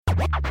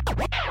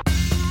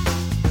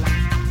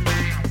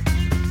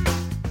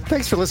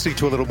Thanks for listening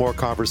to A Little More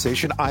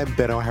Conversation. I'm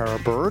Ben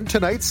O'Hara-Byrne.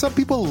 Tonight, some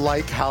people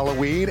like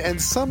Halloween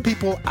and some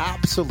people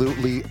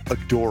absolutely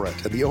adore it.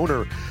 And the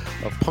owner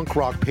of Punk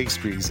Rock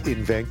Pastries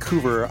in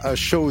Vancouver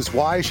shows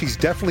why she's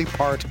definitely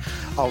part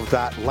of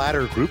that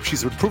latter group.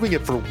 She's been proving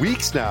it for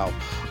weeks now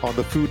on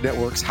the Food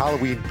Network's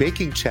Halloween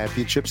Baking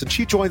Championships. And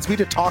she joins me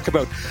to talk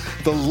about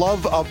the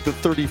love of the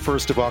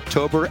 31st of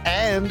October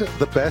and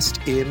the best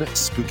in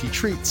spooky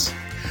treats.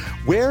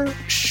 Where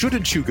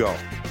shouldn't you go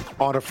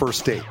on a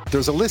first date?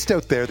 There's a list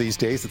out there these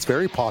days that's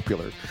very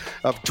popular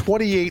of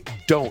 28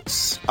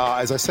 don'ts.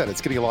 As I said,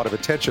 it's getting a lot of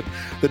attention.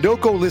 The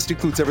no-go list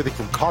includes everything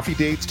from coffee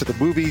dates to the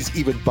movies,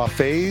 even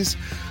buffets.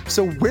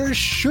 So where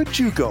should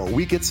you go?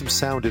 We get some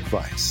sound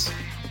advice.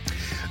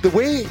 The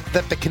way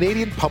that the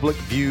Canadian public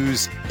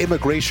views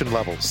immigration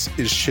levels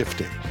is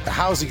shifting. The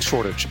housing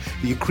shortage,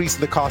 the increase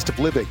in the cost of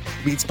living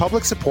means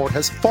public support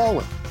has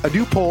fallen. A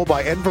new poll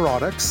by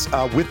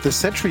Environics with the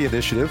Century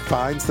Initiative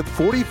finds that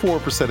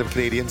 44% of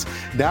Canadians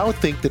now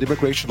think that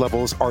immigration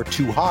levels are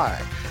too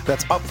high.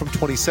 That's up from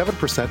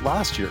 27%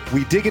 last year.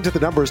 We dig into the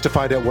numbers to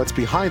find out what's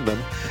behind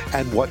them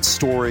and what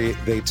story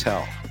they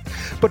tell.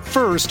 But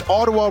first,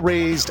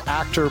 Ottawa-raised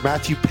actor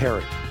Matthew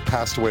Perry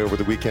passed away over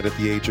the weekend at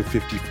the age of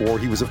 54.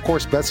 He was, of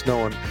course, best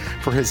known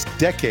for his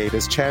decade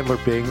as Chandler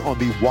Bing on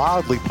the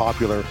wildly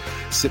popular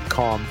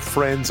sitcom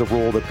Friends, a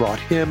role that brought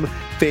him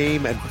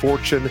fame and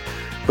fortune.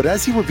 But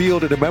as he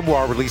revealed in a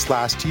memoir released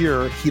last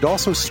year, he'd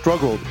also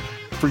struggled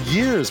for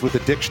years with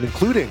addiction,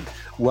 including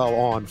while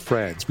on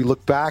Friends. We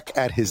look back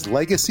at his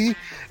legacy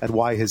and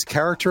why his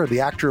character and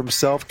the actor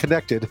himself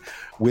connected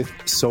with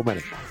so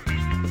many.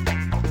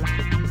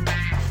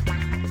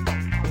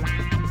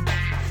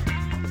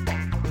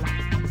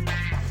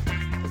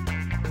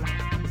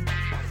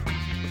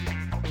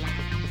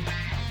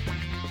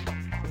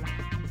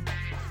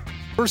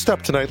 First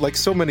up tonight, like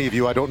so many of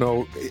you, I don't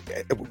know,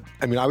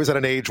 I mean, I was at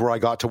an age where I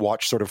got to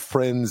watch sort of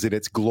Friends in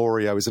its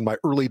glory. I was in my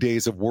early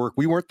days of work.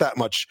 We weren't that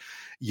much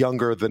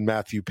younger than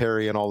Matthew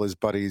Perry and all his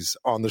buddies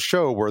on the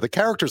show, where the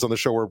characters on the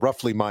show were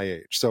roughly my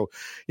age. So,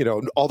 you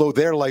know, although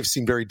their life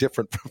seemed very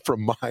different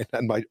from mine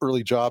and my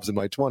early jobs in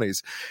my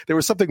 20s, there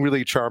was something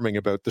really charming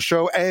about the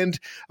show. And,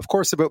 of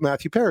course, about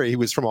Matthew Perry. He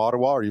was from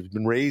Ottawa, or he'd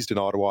been raised in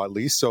Ottawa at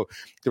least. So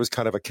there was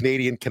kind of a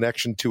Canadian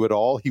connection to it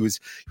all. He was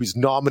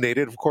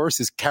nominated, of course.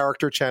 His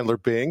character, Chandler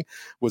Bing,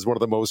 was one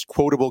of the most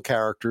quotable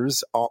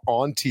characters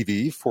on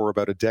TV for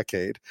about a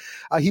decade.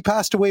 He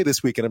passed away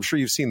this week, and I'm sure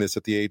you've seen this,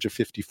 at the age of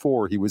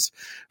 54. He was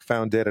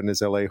found dead in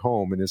his LA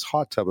home in his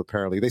hot tub,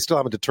 apparently. They still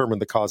haven't determined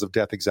the cause of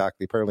death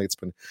exactly. Apparently it's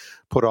been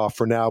put off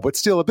for now, but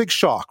still a big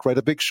shock, right?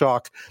 A big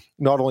shock,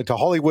 not only to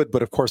Hollywood,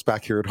 but of course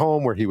back here at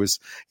home, where he was,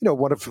 you know,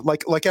 one of,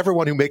 like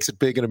everyone who makes it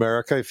big in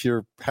America. If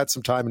you've had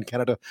some time in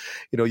Canada,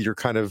 you know, you're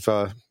kind of,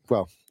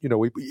 well, you know,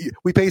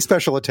 we pay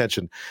special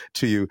attention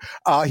to you.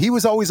 He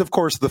was always, of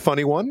course, the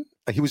funny one.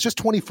 He was just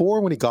 24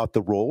 when he got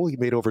the role. He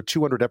made over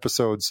 200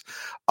 episodes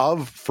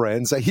of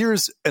Friends.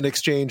 Here's an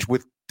exchange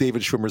with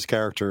David Schwimmer's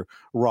character,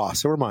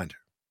 Ross. A reminder.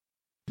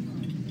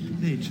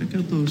 Hey, check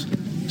out those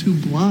two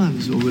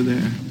blondes over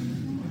there.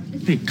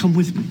 Hey, come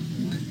with me.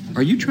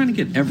 Are you trying to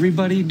get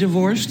everybody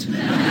divorced? You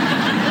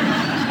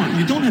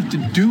don't have to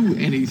do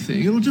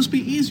anything. It'll just be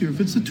easier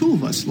if it's the two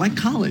of us, like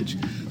college.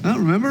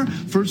 Remember?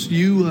 First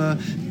you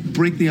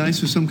break the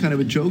ice with some kind of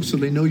a joke so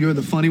they know you're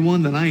the funny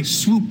one. Then I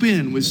swoop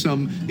in with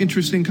some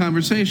interesting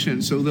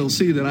conversation so they'll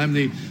see that I'm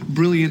the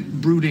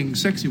brilliant, brooding,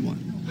 sexy one.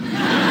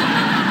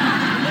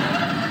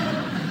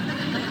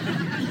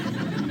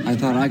 I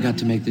thought I got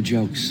to make the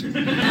jokes.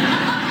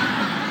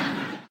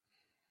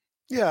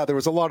 Yeah, there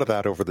was a lot of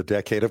that over the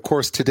decade. Of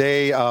course,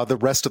 today, the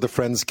rest of the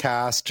Friends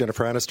cast,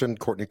 Jennifer Aniston,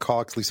 Courtney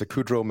Cox, Lisa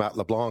Kudrow, Matt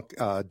LeBlanc,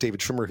 David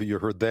Schwimmer, who you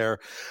heard there,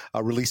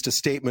 released a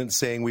statement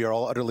saying, "We are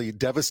all utterly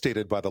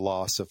devastated by the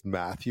loss of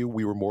Matthew.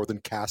 We were more than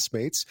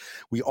castmates.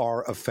 We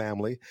are a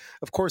family."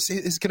 Of course,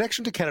 his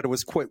connection to Canada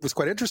was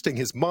quite interesting.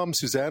 His mom,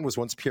 Suzanne, was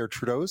once Pierre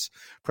Trudeau's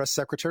press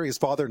secretary. His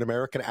father, an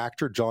American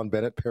actor, John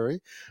Bennett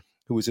Perry,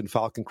 who was in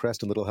Falcon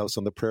Crest and Little House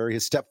on the Prairie.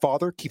 His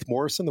stepfather, Keith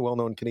Morrison, the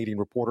well-known Canadian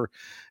reporter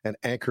and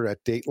anchor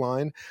at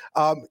Dateline.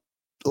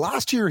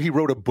 Last year, he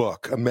wrote a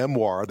book, a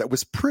memoir, that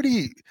was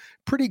pretty,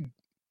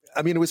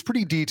 I mean, it was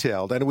pretty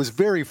detailed, and it was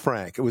very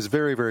frank. It was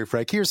very, very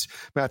frank. Here's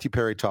Matthew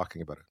Perry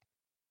talking about it.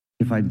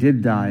 If I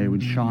did die, it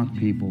would shock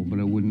people, but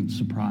it wouldn't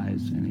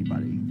surprise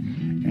anybody.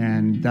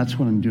 And that's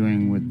what I'm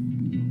doing with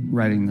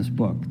writing this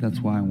book. That's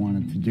why I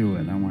wanted to do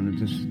it. I wanted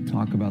to just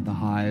talk about the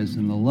highs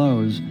and the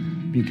lows,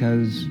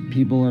 because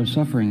people are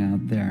suffering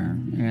out there.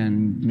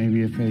 And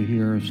maybe if they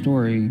hear a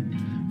story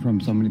from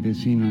somebody they've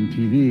seen on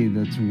TV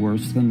that's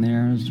worse than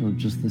theirs or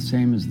just the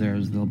same as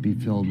theirs, they'll be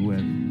filled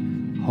with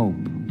hope,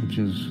 which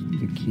is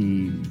the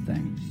key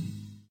thing.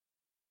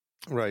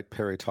 Right,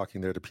 Perry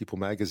talking there to People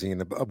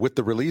magazine with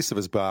the release of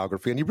his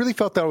biography. And he really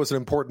felt that was an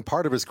important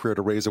part of his career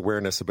to raise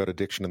awareness about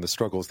addiction and the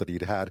struggles that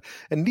he'd had.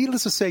 And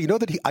needless to say,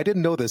 I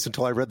didn't know this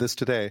until I read this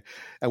today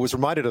and was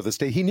reminded of this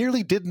day. He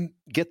nearly didn't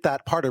get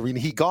that part of it. I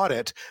mean, he got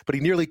it, but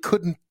he nearly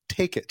couldn't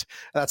take it.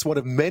 That's one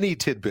of many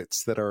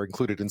tidbits that are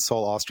included in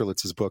Saul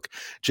Austerlitz's book,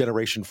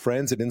 Generation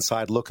Friends, an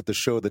inside look at the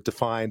show that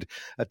defined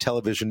a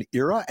television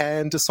era.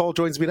 And Saul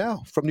joins me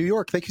now from New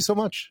York. Thank you so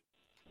much.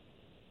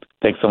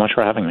 Thanks so much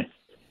for having me.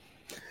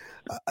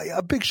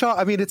 A big shock.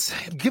 I mean, it's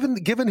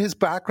given his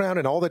background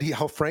and all that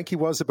how frank he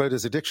was about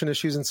his addiction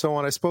issues and so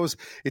on. I suppose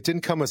it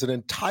didn't come as an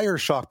entire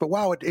shock, but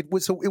wow, it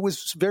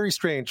was very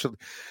strange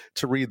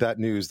to read that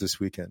news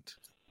this weekend.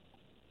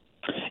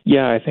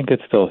 Yeah, I think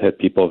it still hit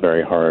people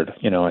very hard.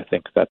 I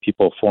think that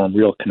people form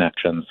real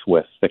connections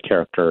with the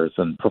characters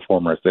and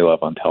performers they love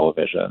on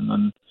television,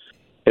 and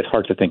it's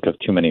hard to think of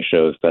too many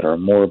shows that are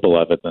more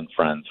beloved than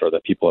Friends or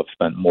that people have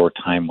spent more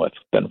time with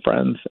than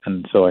Friends.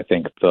 And so I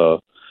think the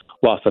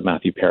loss of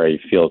Matthew Perry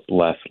feels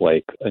less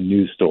like a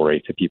news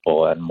story to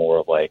people and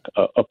more like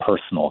a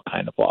personal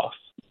kind of loss.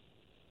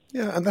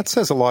 Yeah, and that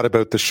says a lot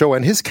about the show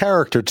and his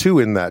character, too,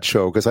 in that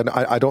show, because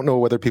I don't know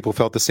whether people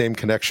felt the same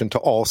connection to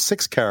all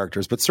 6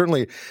 characters, but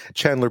certainly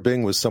Chandler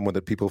Bing was someone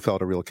that people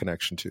felt a real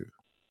connection to.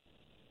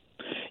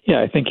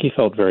 Yeah, I think he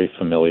felt very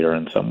familiar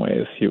in some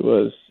ways. He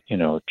was,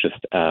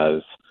 just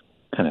as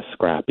kind of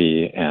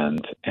scrappy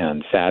and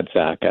sad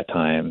sack at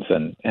times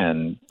and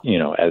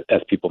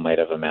as people might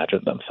have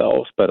imagined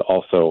themselves, but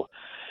also,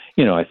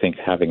 I think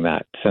having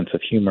that sense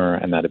of humor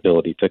and that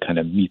ability to kind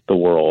of meet the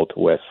world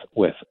with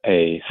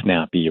a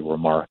snappy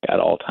remark at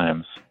all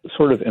times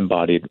sort of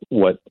embodied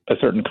what a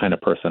certain kind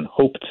of person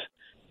hoped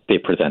they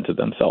presented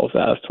themselves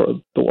as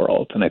toward the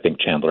world. And I think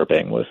Chandler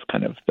Bing was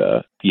kind of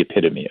the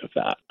epitome of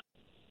that.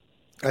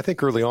 I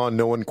think early on,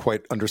 no one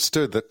quite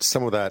understood that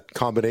some of that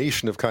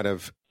combination of kind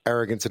of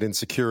arrogance and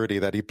insecurity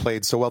that he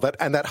played so well, that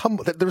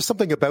there was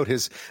something about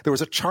there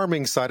was a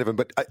charming side of him,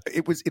 but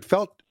it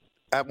felt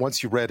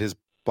once you read his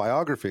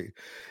biography,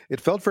 it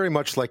felt very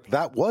much like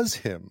that was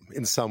him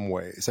in some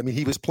ways. I mean,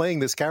 he was playing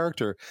this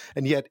character,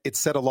 and yet it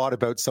said a lot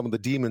about some of the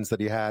demons that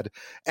he had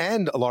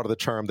and a lot of the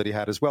charm that he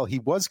had as well. He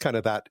was kind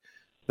of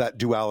that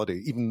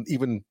duality,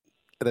 even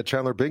that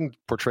Chandler Bing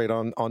portrayed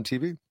on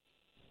TV.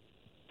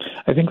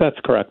 I think that's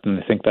correct,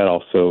 and I think that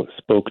also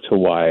spoke to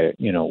why,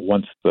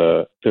 once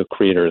the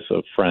creators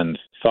of Friends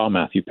saw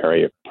Matthew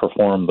Perry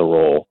perform the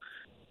role,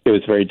 it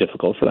was very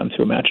difficult for them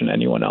to imagine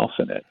anyone else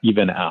in it.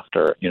 Even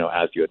after,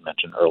 as you had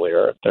mentioned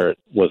earlier, there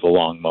was a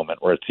long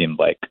moment where it seemed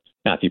like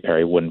Matthew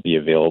Perry wouldn't be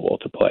available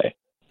to play.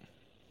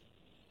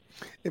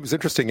 It was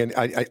interesting, and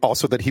I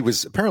also that he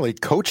was apparently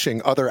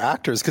coaching other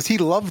actors because he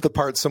loved the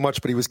part so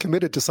much, but he was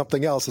committed to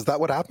something else. Is that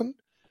what happened?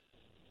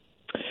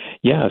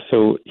 Yeah,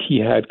 so he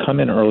had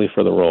come in early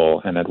for the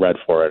role and had read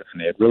for it,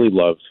 and they had really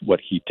loved what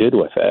he did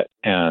with it,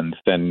 and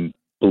then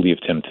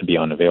believed him to be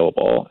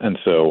unavailable. And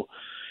so,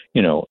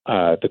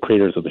 the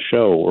creators of the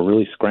show were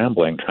really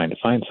scrambling, trying to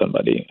find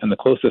somebody. And the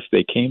closest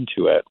they came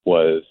to it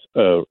was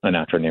an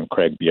actor named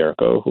Craig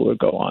Bierko, who would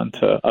go on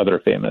to other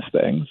famous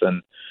things.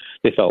 And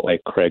they felt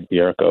like Craig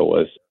Bierko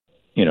was,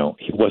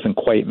 he wasn't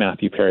quite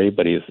Matthew Perry,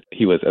 but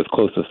he was as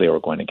close as they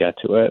were going to get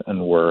to it,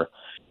 and were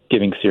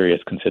giving serious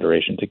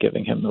consideration to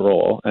giving him the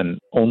role, and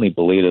only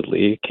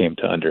belatedly came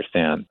to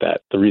understand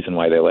that the reason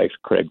why they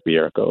liked Craig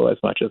Bierko as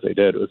much as they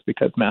did was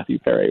because Matthew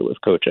Perry was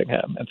coaching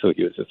him. And so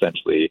he was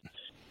essentially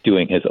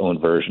doing his own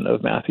version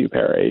of Matthew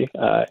Perry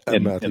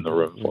in the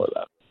room for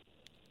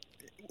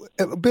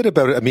them. A bit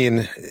about it. I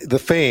mean, the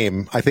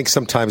fame, I think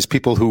sometimes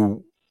people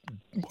who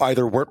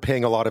either weren't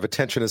paying a lot of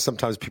attention, as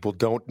sometimes people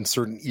don't in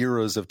certain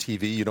eras of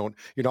TV.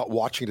 You're not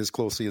watching it as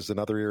closely as in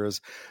other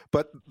eras.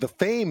 But the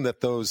fame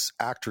that those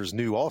actors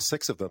knew, all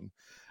 6 of them,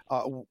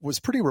 was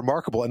pretty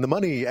remarkable. And the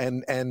money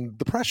and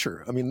the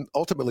pressure. I mean,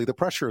 ultimately the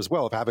pressure as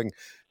well of having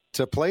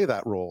to play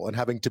that role and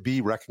having to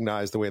be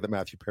recognized the way that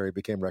Matthew Perry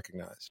became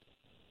recognized.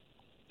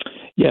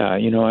 Yeah,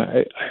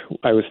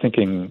 I was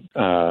thinking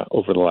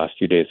over the last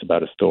few days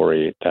about a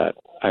story that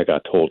I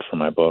got told for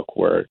my book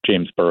where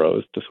James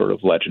Burrows, the sort of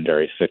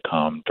legendary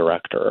sitcom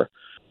director,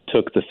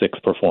 took the 6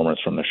 performers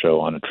from the show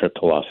on a trip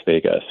to Las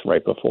Vegas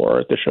right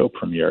before the show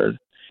premiered.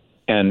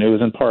 And it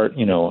was in part,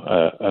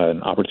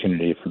 an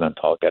opportunity for them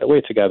to all get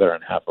away together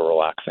and have a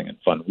relaxing and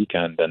fun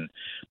weekend. And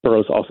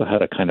Burrows also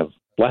had a kind of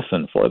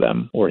lesson for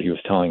them where he was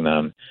telling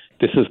them,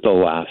 this is the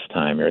last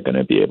time you're going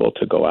to be able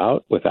to go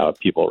out without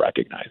people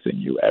recognizing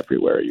you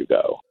everywhere you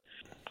go.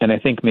 And I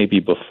think maybe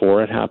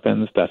before it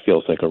happens, that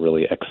feels like a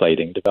really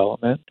exciting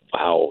development.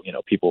 Wow,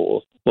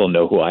 people will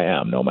know who I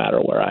am no matter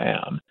where I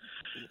am.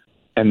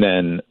 And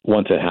then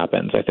once it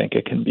happens, I think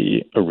it can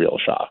be a real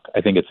shock.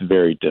 I think it's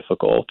very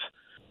difficult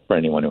for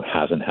anyone who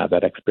hasn't had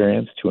that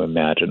experience to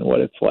imagine what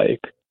it's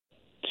like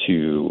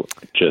to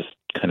just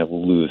kind of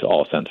lose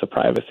all sense of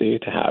privacy,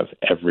 to have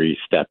every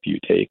step you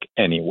take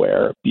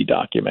anywhere be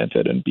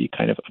documented and be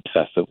kind of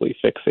obsessively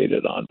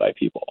fixated on by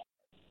people.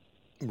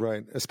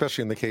 Right.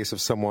 Especially in the case of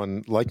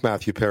someone like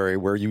Matthew Perry,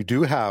 where you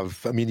do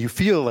have, I mean, you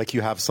feel like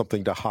you have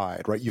something to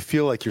hide, right? You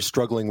feel like you're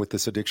struggling with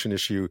this addiction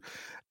issue,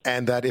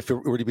 and that if it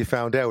were to be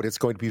found out, it's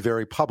going to be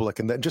very public.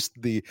 And then just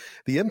the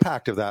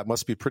impact of that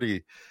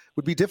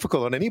would be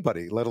difficult on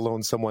anybody, let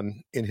alone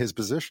someone in his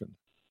position.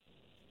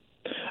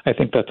 I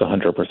think that's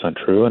 100%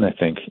 true. And I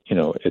think,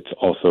 it's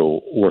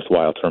also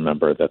worthwhile to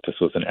remember that this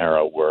was an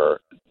era where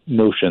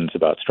notions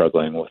about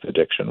struggling with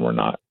addiction were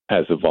not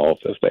as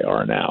evolved as they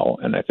are now.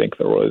 And I think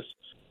there was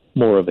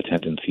more of a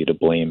tendency to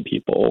blame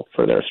people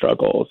for their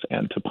struggles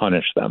and to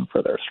punish them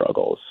for their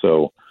struggles.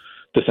 So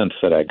the sense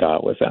that I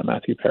got was that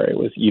Matthew Perry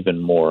was even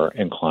more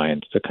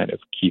inclined to kind of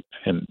keep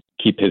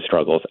his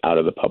struggles out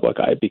of the public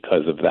eye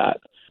because of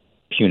that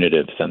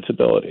punitive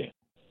sensibility.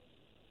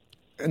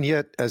 And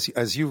yet,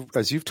 as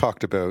you've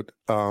talked about,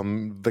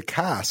 the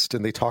cast,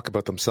 and they talk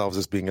about themselves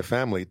as being a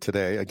family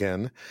today,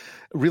 again,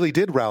 really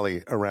did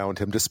rally around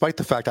him, despite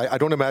the fact I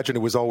don't imagine it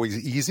was always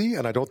easy,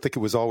 and I don't think it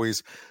was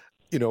always,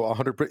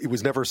 100%. It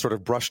was never sort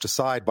of brushed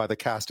aside by the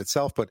cast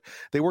itself, but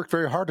they worked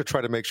very hard to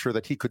try to make sure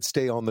that he could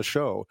stay on the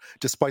show,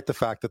 despite the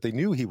fact that they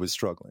knew he was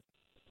struggling.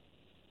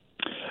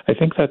 I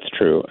think that's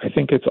true. I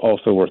think it's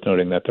also worth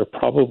noting that there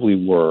probably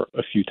were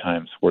a few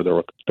times where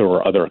there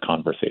were other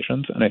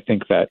conversations, and I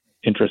think that,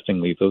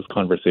 interestingly, those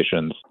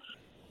conversations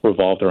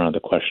revolved around the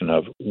question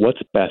of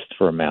what's best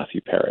for Matthew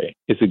Perry.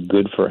 Is it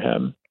good for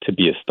him to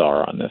be a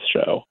star on this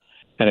show?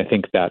 And I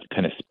think that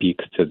kind of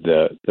speaks to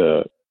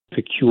the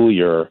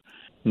peculiar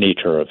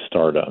nature of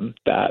stardom,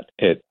 that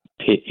it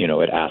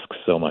asks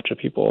so much of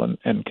people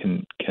and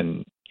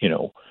can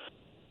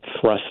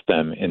thrust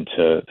them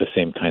into the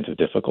same kinds of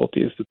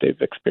difficulties that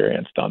they've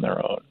experienced on their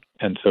own.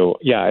 And so,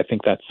 I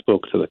think that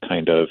spoke to the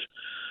kind of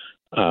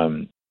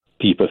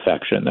deep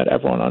affection that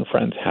everyone on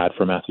Friends had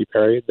for Matthew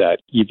Perry,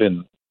 that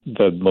even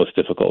the most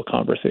difficult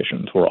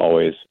conversations were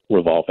always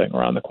revolving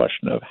around the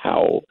question of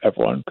how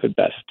everyone could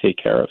best take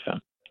care of him.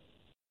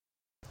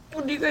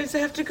 Well, do you guys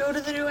have to go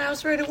to the new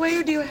house right away,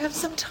 or do you have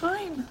some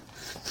time?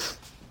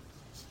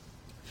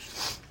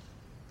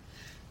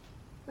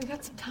 We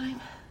got some time.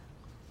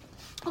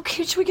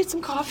 Okay, should we get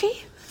some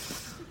coffee?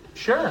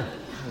 Sure.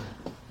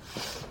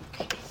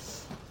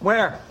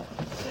 Where?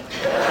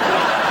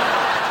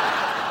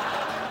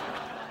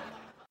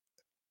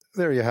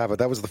 There you have it.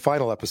 That was the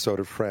final episode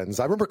of Friends.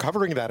 I remember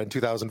covering that in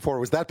 2004. It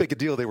was that big a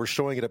deal. They were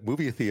showing it at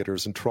movie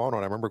theaters in Toronto,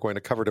 and I remember going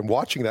to cover it and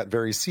watching that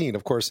very scene.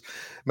 Of course,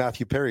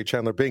 Matthew Perry,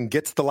 Chandler Bing,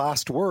 gets the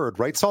last word,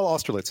 right? Saul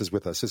Austerlitz is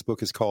with us. His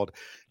book is called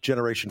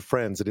Generation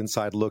Friends, an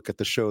inside look at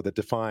the show that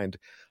defined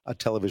a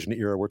television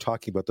era. We're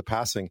talking about the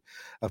passing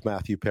of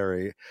Matthew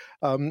Perry.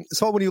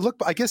 Saul, when you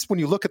look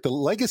at the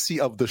legacy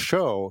of the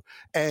show,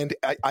 and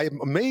I'm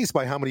amazed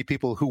by how many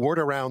people who weren't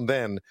around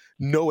then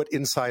know it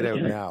inside out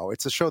now.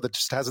 It's a show that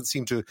just doesn't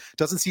seem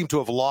to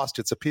have lost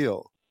its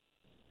appeal.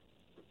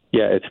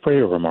 Yeah, it's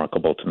pretty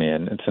remarkable to me.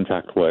 And it's in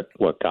fact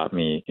what got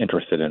me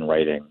interested in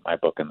writing my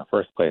book in the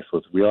first place,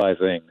 was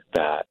realizing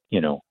that,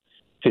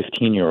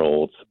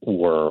 15-year-olds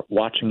were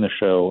watching the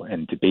show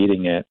and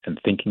debating it and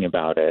thinking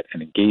about it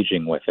and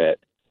engaging with it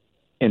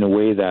in a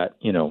way that,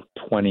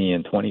 20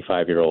 and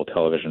 25-year-old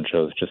television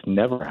shows just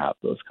never have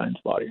those kinds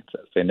of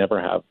audiences. They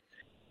never have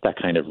that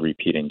kind of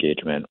repeat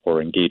engagement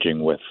or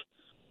engaging with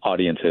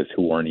audiences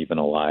who weren't even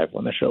alive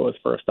when the show was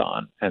first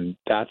on. And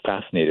that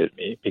fascinated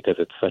me because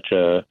it's such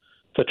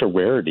a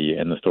rarity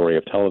in the story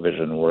of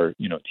television, where,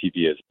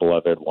 TV is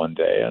beloved one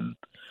day and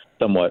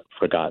somewhat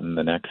forgotten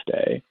the next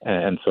day.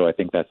 And so I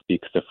think that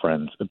speaks to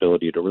Friends'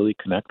 ability to really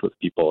connect with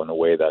people in a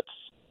way that's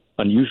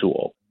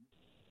unusual.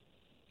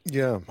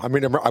 Yeah. I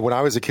mean, when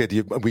I was a kid,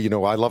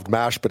 I loved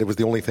MASH, but it was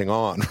the only thing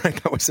on, right?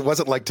 It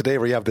wasn't like today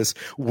where you have this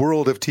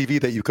world of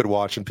TV that you could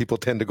watch, and people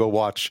tend to go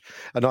watch,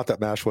 not that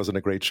MASH wasn't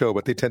a great show,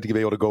 but they tend to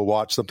be able to go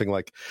watch something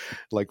like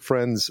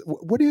Friends.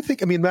 What do you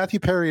think? I mean, Matthew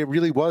Perry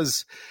really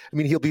was,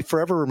 he'll be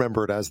forever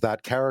remembered as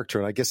that character.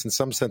 And I guess in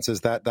some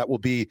senses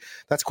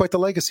that's quite the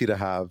legacy to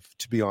have,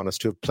 to be honest,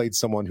 to have played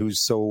someone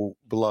who's so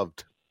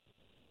beloved.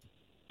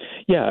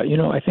 Yeah,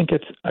 I think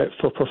it's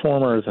for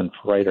performers and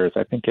for writers,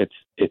 I think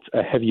it's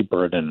a heavy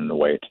burden in a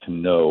way to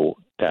know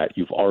that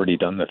you've already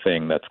done the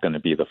thing that's going to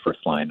be the first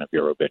line of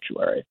your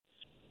obituary.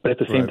 But at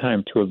the same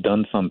time, to have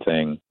done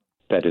something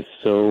that is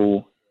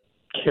so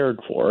cared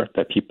for,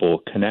 that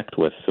people connect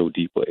with so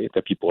deeply,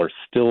 that people are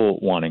still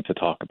wanting to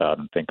talk about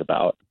and think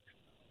about,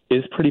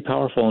 is pretty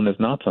powerful, and is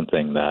not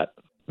something that,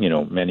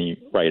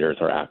 many writers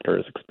or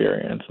actors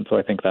experience. And so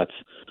I think that's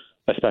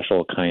a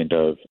special kind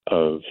of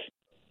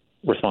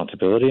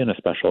responsibility and a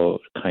special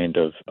kind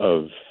of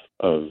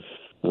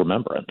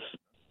remembrance.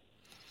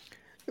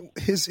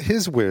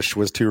 His wish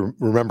was to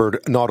remembered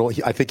not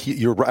only. I think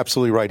you're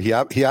absolutely right. He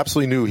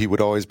absolutely knew he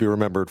would always be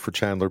remembered for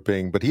Chandler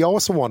Bing, but he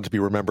also wanted to be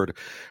remembered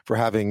for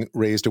having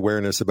raised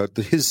awareness about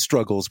his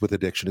struggles with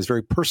addiction, his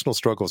very personal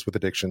struggles with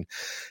addiction,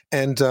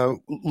 and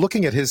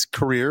looking at his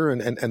career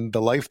and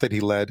the life that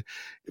he led.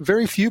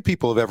 Very few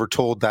people have ever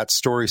told that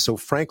story so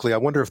frankly. I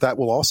wonder if that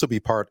will also be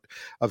part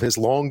of his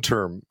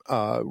long-term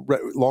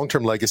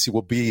legacy.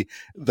 Will be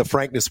the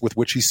frankness with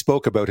which he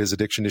spoke about his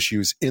addiction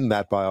issues in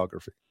that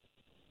biography.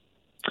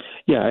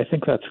 Yeah, I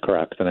think that's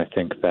correct, and I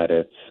think that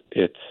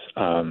it's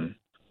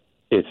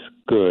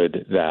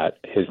good that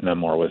his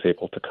memoir was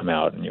able to come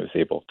out and he was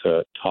able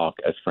to talk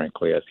as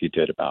frankly as he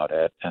did about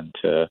it, and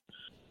to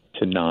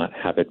not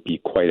have it be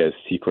quite as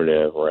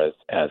secretive or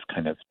as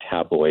kind of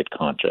tabloid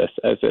conscious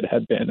as it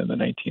had been in the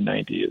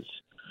 1990s,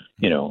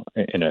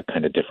 in a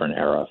kind of different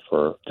era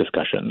for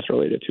discussions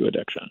related to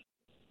addiction.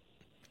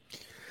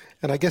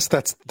 And I guess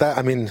that's that.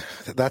 I mean,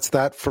 that's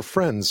that for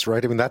Friends,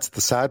 right? I mean, that's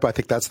the sad, but I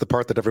think that's the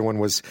part that everyone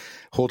was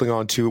holding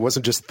on to. It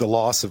wasn't just the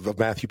loss of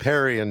Matthew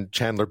Perry and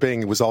Chandler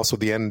Bing. It was also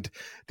the end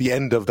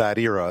of that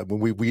era.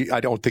 I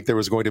don't think there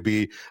was going to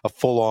be a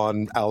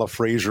full-on a la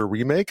Fraser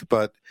remake,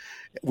 but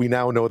we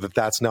now know that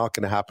that's not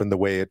going to happen the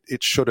way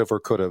it should have or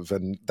could have.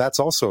 And that's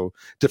also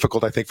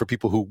difficult, I think, for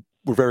people who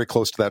were very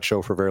close to that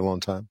show for a very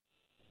long time.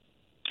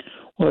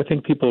 Well, I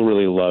think people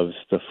really loved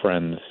the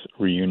Friends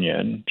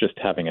reunion, just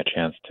having a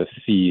chance to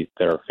see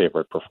their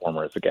favorite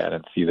performers again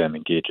and see them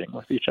engaging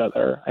with each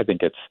other. I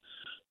think it's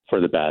for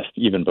the best,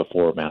 even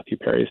before Matthew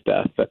Perry's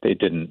death, that they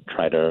didn't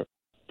try to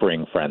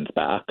bring Friends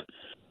back.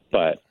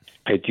 But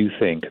I do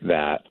think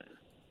that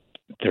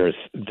there's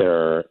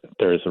a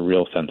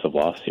real sense of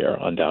loss here,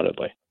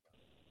 undoubtedly.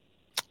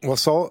 Well,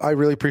 Saul, I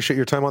really appreciate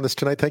your time on this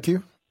tonight. Thank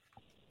you.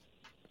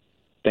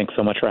 Thanks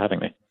so much for having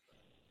me.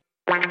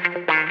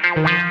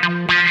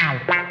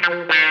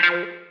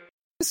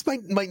 This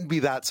mightn't be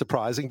that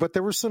surprising, but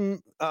there was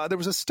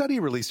a study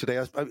released today,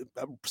 a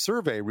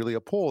survey, really a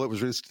poll that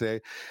was released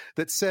today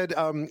that said,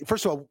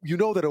 first of all,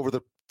 that over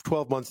the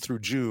 12 months through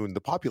June,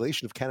 the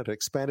population of Canada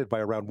expanded by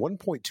around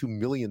 1.2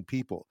 million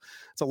people.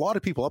 It's a lot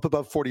of people, up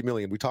above 40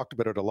 million. We talked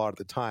about it a lot at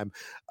the time.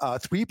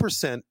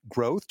 3%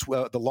 growth,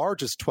 the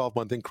largest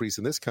 12-month increase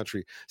in this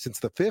country since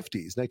the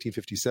 50s,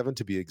 1957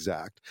 to be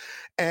exact.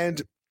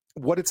 And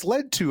what it's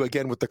led to,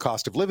 again, with the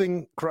cost of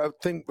living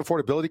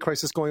affordability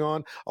crisis going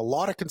on, a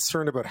lot of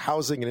concern about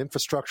housing and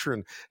infrastructure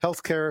and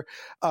healthcare,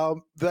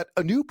 that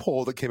a new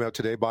poll that came out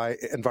today by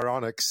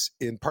Environics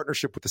in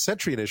partnership with the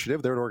Century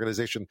Initiative, they're an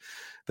organization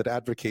that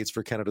advocates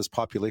for Canada's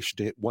population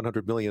to hit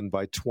 100 million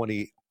by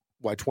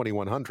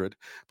 2100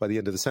 by the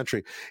end of the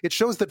century. It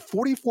shows that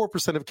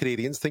 44% of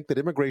Canadians think that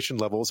immigration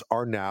levels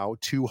are now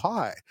too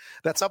high.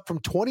 That's up from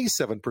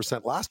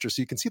 27% last year. So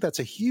you can see that's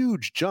a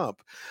huge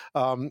jump.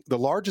 The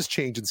largest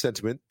change in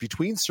sentiment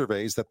between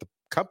surveys that the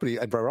company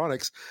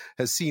Environics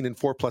has seen in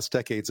 4+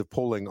 decades of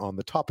polling on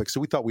the topic. So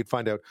we thought we'd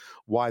find out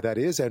why that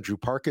is. Andrew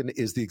Parkin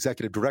is the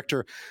executive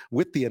director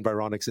with the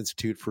Environics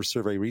Institute for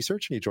Survey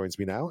Research, and he joins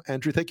me now.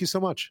 Andrew, thank you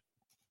so much.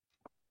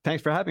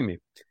 Thanks for having me.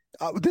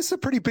 This is a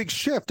pretty big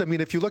shift. I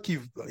mean, if you look,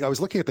 I was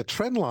looking at the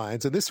trend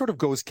lines, and this sort of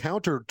goes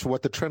counter to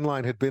what the trend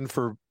line had been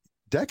for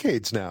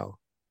decades now.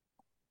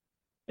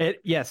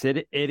 Yes,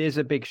 it is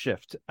a big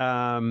shift.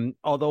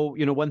 Although,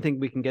 one thing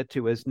we can get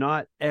to is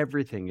not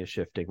everything is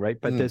shifting, right?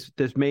 But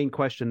this main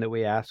question that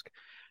we ask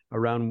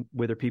around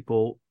whether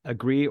people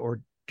agree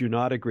or do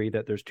not agree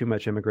that there's too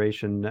much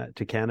immigration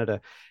to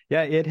Canada.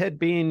 Yeah, it had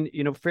been,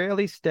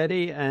 fairly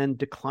steady and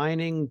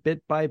declining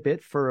bit by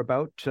bit for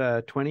about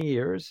 20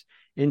 years,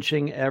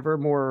 inching ever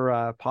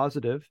more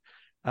positive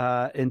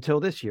until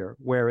this year,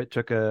 where it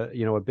took a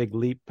big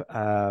leap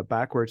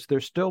backwards.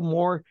 There's still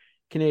more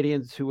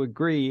Canadians who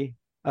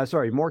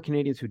more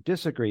Canadians who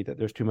disagree that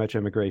there's too much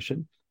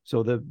immigration.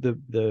 So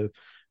the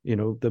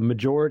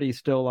majority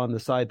still on the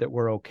side that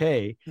we're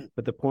okay.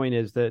 But the point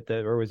is that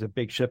there was a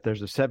big shift.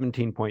 There's a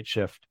 17-point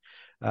shift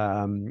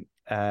in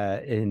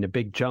a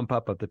big jump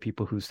up of the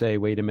people who say,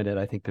 wait a minute,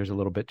 I think there's a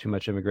little bit too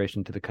much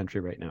immigration to the country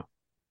right now.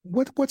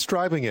 What's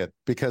driving it?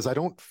 Because I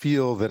don't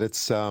feel that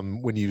it's,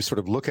 when you sort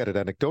of look at it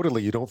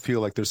anecdotally, you don't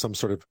feel like there's some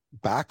sort of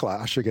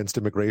backlash against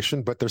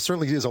immigration, but there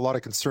certainly is a lot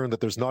of concern that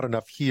there's not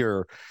enough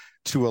here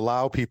to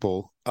allow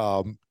people,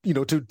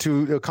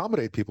 to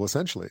accommodate people,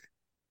 essentially.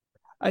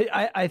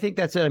 I think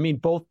that's it. I mean,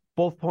 both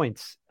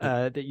points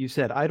that you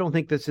said. I don't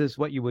think this is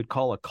what you would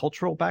call a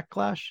cultural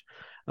backlash.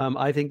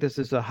 I think this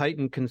is a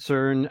heightened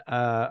concern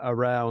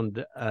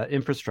around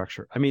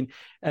infrastructure. I mean,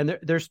 and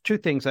there's two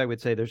things I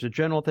would say. There's a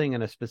general thing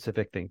and a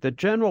specific thing. The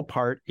general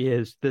part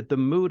is that the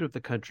mood of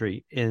the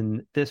country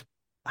in this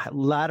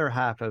latter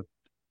half of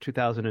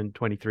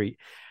 2023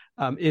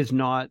 is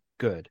not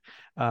good.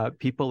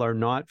 People are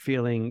not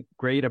feeling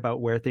great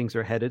about where things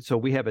are headed. So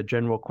we have a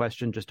general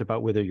question just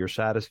about whether you're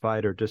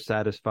satisfied or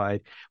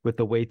dissatisfied with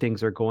the way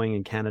things are going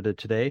in Canada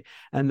today.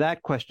 And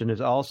that question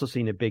has also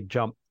seen a big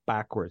jump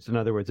backwards. In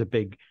other words, a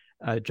big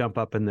jump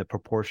up in the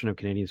proportion of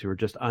Canadians who are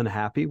just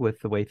unhappy with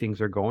the way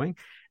things are going.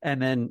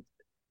 And then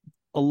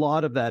a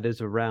lot of that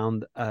is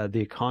around the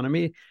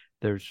economy.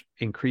 There's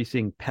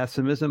increasing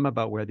pessimism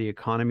about where the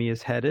economy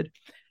is headed.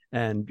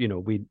 And,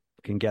 we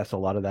can guess a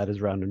lot of that is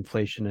around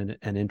inflation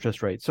and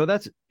interest rates. So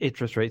that's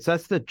interest rates.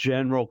 That's the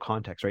general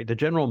context, right? The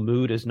general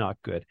mood is not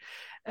good.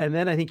 And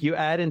then I think you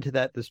add into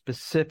that the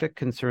specific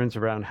concerns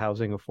around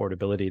housing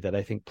affordability that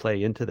I think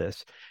play into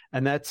this.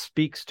 And that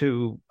speaks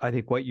to, I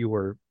think, what you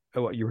were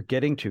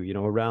getting to,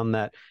 around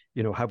that,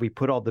 have we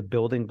put all the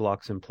building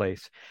blocks in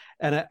place?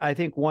 And I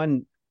think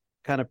one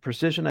kind of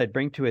precision I'd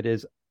bring to it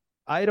is,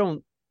 I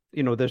don't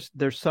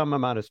there's some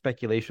amount of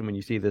speculation when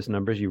you see these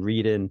numbers. You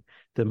read in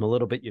them a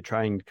little bit, you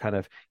try and kind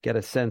of get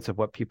a sense of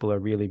what people are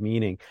really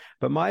meaning.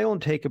 But my own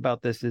take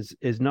about this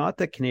is not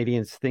that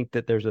Canadians think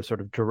that there's a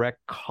sort of direct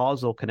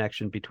causal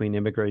connection between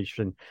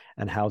immigration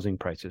and housing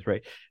prices,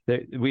 right?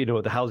 We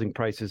know the housing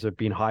prices have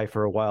been high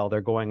for a while.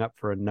 They're going up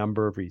for a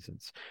number of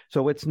reasons.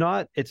 So it's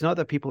not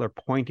that people are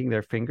pointing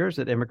their fingers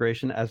at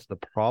immigration as the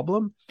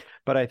problem,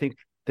 but I think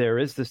there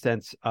is the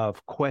sense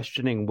of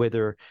questioning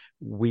whether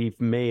we've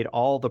made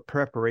all the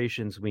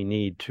preparations we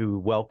need to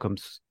welcome,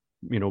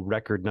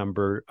 record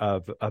number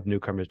of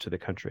newcomers to the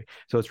country.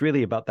 So it's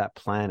really about that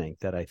planning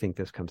that I think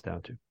this comes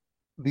down to.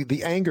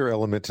 The anger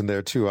element in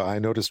there too. I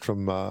noticed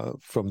from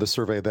the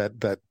survey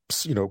that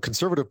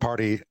Conservative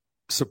Party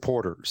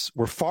supporters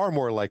were far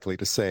more likely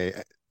to say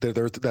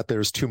that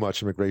there's too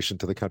much immigration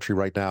to the country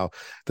right now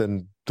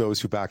than those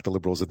who back the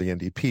Liberals and the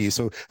NDP.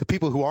 So the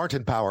people who aren't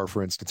in power,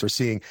 for instance, are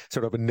seeing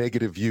sort of a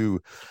negative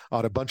view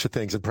on a bunch of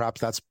things, and perhaps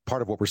that's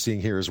part of what we're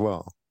seeing here as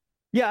well.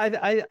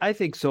 Yeah, I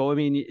think so. I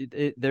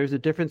mean, there's a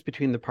difference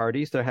between the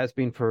parties. There has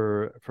been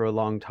for a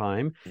long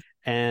time,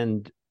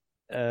 and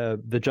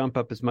the jump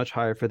up is much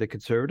higher for the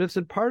Conservatives,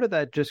 and part of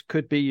that just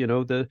could be,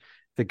 the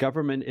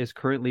government is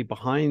currently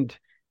behind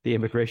the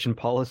immigration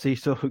policy.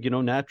 So,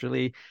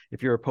 naturally,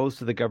 if you're opposed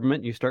to the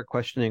government, you start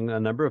questioning a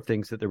number of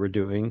things that they were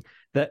doing,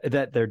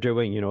 that they're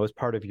doing, as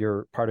part of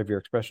your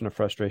expression of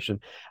frustration.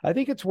 I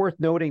think it's worth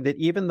noting that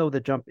even though the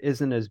jump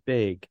isn't as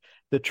big,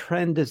 the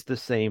trend is the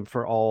same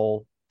for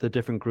all the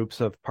different groups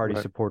of party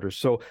supporters.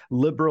 So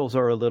Liberals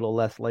are a little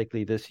less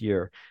likely this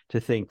year to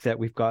think that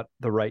we've got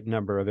the right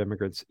number of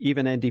immigrants.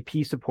 Even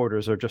NDP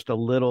supporters are just a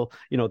little,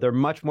 they're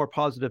much more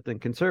positive than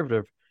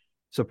Conservative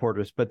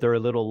supporters, but they're a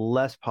little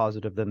less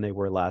positive than they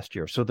were last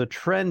year. So the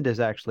trend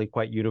is actually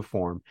quite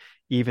uniform,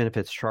 even if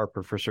it's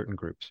sharper for certain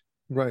groups.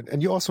 Right.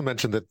 And you also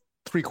mentioned that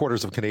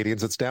 3/4 of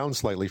Canadians, it's down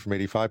slightly from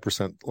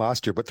 85%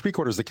 last year, but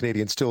 3/4 of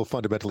Canadians still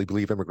fundamentally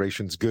believe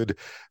immigration is good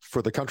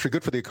for the country,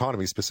 good for the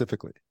economy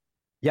specifically.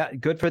 Yeah,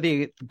 good for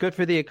the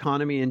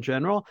economy in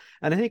general.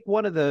 And I think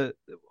one of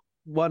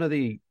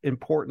the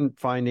important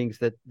findings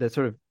that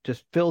sort of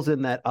just fills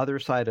in that other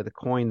side of the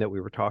coin that we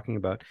were talking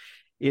about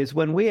is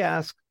when we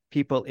ask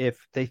people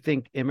if they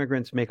think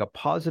immigrants make a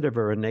positive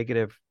or a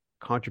negative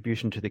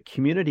contribution to the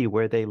community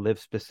where they live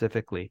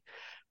specifically.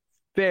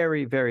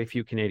 Very, very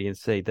few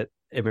Canadians say that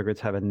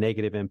immigrants have a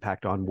negative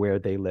impact on where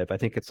they live. I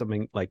think it's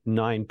something like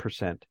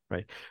 9%,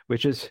 right?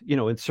 Which is,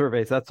 in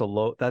surveys, that's a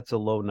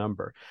low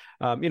number.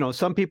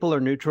 Some people are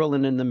neutral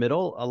and in the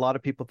middle. A lot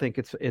of people think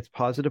it's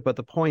positive, but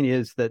the point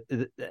is that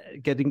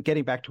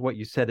getting back to what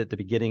you said at the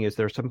beginning is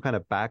there's some kind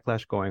of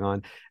backlash going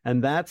on.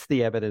 And that's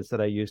the evidence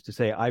that I use to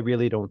say, I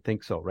really don't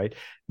think so, right?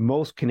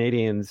 Most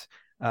Canadians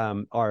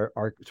are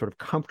sort of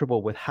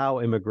comfortable with how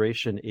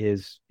immigration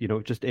is,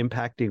 just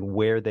impacting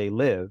where they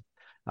live.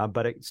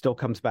 But it still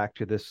comes back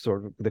to this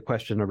sort of the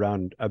question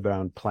around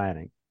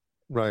planning.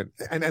 Right.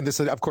 And this,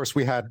 of course,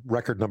 we had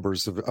record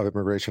numbers of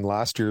immigration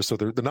last year. So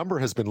the number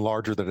has been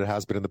larger than it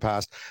has been in the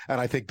past.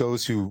 And I think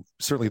those who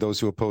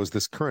oppose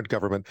this current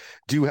government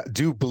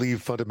do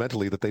believe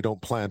fundamentally that they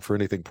don't plan for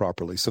anything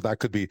properly. So that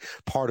could be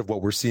part of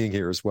what we're seeing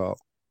here as well.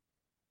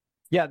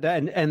 Yeah,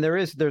 and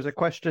there's a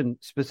question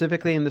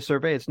specifically in the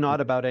survey. It's not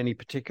about any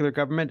particular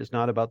government. It's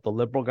not about the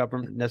Liberal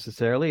government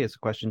necessarily. It's a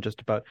question just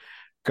about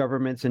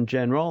governments in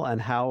general and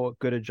how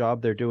good a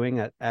job they're doing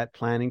at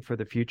planning for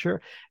the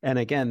future. And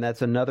again,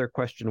 that's another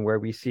question where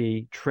we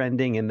see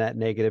trending in that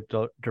negative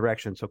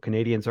direction. So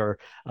Canadians are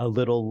a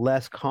little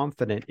less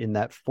confident in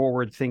that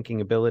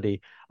forward-thinking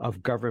ability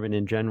of government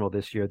in general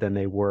this year than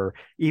they were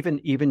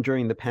even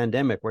during the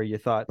pandemic, where you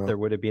thought there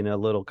would have been a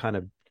little kind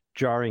of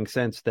jarring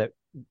sense that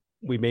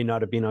we may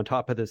not have been on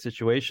top of the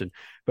situation.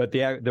 But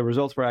the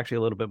results were actually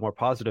a little bit more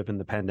positive in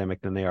the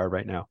pandemic than they are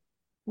right now.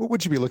 What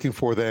would you be looking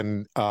for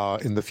then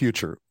in the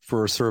future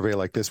for a survey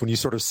like this when you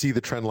sort of see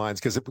the trend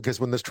lines? Because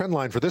when this trend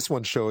line for this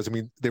one shows, I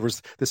mean, there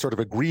was this sort of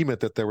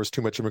agreement that there was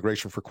too much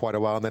immigration for quite a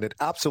while, and then it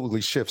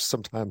absolutely shifts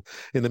sometime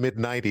in the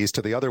mid-90s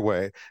to the other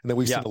way. And then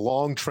we've seen a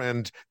long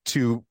trend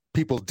to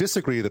people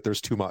disagree that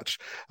there's too much.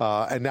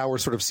 And now we're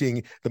sort of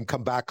seeing them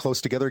come back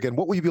close together again.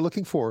 What will you be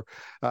looking for?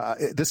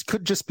 This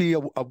could just be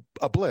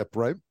a blip,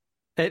 right?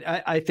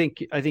 I think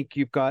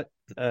you've got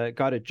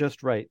it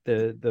just right.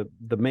 The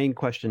main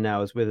question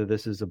now is whether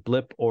this is a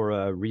blip or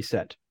a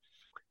reset.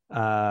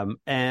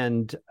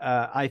 And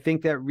I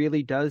think that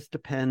really does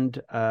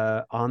depend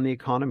on the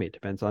economy. It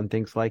depends on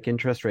things like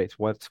interest rates,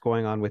 what's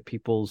going on with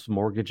people's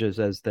mortgages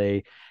as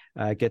they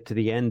get to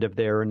the end of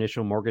their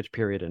initial mortgage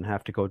period and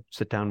have to go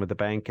sit down with the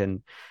bank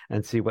and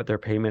see what their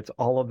payments.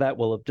 All of that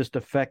will just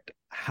affect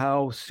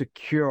how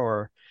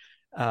secure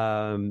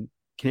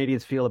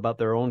Canadians feel about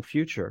their own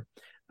future.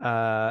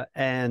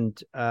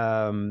 And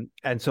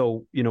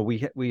so,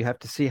 we have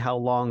to see how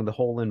long the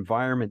whole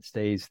environment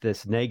stays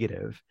this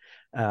negative,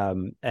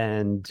 and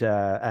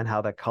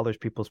how that colors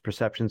people's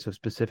perceptions of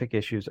specific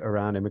issues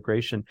around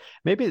immigration.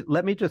 Maybe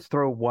let me just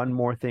throw one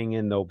more thing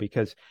in though,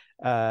 because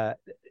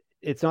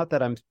it's not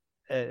that I'm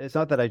it's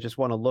not that I just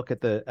want to look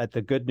at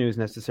the good news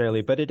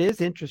necessarily, but it is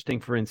interesting.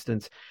 For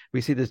instance,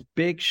 we see this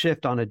big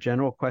shift on a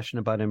general question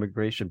about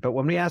immigration, but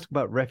when we ask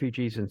about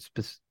refugees and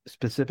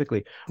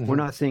specifically, we're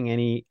not seeing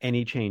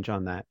any change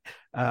on that.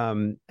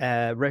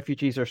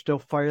 Refugees are still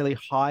fairly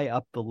high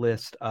up the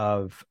list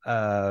of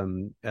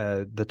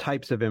the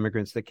types of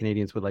immigrants that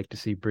Canadians would like to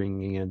see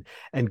bringing in,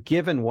 and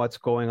given what's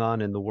going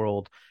on in the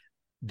world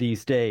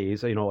these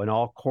days, in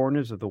all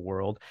corners of the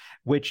world,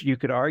 which you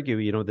could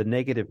argue, the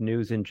negative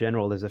news in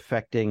general is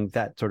affecting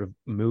that sort of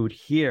mood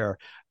here,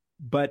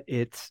 but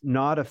it's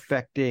not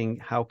affecting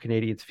how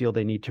Canadians feel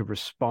they need to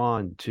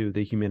respond to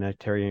the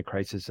humanitarian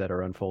crises that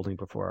are unfolding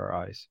before our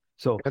eyes.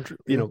 So, Andrew,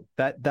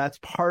 that's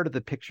part of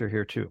the picture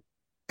here too.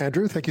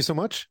 Andrew, thank you so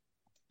much.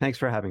 Thanks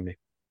for having me.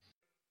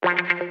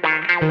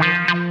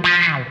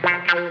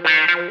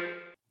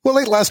 Well,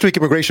 late last week,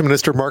 Immigration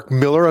Minister Mark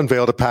Miller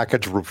unveiled a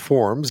package of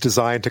reforms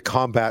designed to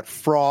combat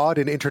fraud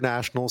in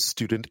international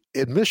student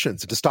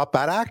admissions and to stop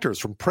bad actors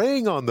from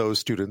preying on those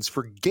students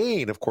for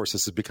gain. Of course,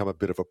 this has become a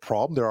bit of a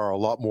problem. There are a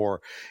lot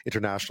more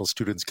international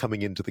students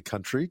coming into the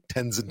country,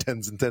 tens and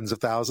tens and tens of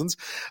thousands.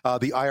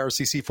 The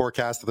IRCC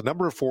forecast that the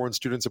number of foreign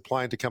students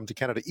applying to come to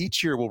Canada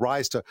each year will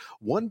rise to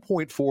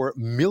 1.4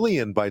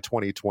 million by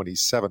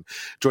 2027.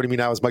 Joining me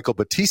now is Michael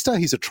Battista.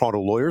 He's a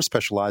Toronto lawyer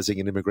specializing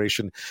in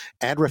immigration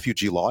and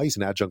refugee law. He's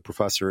an adjunct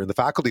professor in the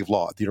Faculty of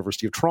Law at the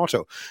University of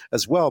Toronto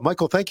as well.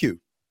 Michael, thank you.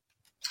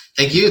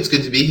 Thank you. It's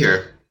good to be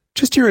here.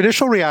 Just your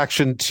initial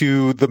reaction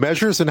to the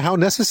measures and how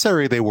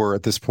necessary they were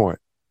at this point.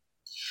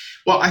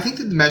 Well, I think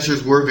that the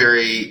measures were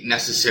very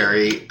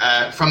necessary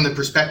from the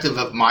perspective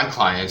of my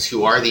clients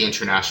who are the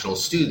international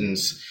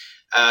students.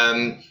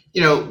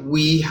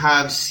 We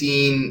have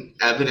seen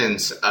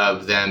evidence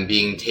of them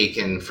being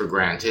taken for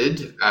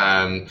granted.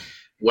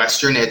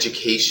 Western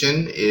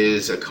education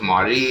is a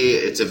commodity.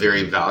 It's a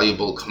very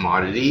valuable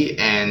commodity.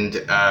 And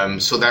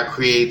so that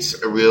creates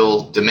a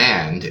real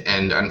demand.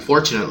 And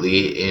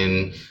unfortunately,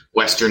 in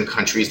Western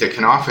countries that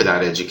can offer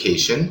that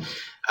education,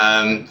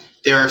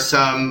 there are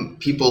some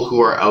people who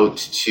are out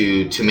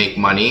to make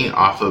money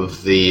off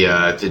of the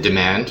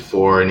demand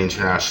for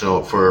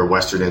for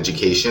Western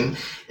education.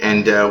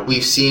 And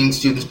we've seen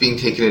students being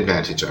taken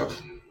advantage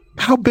of.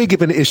 How big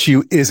of an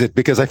issue is it?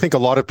 Because I think a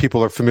lot of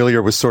people are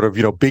familiar with sort of,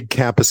 big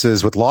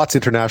campuses with lots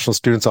of international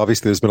students.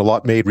 Obviously, there's been a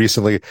lot made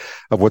recently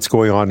of what's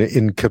going on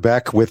in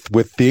Quebec with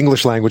the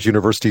English language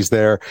universities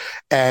there,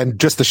 and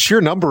just the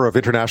sheer number of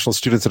international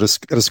students at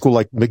a school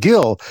like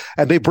McGill.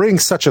 And they bring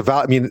such a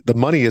value. I mean, the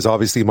money is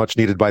obviously much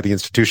needed by the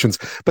institutions,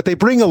 but they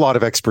bring a lot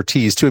of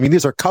expertise too. I mean,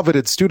 these are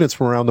coveted students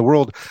from around the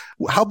world.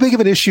 How big of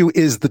an issue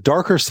is the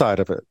darker side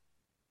of it?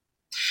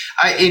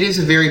 It is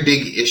a very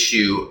big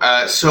issue.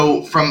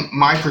 So from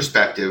my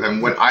perspective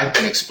and what I've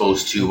been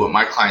exposed to, what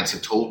my clients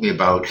have told me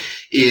about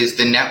is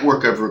the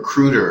network of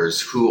recruiters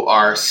who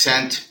are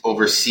sent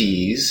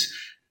overseas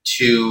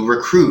to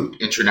recruit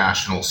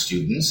international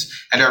students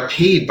and are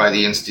paid by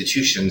the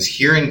institutions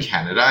here in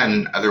Canada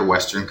and other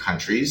Western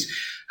countries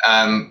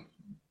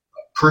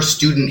per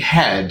student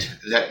head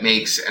that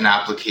makes an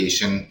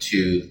application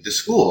to the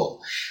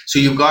school. So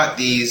you've got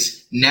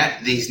these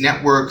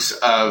networks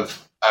of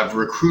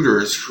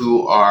recruiters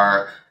who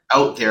are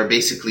out there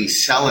basically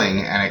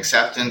selling an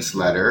acceptance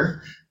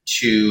letter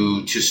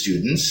to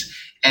students,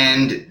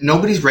 and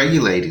nobody's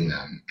regulating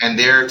them. And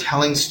they're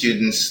telling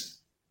students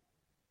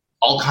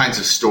all kinds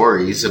of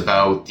stories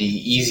about the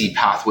easy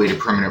pathway to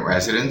permanent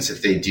residence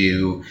if they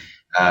do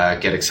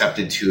get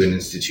accepted to an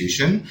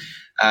institution.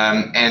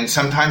 And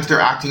sometimes they're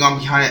acting on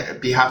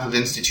behalf of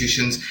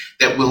institutions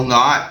that will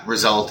not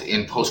result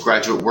in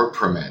postgraduate work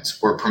permits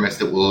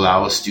that will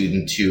allow a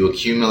student to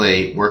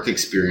accumulate work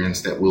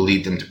experience that will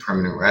lead them to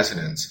permanent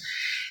residence.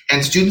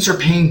 And students are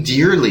paying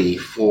dearly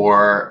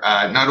for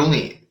not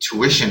only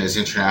tuition as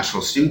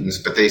international students,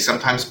 but they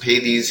sometimes pay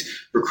these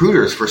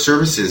recruiters for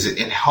services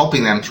in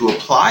helping them to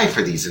apply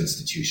for these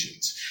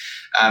institutions.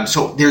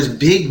 So there's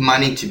big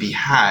money to be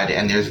had,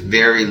 and there's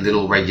very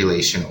little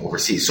regulation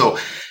overseas. So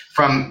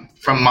from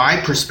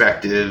my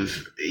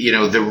perspective,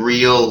 the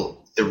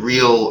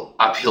real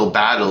uphill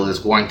battle is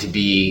going to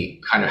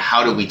be kind of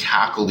how do we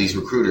tackle these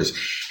recruiters?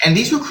 And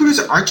these recruiters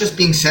aren't just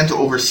being sent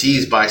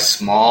overseas by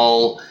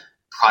small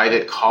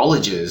private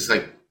colleges,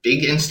 like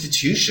big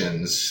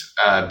institutions,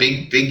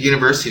 big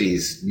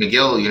universities,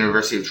 McGill,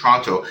 University of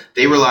Toronto.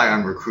 They rely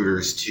on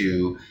recruiters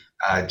to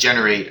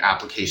generate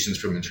applications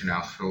from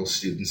international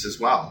students as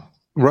well.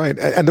 Right.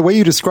 And the way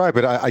you describe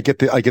it, I get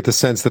the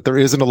sense that there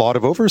isn't a lot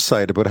of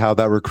oversight about how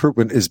that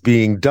recruitment is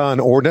being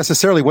done, or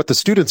necessarily what the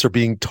students are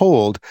being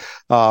told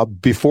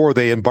before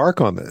they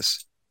embark on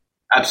this.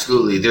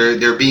 Absolutely.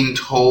 They're being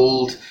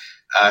told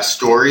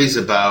stories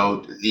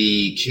about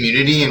the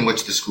community in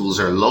which the schools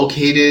are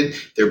located.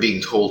 They're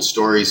being told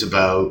stories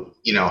about,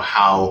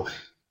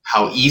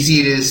 how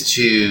easy it is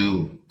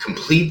to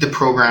complete the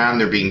program.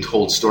 They're being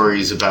told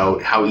stories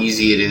about how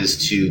easy it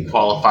is to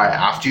qualify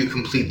after you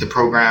complete the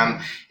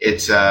program.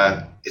 It's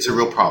a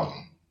real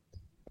problem.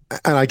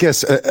 And I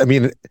guess,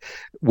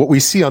 what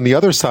we see on the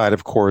other side,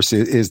 of course,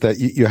 is that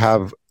you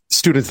have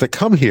students that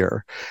come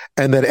here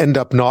and that end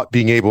up not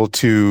being able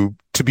to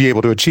be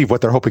able to achieve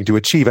what they're hoping to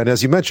achieve. And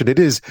as you mentioned, it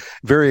is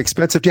very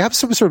expensive. Do you have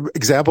some sort of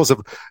examples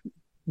of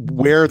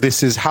where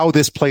this is, how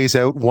this plays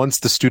out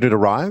once the student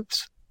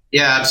arrives?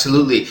 Yeah,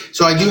 absolutely.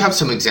 So I do have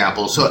some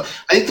examples. So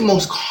I think the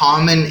most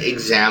common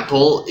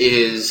example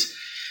is,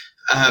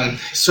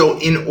 so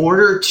in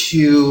order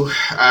to,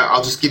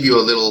 I'll just give you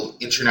a little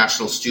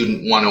international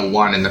student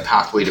 101 in the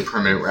pathway to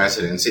permanent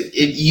residence. It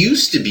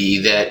used to be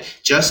that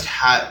just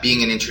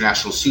being an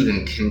international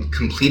student,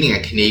 completing a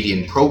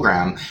Canadian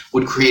program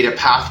would create a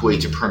pathway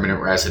to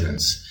permanent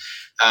residence.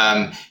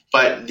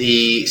 But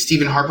the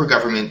Stephen Harper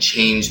government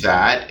changed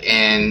that,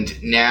 and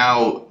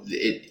now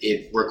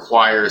it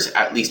requires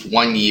at least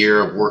 1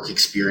 year of work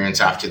experience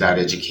after that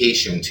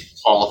education to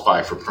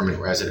qualify for permanent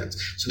residence.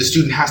 So the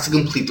student has to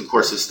complete the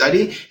course of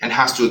study and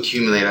has to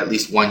accumulate at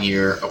least 1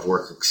 year of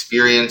work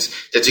experience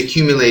that's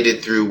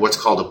accumulated through what's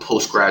called a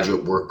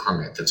postgraduate work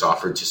permit that's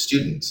offered to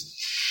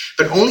students.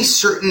 But only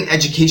certain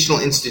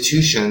educational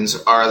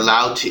institutions are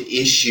allowed to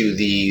issue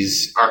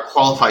these, are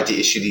qualified to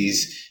issue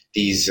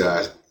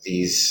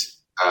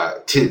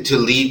to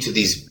lead to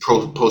these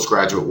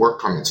postgraduate work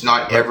permits.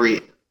 Not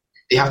every,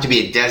 they have to be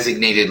a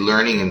designated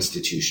learning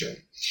institution.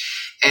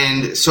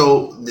 And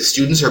so the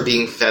students are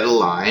being fed a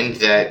line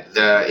that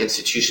the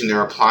institution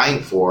they're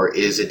applying for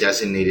is a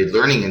designated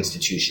learning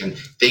institution.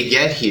 They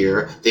get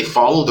here, they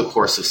follow the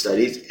course of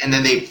studies, and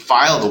then they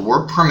file the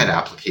work permit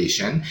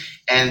application,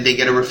 and they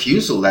get a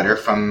refusal letter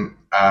from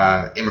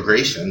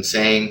immigration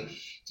saying,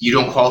 you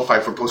don't qualify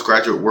for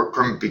postgraduate work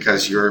permit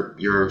because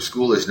your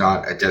school is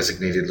not a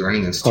designated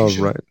learning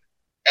institution. Oh, right.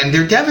 And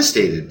they're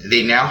devastated.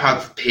 They now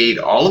have paid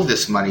all of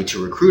this money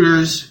to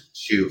recruiters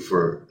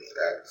for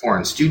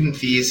foreign student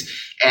fees,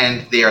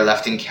 and they are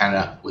left in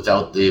Canada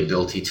without the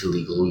ability to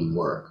legally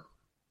work.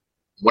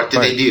 What do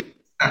they do?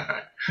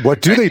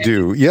 What do they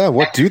do? Yeah,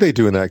 what do they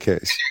do in that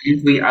case? They're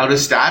usually out of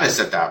status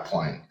at that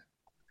point.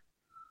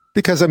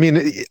 Because, I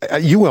mean,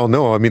 you well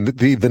know, I mean,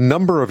 the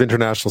number of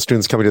international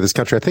students coming to this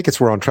country, I think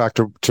we're on track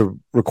to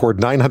record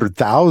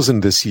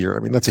 900,000 this year. I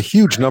mean, that's a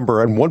huge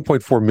number, and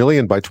 1.4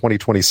 million by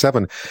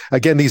 2027.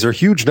 Again, these are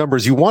huge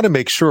numbers. You want to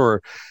make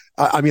sure,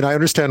 I mean, I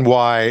understand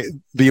why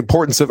the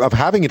importance of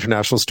having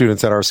international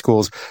students at our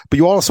schools, but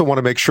you also want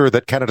to make sure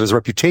that Canada's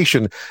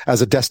reputation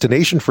as a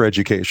destination for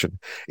education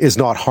is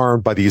not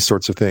harmed by these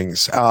sorts of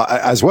things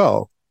as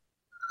well.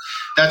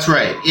 That's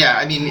right. Yeah,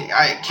 I mean,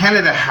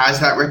 Canada has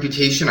that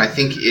reputation. I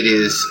think it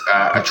is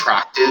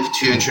attractive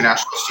to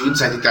international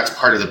students. I think that's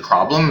part of the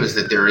problem, is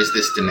that there is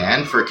this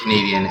demand for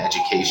Canadian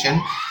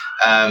education.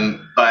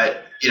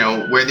 But you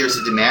know, where there's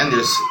a demand,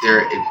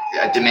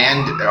 a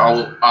demand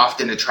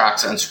often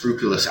attracts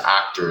unscrupulous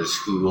actors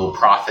who will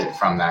profit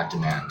from that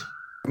demand.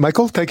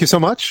 Michael, thank you so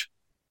much.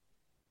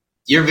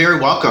 You're very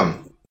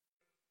welcome.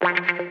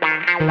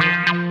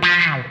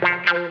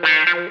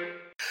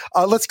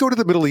 Let's go to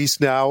the Middle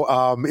East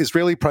now.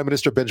 Israeli Prime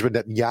Minister Benjamin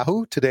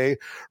Netanyahu today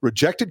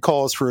rejected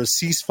calls for a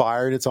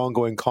ceasefire in its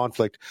ongoing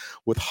conflict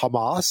with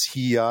Hamas.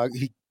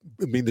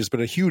 I mean, there's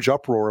been a huge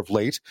uproar of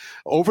late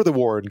over the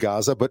war in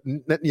Gaza, but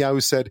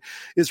Netanyahu said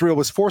Israel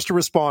was forced to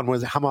respond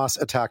when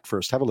Hamas attacked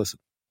first. Have a listen.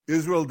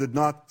 Israel did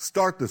not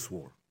start this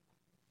war.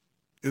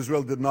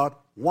 Israel did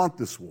not want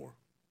this war.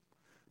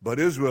 But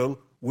Israel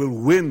will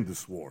win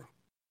this war.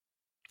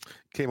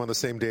 Came on the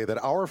same day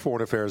that our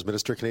Foreign Affairs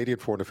Minister, Canadian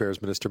Foreign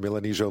Affairs Minister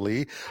Mélanie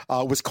Joly,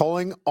 was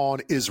calling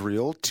on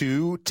Israel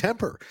to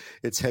temper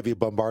its heavy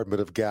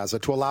bombardment of Gaza,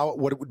 to allow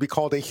what would be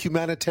called a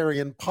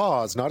humanitarian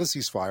pause, not a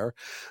ceasefire,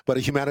 but a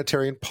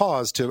humanitarian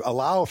pause to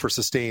allow for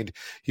sustained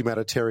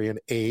humanitarian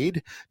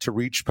aid to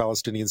reach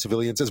Palestinian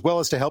civilians, as well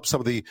as to help some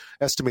of the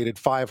estimated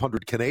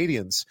 500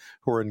 Canadians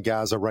who are in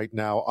Gaza right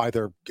now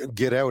either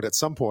get out at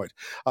some point,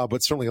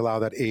 but certainly allow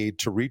that aid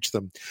to reach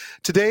them.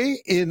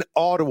 Today in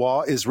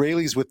Ottawa,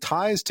 Israelis with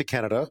ties to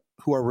Canada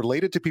who are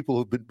related to people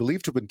who've been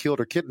believed to have been killed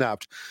or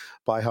kidnapped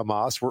by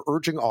Hamas were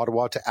urging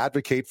Ottawa to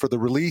advocate for the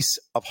release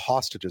of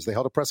hostages. They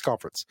held a press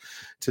conference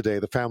today.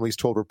 The families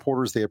told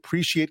reporters they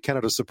appreciate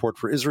Canada's support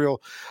for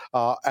Israel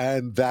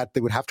and that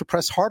they would have to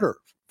press harder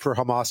for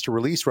Hamas to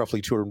release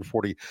roughly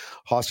 240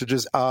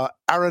 hostages.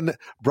 Aaron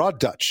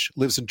Broaddutch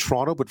lives in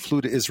Toronto but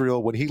flew to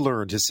Israel when he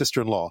learned his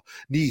sister-in-law,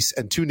 niece,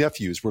 and 2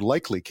 nephews were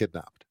likely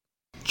kidnapped.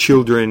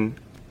 Children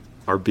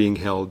are being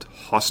held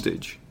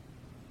hostage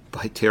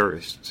by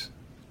terrorists.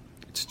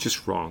 It's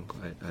just wrong.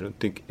 I don't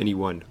think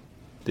anyone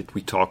that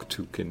we talk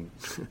to can,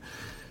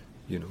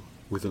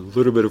 with a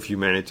little bit of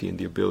humanity and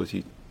the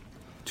ability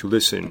to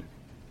listen,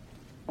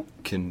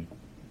 can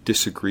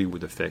disagree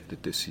with the fact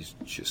that this is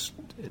just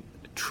an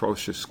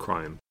atrocious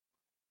crime.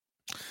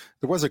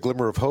 There was a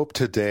glimmer of hope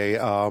today.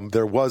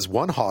 There was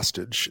one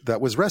hostage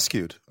that was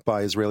rescued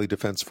by Israeli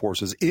Defense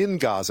Forces in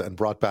Gaza and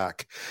brought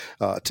back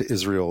to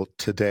Israel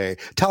today.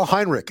 Tal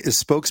Heinrich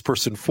is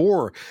spokesperson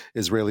for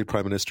Israeli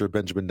Prime Minister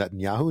Benjamin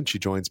Netanyahu, and she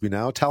joins me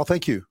now. Tal,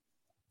 thank you.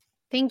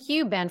 Thank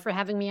you, Ben, for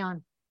having me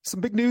on.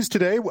 Some big news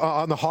today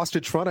on the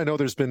hostage front. I know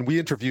we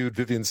interviewed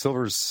Vivian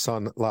Silver's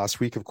son last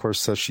week. Of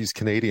course, she's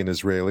Canadian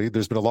Israeli.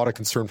 There's been a lot of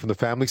concern from the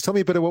families. Tell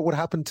me a bit about what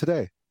happened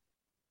today.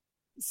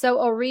 So,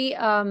 Ori,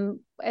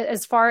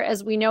 as far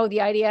as we know, the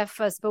IDF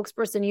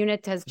spokesperson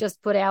unit has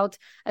just put out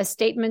a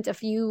statement a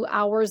few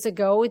hours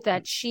ago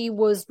that she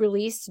was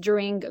released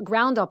during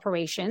ground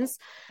operations.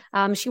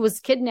 She was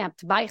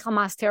kidnapped by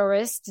Hamas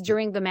terrorists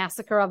during the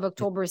massacre of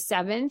October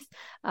 7th.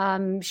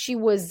 She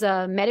was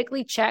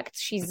medically checked.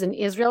 She's in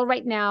Israel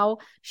right now.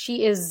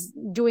 She is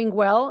doing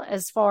well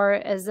as far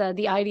as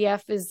the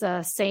IDF is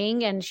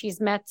saying, and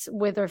she's met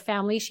with her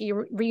family. She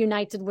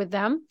reunited with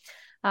them.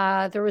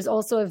 There was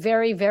also a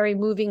very, very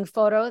moving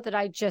photo that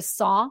I just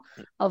saw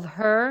of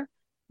her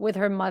with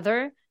her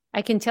mother.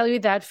 I can tell you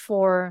that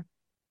for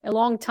a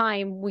long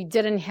time, we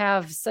didn't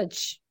have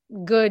such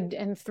good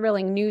and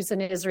thrilling news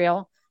in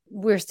Israel.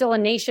 We're still a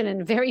nation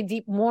in very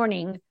deep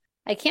mourning.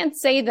 I can't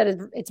say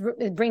that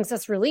it brings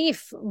us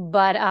relief,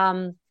 but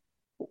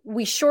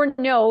we sure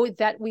know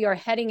that we are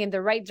heading in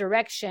the right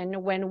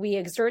direction when we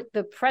exert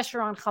the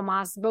pressure on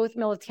Hamas, both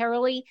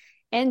militarily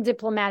and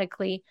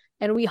diplomatically.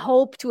 And we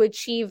hope to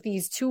achieve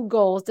these two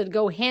goals that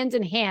go hand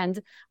in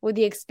hand with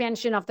the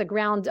expansion of the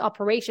ground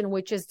operation,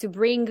 which is to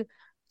bring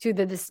to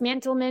the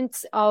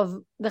dismantlement of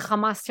the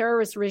Hamas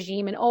terrorist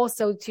regime and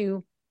also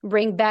to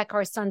bring back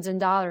our sons and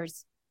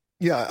daughters.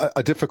 Yeah,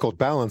 a difficult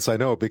balance, I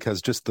know,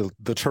 because just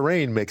the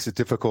terrain makes it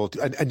difficult,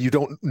 and you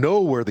don't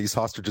know where these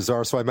hostages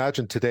are. So I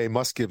imagine today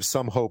must give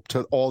some hope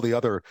to all the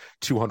other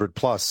 200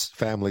 plus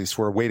families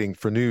who are waiting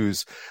for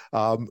news.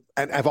 And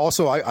I've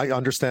also, I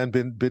understand,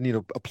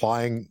 been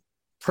applying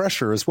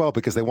pressure as well,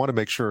 because they want to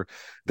make sure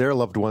their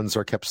loved ones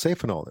are kept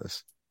safe in all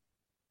this.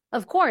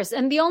 Of course.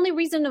 And the only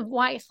reason of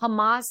why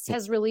Hamas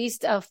has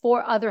released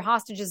 4 other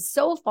hostages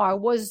so far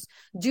was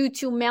due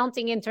to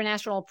mounting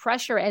international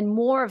pressure, and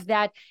more of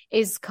that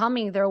is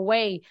coming their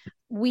way.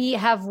 We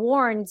have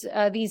warned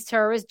these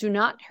terrorists, do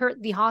not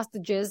hurt the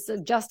hostages.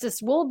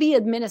 Justice will be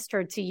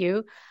administered to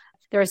you.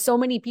 There are so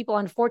many people,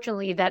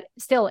 unfortunately, that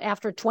still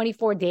after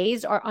 24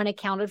 days are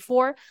unaccounted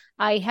for.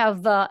 I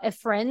have a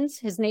friend,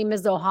 his name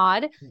is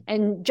Ohad,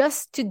 and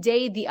just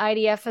today the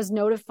IDF has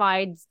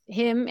notified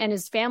him and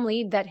his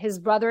family that his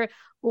brother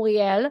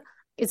Uriel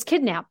was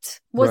kidnapped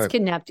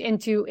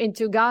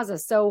into Gaza.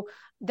 So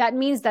that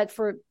means that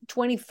for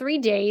 23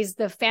 days,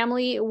 the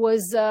family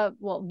was,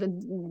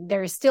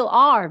 they still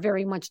are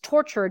very much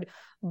tortured,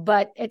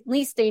 but at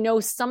least they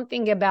know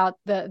something about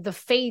the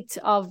fate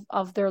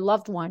of their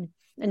loved one.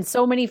 And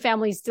so many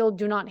families still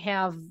do not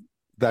have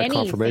that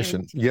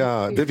confirmation.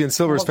 Yeah. Vivian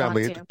Silver's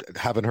family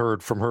haven't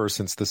heard from her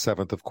since the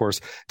 7th, of course.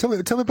 Tell me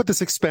about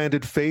this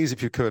expanded phase,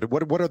 if you could.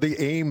 What are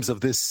the aims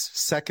of this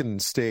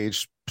second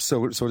stage,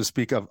 so to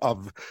speak,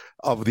 of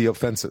the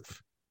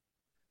offensive?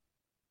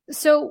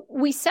 So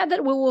we said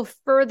that we will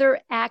further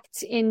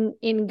act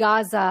in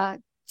Gaza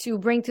to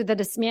bring to the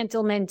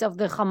dismantlement of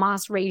the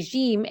Hamas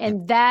regime,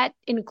 and that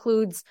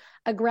includes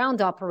a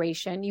ground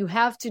operation. You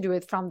have to do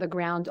it from the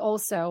ground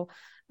also.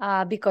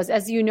 Because,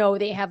 as you know,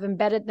 they have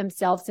embedded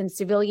themselves in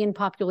civilian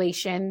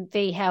population.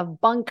 They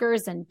have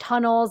bunkers and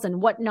tunnels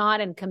and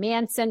whatnot and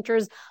command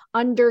centers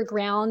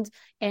underground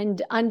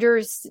and under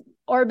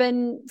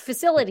urban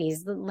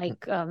facilities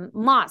like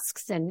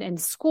mosques and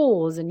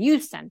schools and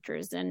youth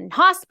centers and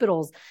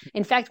hospitals.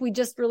 In fact, we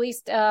just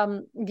released,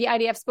 the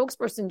IDF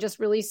spokesperson just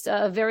released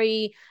a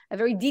very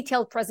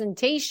detailed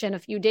presentation a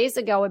few days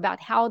ago about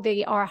how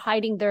they are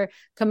hiding their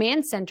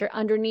command center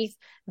underneath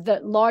the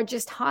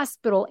largest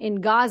hospital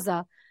in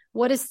Gaza.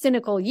 What is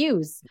cynical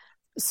use?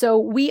 So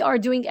we are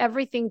doing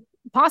everything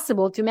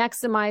possible to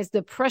maximize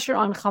the pressure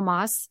on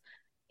Hamas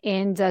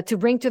and to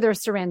bring to their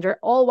surrender,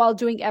 all while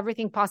doing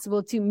everything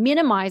possible to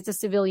minimize the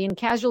civilian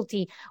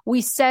casualty. We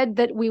said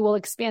that we will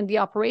expand the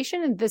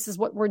operation, and this is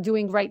what we're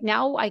doing right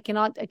now. I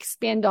cannot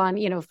expand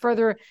on,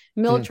 further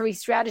military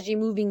strategy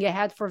moving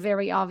ahead for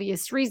very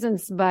obvious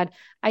reasons, but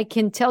I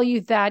can tell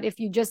you that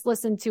if you just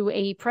listen to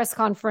a press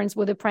conference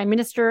with the Prime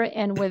Minister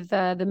and with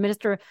the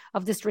Minister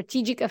of the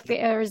Strategic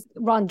Affairs,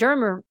 Ron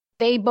Dermer,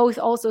 they both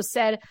also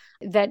said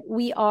that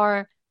we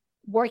are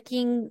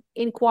working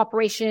in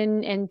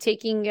cooperation and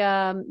taking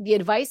the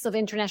advice of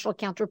international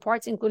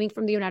counterparts, including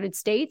from the United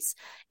States.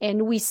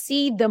 And we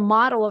see the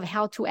model of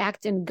how to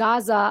act in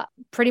Gaza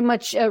pretty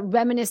much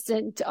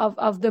reminiscent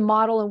of the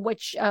model in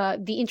which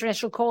the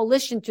international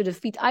coalition to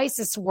defeat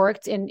ISIS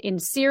worked in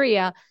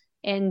Syria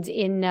and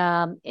in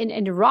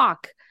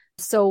Iraq.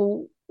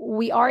 So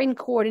we are in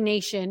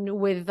coordination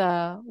with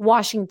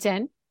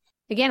Washington.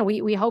 Again,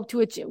 we hope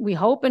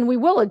and we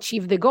will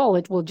achieve the goal.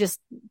 It will just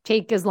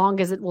take as long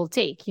as it will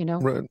take,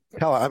 Right.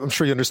 Tal, I'm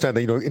sure you understand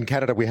that, in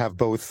Canada we have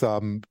both,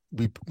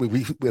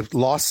 we've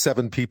lost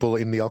 7 people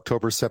in the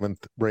October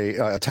 7th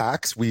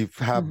attacks. We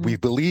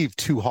believe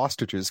 2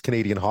 hostages,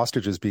 Canadian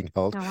hostages being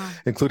held,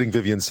 including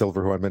Vivian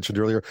Silver, who I mentioned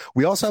earlier.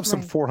 We also have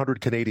some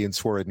 400 Canadians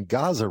who are in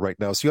Gaza right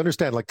now. So you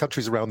understand, like,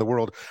 countries around the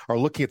world are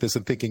looking at this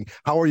and thinking,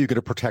 how are you going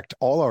to protect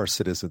all our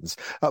citizens?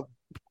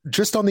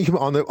 Just on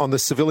the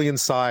civilian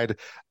side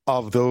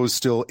of those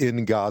still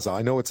in Gaza,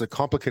 I know it's a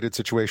complicated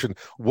situation.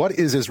 What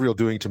is Israel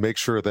doing to make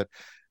sure that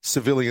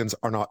civilians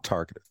are not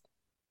targeted?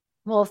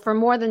 Well, for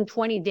more than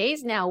 20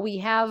 days now, we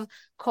have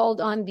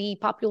called on the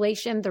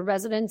population, the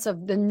residents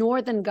of the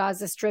northern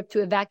Gaza Strip,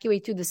 to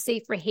evacuate to the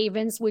safer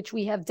havens, which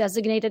we have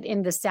designated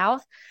in the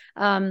south.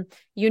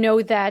 You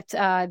know that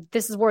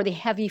this is where the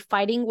heavy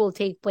fighting will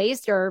take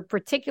place. There are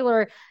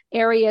particular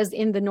areas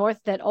in the north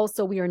that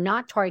also we are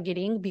not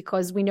targeting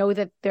because we know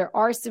that there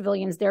are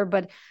civilians there,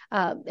 but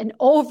an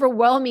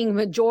overwhelming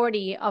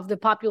majority of the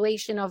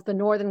population of the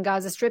northern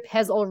Gaza Strip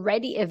has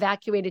already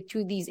evacuated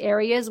to these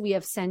areas. We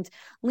have sent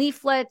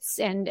leaflets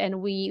and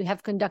we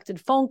have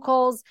conducted phone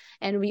calls,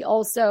 and we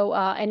also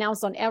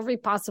announced on every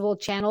possible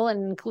channel,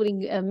 and including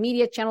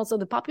media channels. So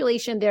the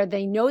population there,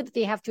 they know that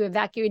they have to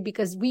evacuate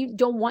because we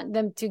don't want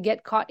them to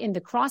get caught in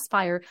the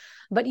crossfire.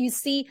 But you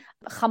see,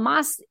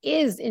 Hamas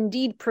is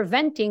indeed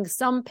preventing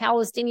some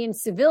Palestinian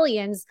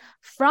civilians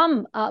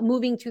from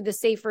moving to the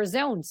safer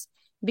zones,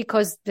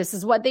 because this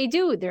is what they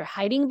do. They're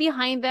hiding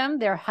behind them.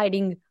 They're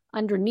hiding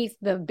underneath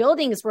the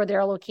buildings where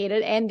they're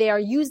located, and they are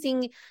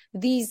using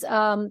these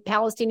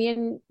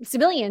Palestinian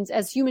civilians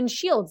as human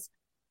shields.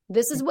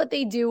 This is what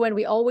they do, and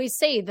we always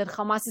say that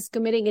Hamas is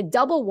committing a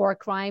double war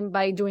crime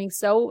by doing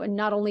so, and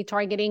not only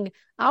targeting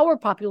our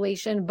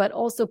population, but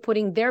also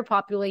putting their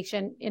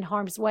population in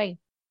harm's way.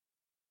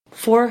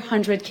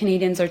 400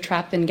 Canadians are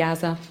trapped in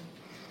Gaza.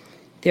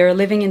 They are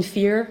living in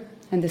fear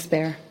and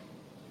despair.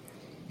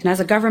 And as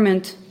a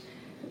government,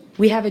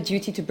 we have a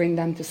duty to bring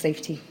them to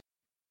safety.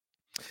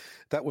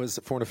 That was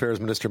Foreign Affairs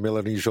Minister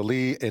Mélanie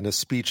Joly in a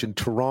speech in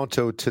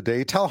Toronto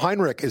today. Tal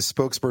Heinrich is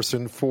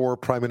spokesperson for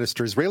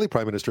Israeli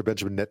Prime Minister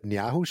Benjamin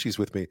Netanyahu. She's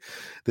with me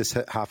this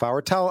half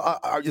hour. Tal,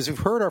 as you've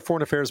heard, our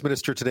Foreign Affairs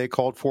Minister today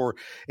called for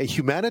a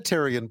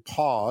humanitarian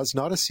pause,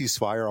 not a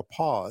ceasefire, a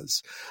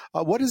pause.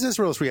 What is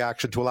Israel's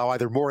reaction to allow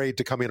either more aid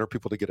to come in or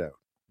people to get out?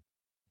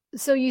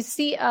 So you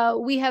see,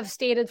 we have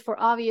stated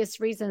for obvious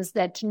reasons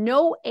that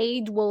no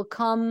aid will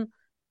come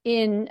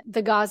in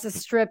the Gaza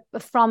Strip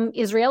from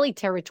Israeli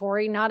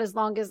territory, not as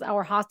long as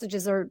our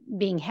hostages are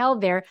being held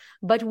there.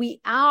 But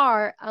we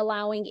are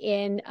allowing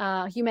in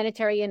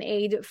humanitarian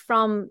aid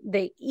from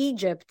the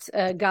Egypt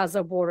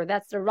Gaza border.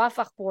 That's the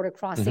Rafah border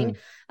crossing.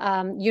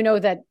 Mm-hmm. You know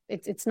that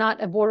it's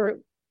not a border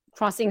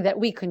crossing that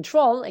we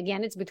control.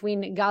 Again, it's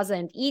between Gaza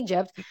and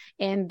Egypt,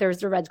 and there's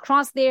the Red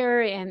Cross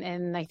there,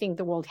 and I think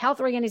the World Health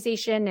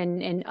Organization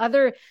and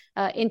other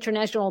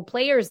international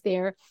players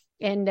there.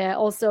 And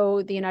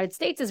also the United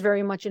States is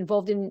very much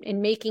involved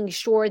in making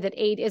sure that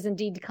aid is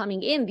indeed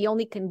coming in. The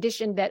only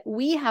condition that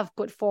we have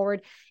put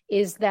forward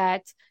is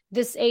that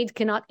this aid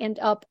cannot end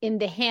up in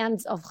the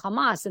hands of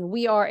Hamas. And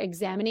we are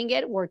examining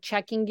it, we're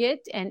checking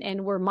it,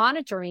 and we're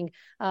monitoring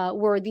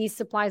where these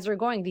supplies are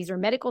going. These are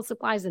medical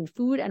supplies and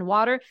food and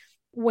water.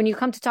 When you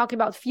come to talk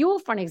about fuel,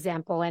 for an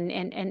example,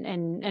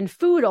 and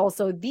food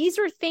also, these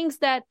are things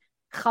that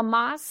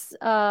Hamas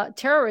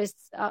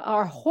terrorists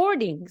are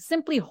hoarding,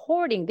 simply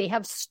hoarding. They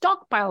have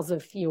stockpiles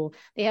of fuel.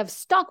 They have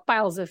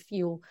stockpiles of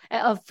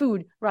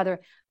food,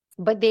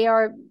 but they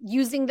are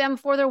using them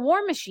for their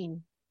war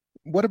machine.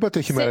 What about the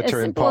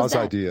humanitarian pause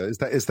idea?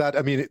 Is that?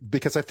 I mean,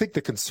 because I think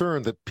the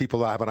concern that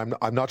people have, and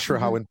I'm not sure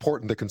how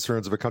important the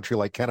concerns of a country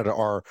like Canada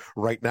are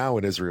right now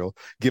in Israel,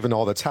 given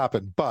all that's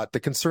happened. But the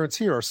concerns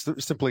here are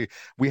simply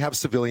we have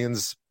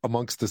civilians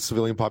amongst the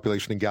civilian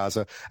population in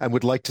Gaza, and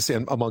would like to see,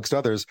 amongst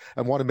others,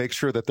 and want to make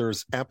sure that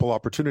there's ample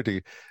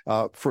opportunity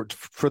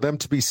for them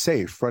to be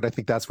safe. Right? I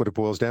think that's what it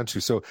boils down to.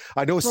 So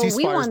I know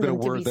ceasefire has been a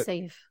word that.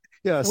 Safe.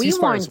 Yeah, we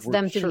want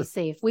them to be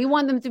safe. We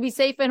want them to be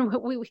safe, and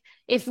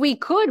if we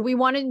could, we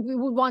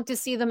would want to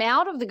see them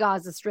out of the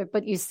Gaza Strip.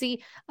 But you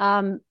see,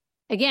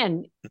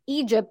 again,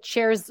 Egypt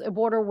shares a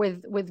border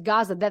with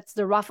Gaza. That's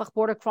the Rafah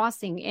border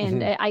crossing,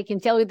 and I can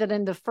tell you that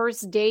in the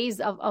first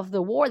days of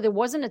the war, there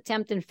was an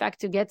attempt, in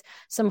fact, to get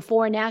some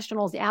foreign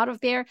nationals out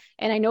of there,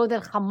 and I know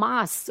that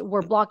Hamas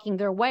were blocking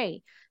their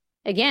way.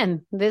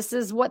 Again, this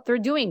is what they're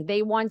doing.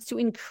 They want to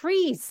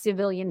increase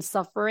civilian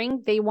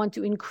suffering. They want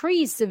to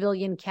increase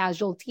civilian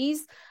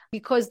casualties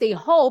because they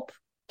hope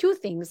two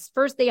things.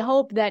 First, they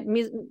hope that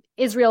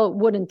Israel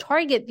wouldn't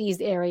target these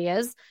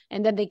areas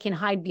and that they can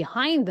hide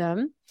behind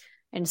them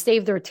and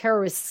save their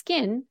terrorist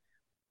skin.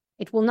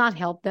 It will not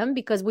help them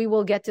because we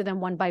will get to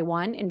them one by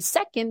one. And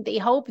second, they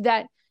hope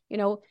that,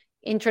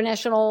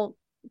 international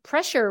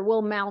pressure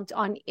will mount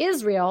on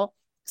Israel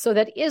so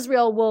that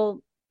Israel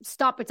will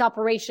stop its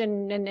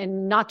operation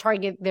and not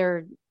target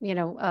their,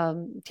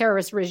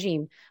 terrorist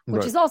regime,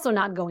 which is also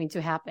not going to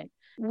happen.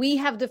 We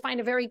have defined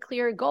a very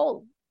clear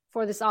goal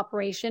for this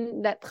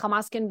operation, that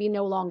Hamas can be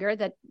no longer,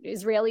 that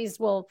Israelis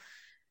will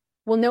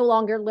no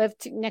longer live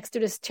next to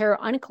this terror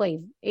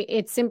enclave.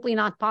 It's simply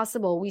not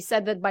possible. We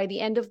said that by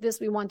the end of this,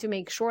 we want to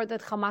make sure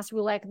that Hamas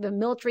will lack the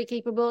military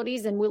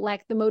capabilities and will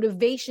lack the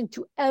motivation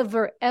to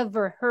ever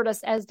hurt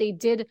us as they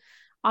did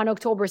on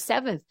October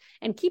 7th.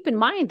 And keep in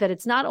mind that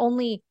it's not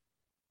only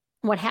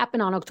what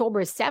happened on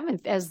October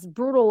 7th, as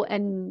brutal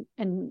and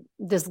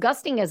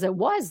disgusting as it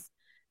was,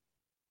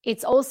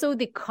 it's also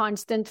the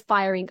constant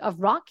firing of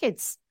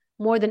rockets.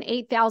 More than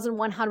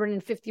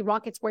 8,150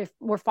 rockets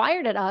were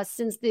fired at us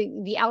since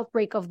the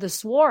outbreak of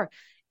this war.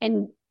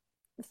 And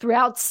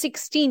throughout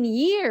 16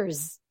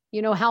 years,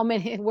 how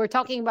many, we're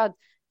talking about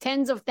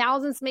tens of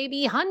thousands,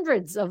 maybe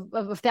hundreds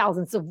of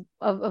thousands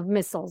of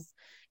missiles.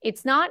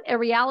 It's not a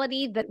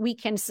reality that we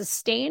can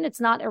sustain.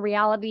 It's not a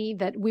reality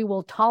that we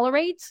will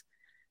tolerate.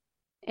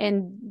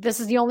 And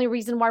this is the only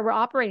reason why we're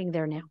operating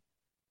there now.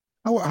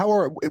 How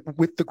are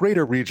with the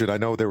greater region? I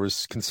know there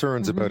was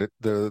concerns about it,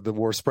 the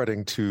war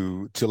spreading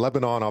to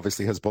Lebanon.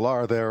 Obviously, Hezbollah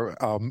are there.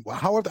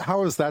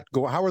 How is that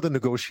going? How are the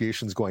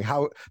negotiations going?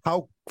 How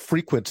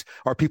frequent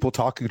are people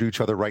talking to each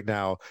other right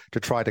now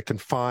to try to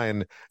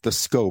confine the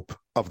scope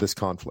of this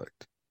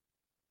conflict?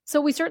 So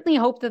we certainly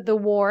hope that the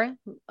war,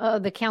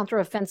 the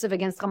counteroffensive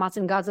against Hamas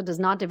in Gaza, does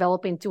not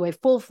develop into a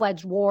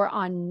full-fledged war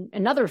on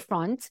another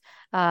front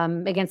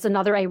against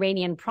another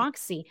Iranian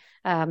proxy,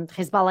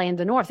 Hezbollah in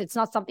the north. It's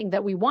not something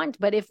that we want,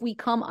 but if we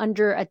come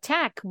under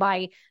attack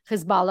by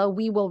Hezbollah,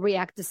 we will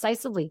react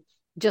decisively,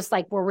 just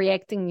like we're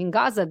reacting in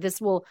Gaza.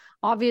 This will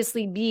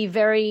obviously be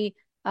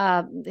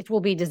it will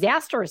be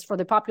disastrous for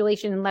the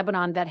population in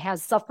Lebanon that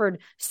has suffered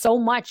so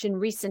much in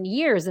recent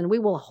years. And we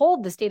will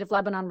hold the state of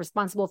Lebanon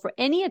responsible for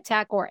any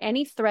attack or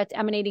any threat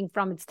emanating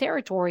from its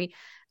territory.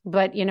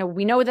 But,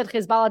 we know that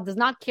Hezbollah does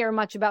not care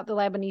much about the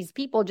Lebanese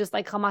people, just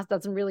like Hamas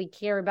doesn't really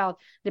care about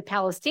the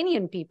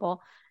Palestinian people.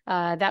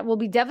 That will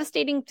be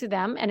devastating to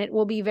them. And it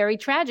will be very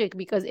tragic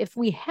because if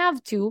we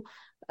have to,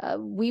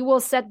 we will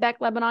set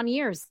back Lebanon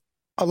years.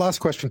 A last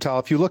question, Tal.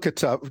 If you look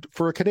at,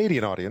 for a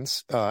Canadian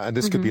audience, and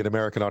this could be an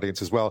American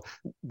audience as well,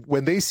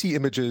 when they see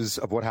images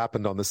of what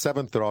happened on the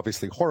 7th, they're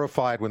obviously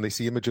horrified. When they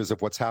see images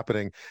of what's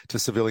happening to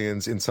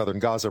civilians in southern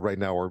Gaza right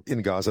now or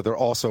in Gaza, they're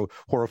also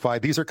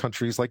horrified. These are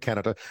countries like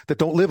Canada that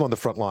don't live on the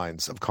front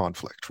lines of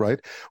conflict, right?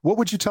 What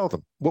would you tell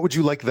them? What would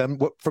you like them,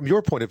 from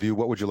your point of view,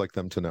 what would you like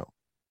them to know?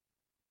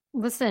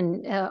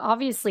 Listen,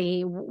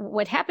 obviously,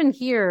 what happened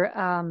here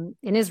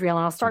in Israel,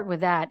 and I'll start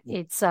with that,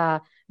 it's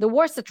the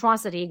worst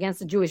atrocity against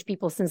the Jewish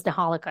people since the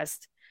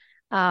Holocaust.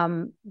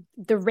 The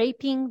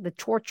raping, the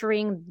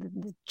torturing,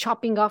 the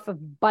chopping off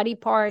of body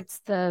parts,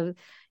 the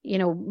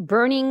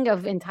burning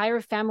of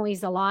entire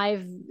families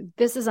alive.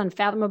 This is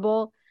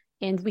unfathomable,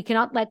 and we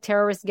cannot let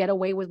terrorists get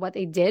away with what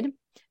they did,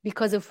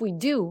 because if we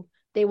do,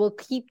 they will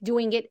keep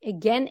doing it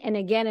again and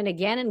again and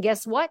again. And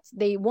guess what?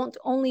 They won't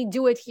only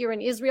do it here in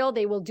Israel,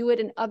 they will do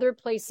it in other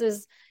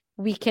places.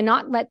 We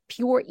cannot let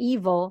pure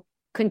evil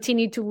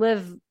continue to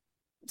live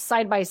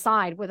side by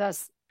side with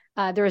us.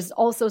 There is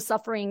also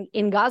suffering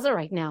in Gaza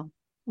right now,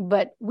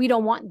 but we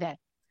don't want that.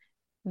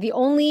 The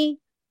only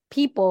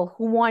people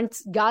who want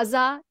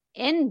Gaza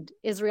and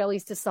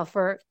Israelis to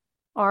suffer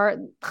are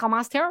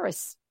Hamas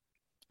terrorists.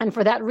 And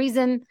for that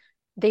reason,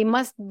 they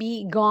must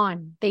be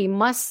gone. They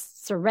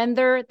must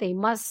surrender. They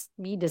must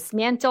be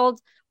dismantled.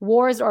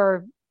 Wars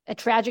are a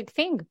tragic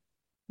thing,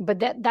 but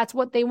that's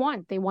what they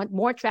want. They want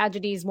more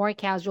tragedies, more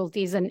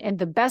casualties. And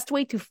the best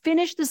way to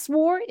finish this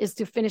war is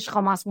to finish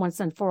Hamas once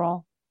and for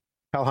all.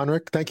 Tal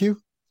Heinrich, thank you.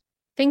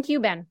 Thank you,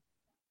 Ben.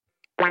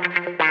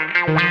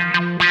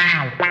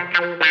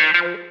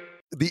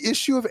 The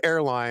issue of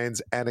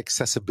airlines and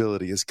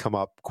accessibility has come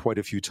up quite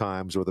a few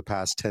times over the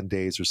past 10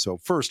 days or so.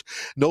 First,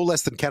 no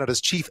less than Canada's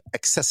Chief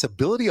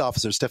Accessibility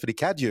Officer, Stephanie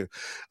Cadieux,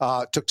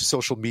 took to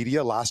social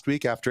media last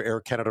week after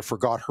Air Canada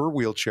forgot her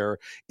wheelchair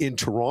in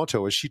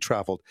Toronto as she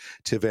traveled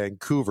to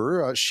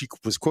Vancouver. She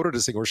was quoted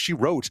as saying, or she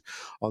wrote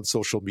on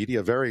social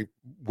media, a very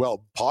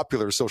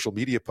popular social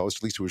media post,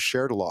 at least it was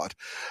shared a lot.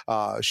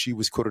 She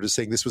was quoted as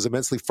saying, "This was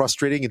immensely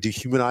frustrating and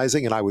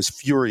dehumanizing, and I was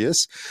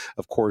furious."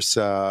 Of course,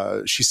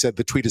 she said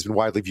the tweet has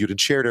been widely viewed and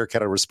shared. Air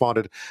Canada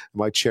responded,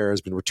 "My chair has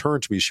been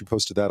returned to me." She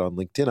posted that on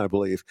LinkedIn, I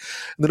believe.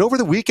 And then over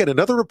the weekend,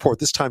 another report,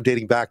 this time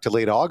dating back to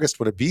late August,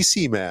 when a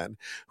BC man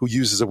who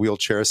uses a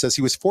wheelchair says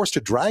he was forced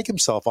to drag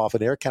himself off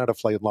an Air Canada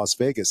flight in Las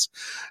Vegas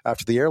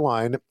after the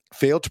airline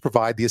failed to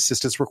provide the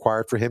assistance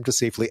required for him to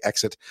safely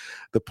exit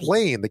the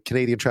plane. The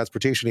Canadian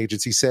Transportation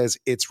Agency says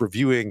it's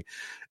reviewing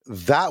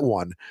that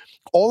one.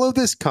 All of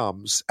this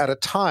comes at a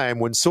time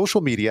when social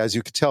media, as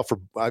you could tell, for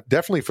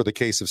definitely for the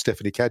case of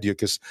Stephanie Cadieux,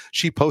 because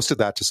she posted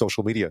that to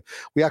social media.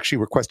 We actually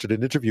requested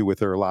an interview with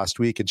her last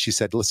week, and she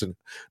said, "Listen,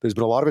 there's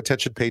been a lot of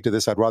attention paid to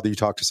this. I'd rather you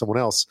talk to someone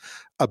else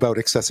about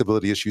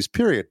accessibility issues,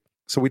 period."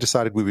 So we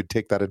decided we would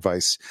take that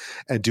advice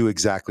and do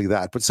exactly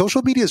that. But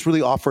social media has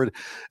really offered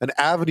an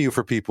avenue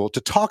for people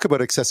to talk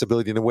about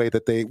accessibility in a way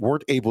that they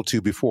weren't able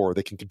to before.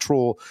 They can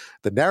control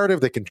the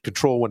narrative. They can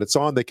control when it's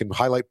on. They can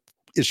highlight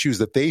issues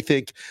that they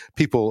think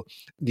people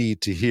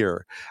need to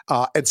hear.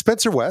 And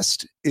Spencer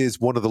West is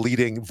one of the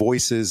leading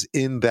voices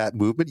in that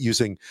movement he's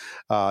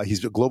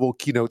a global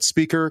keynote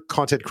speaker,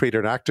 content creator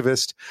and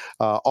activist,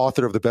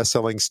 author of the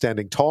best-selling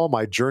Standing Tall,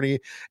 My Journey.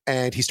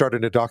 And he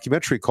started a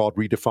documentary called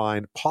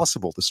Redefine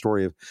Possible, the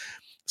story of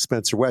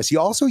Spencer West. He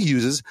also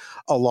uses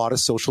a lot of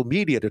social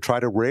media to try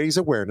to raise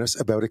awareness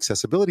about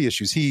accessibility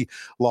issues. He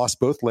lost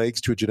both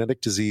legs to a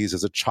genetic disease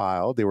as a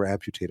child. They were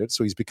amputated.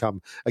 So he's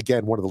become,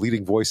 again, one of the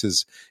leading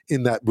voices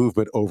in that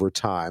movement over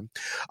time.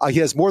 He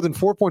has more than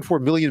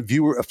 4.4 million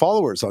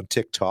followers on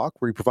TikTok,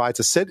 where he provides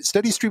a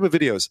steady stream of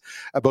videos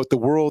about the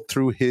world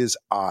through his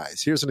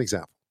eyes. Here's an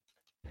example.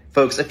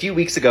 Folks, a few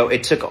weeks ago,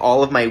 it took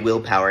all of my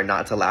willpower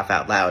not to laugh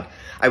out loud.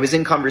 I was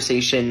in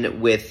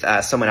conversation with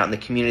someone out in the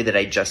community that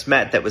I just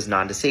met that was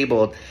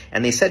non-disabled,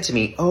 and they said to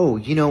me, oh,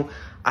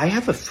 I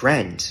have a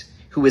friend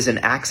who was in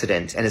an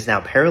accident and is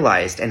now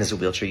paralyzed and is a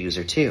wheelchair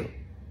user too.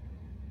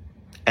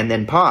 And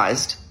then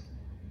paused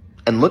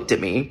and looked at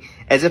me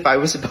as if I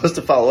was supposed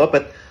to follow up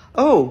with,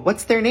 oh,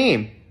 what's their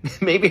name?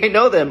 Maybe I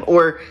know them.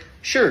 Or,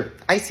 sure,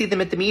 I see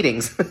them at the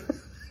meetings.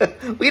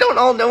 We don't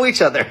all know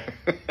each other.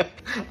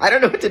 I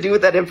don't know what to do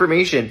with that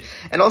information.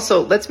 And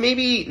also, let's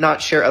maybe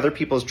not share other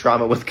people's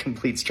trauma with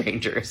complete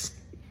strangers.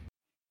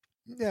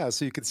 Yeah,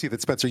 so you can see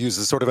that Spencer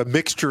uses sort of a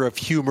mixture of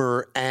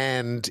humor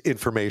and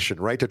information,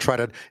 right?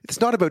 It's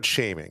not about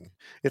shaming.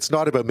 It's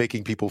not about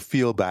making people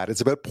feel bad.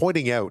 It's about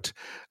pointing out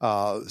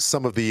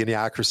some of the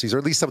inaccuracies, or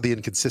at least some of the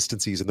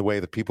inconsistencies in the way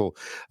that people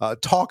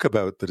talk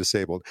about the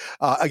disabled.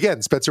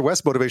 Again, Spencer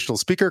West, motivational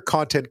speaker,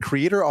 content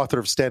creator, author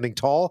of Standing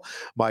Tall.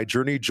 My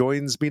Journey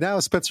joins me now.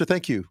 Spencer,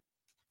 thank you.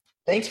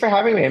 Thanks for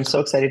having me. I'm so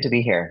excited to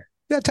be here.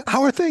 Yeah,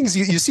 how are things?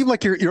 You seem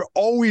like you're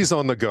always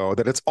on the go,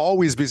 that it's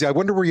always busy. I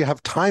wonder where you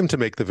have time to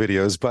make the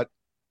videos, but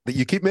that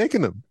you keep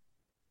making them.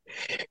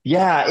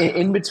 Yeah,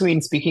 in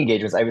between speaking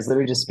engagements, I was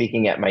literally just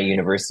speaking at my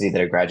university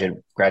that I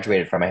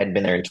graduated from. I hadn't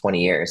been there in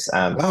 20 years,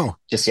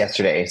 just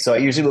yesterday. So I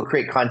usually will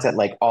create content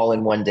like all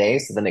in one day,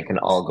 so then it can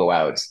all go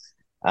out,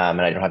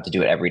 and I don't have to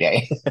do it every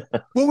day.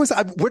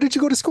 Where did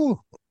you go to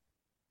school?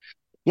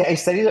 Yeah, I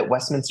studied at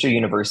Westminster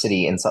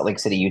University in Salt Lake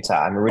City,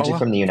 Utah. I'm originally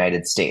from the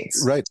United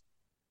States. Right.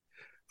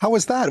 How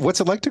was that?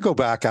 What's it like to go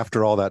back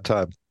after all that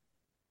time?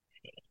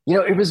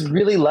 It was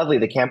really lovely.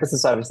 The campus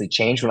has obviously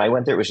changed. When I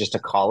went there, it was just a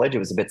college. It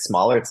was a bit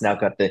smaller. It's now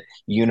got the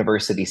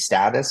university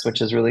status, which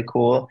is really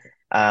cool.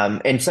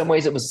 In some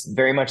ways, it was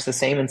very much the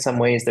same. In some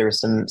ways, there were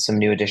some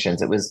new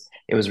additions. It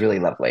was really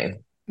lovely.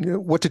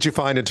 What did you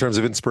find in terms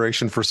of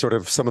inspiration for sort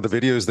of some of the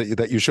videos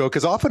that you show?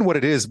 Because often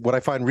what I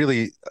find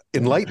really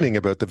enlightening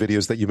about the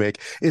videos that you make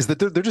is that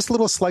they're just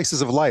little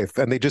slices of life,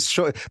 and they just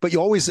show. But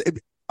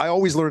I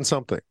always learn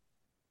something.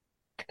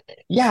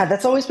 Yeah,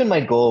 that's always been my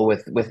goal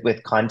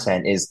with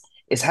content is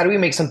how do we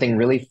make something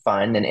really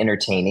fun and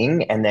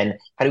entertaining, and then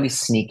how do we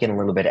sneak in a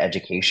little bit of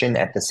education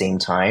at the same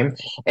time?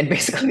 And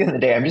basically, at the end of the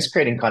day, I'm just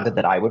creating content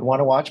that I would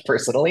want to watch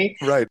personally.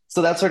 Right.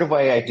 So that's sort of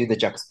why I do the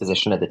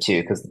juxtaposition of the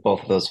two, because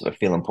both of those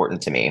feel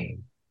important to me.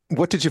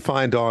 What did you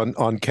find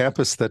on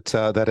campus that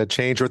had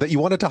changed, or that you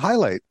wanted to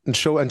highlight and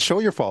show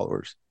your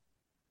followers?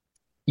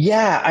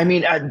 Yeah, I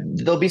mean,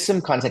 there'll be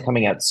some content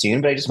coming out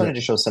soon, but I just wanted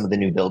to show some of the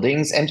new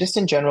buildings and just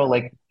in general,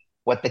 like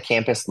what the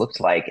campus looked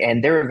like.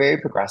 And they're a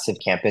very progressive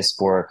campus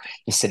for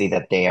the city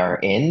that they are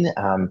in.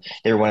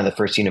 They were one of the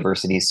first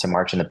universities to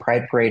march in the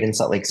Pride Parade in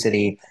Salt Lake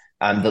City.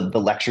 The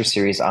lecture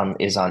series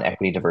is on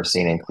equity,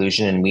 diversity, and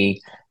inclusion. And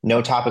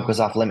no topic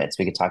was off limits.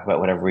 We could talk about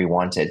whatever we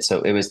wanted.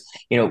 So it was,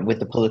 with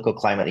the political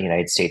climate in the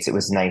United States, it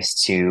was nice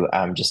to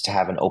just to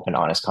have an open,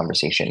 honest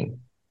conversation.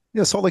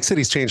 Yeah, Salt Lake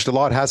City's changed a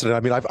lot, hasn't it? I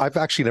mean, I've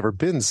actually never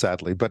been,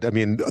 sadly, but I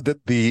mean,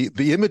 the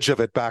image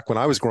of it back when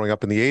I was growing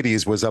up in the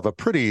 80s was of a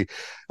pretty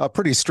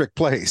strict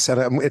place,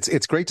 and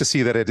it's great to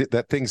see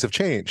that things have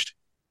changed.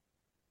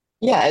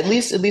 Yeah, at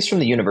least from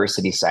the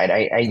university side,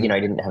 I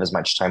didn't have as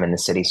much time in the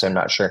city, so I'm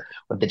not sure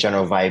what the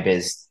general vibe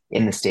is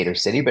in the state or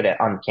city, but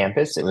on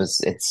campus,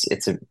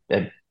 it's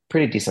a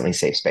pretty decently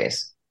safe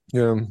space.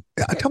 Yeah.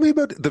 Tell me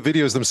about the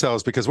videos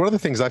themselves, because one of the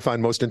things I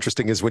find most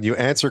interesting is when you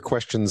answer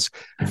questions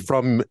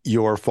from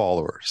your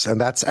followers,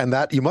 and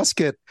that you must.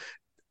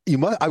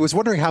 I was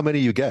wondering how many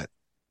you get.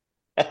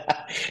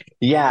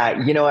 Yeah,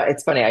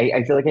 it's funny.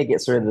 I feel like I get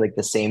sort of like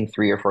the same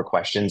 3 or 4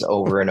 questions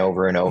over and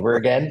over and over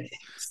again.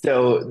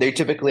 So they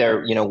typically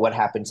are, what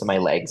happened to my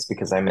legs?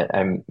 Because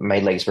my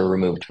legs were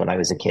removed when I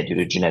was a kid due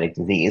to genetic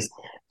disease.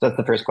 So that's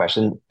the first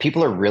question.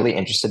 People are really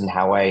interested in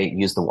how I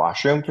use the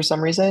washroom for some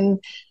reason.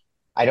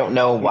 I don't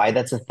know why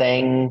that's a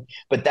thing,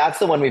 but that's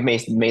the one we've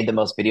made the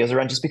most videos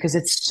around, just because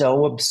it's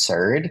so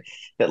absurd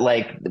that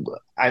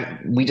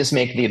we just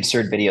make the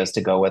absurd videos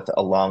to go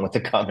along with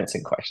the comments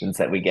and questions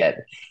that we get.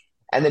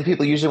 And then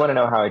people usually want to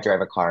know how I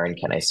drive a car and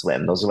can I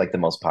swim? Those are like the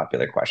most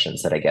popular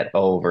questions that I get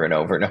over and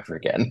over and over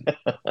again.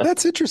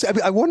 That's interesting. I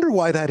mean, I wonder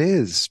why that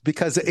is,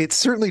 because it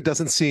certainly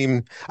doesn't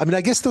seem, I mean,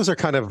 I guess those are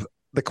kind of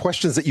the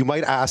questions that you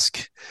might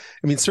ask.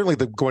 I mean, certainly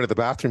the going to the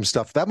bathroom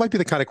stuff, that might be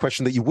the kind of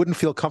question that you wouldn't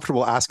feel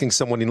comfortable asking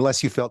someone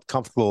unless you felt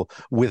comfortable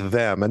with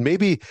them. And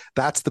maybe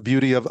that's the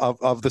beauty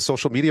of the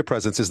social media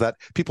presence, is that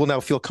people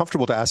now feel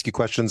comfortable to ask you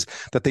questions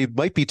that they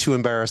might be too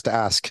embarrassed to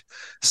ask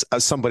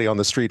somebody on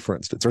the street, for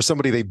instance, or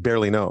somebody they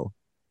barely know.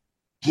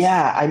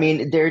 Yeah, I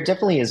mean, there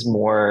definitely is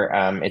more,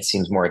 it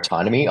seems more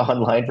autonomy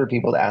online for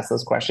people to ask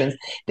those questions.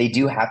 They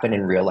do happen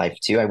in real life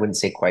too. I wouldn't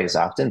say quite as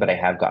often, but I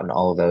have gotten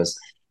all of those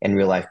in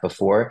real life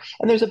before.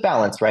 And there's a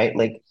balance, right?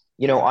 Like,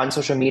 on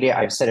social media,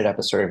 I've set it up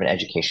as sort of an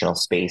educational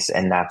space,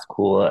 and that's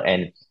cool.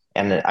 And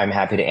I'm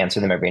happy to answer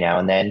them every now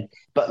and then.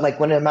 But like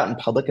when I'm out in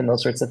public and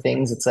those sorts of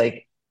things, it's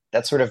like,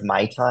 that's sort of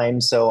my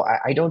time. So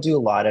I don't do a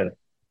lot of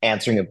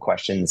answering of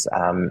questions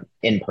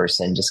in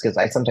person, just because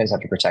I sometimes have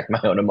to protect my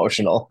own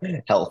emotional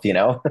health, you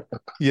know?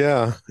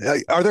 Yeah.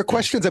 Are there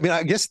questions? I mean,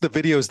 I guess the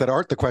videos that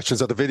aren't the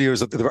questions are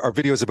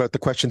videos about the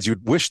questions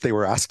you'd wish they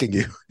were asking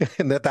you,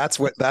 and that's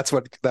what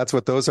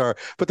those are.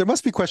 But there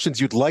must be questions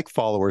you'd like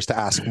followers to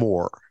ask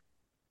more.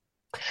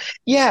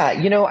 Yeah,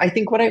 I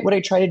think what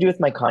I try to do with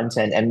my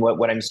content and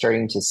what I'm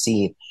starting to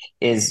see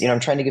is, I'm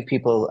trying to give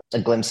people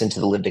a glimpse into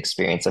the lived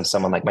experience of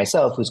someone like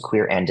myself who's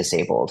queer and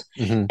disabled,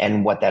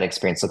 and what that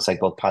experience looks like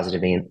both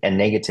positively and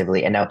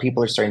negatively. And now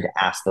people are starting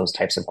to ask those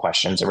types of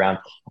questions around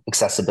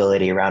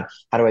accessibility, around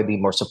how do I be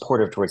more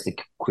supportive towards the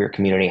queer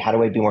community? How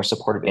do I be more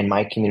supportive in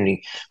my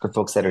community for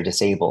folks that are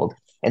disabled?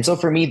 And so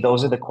for me,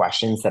 those are the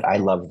questions that I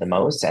love the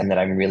most and that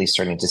I'm really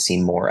starting to see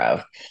more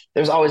of.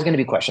 There's always going to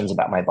be questions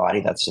about my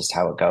body. That's just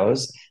how it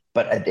goes.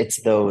 But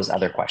it's those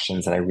other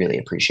questions that I really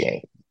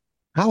appreciate.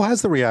 How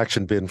has the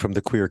reaction been from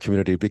the queer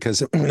community?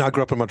 Because I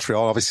grew up in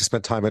Montreal, obviously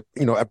spent time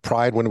at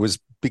Pride when it was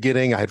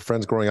beginning. I had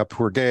friends growing up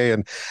who were gay,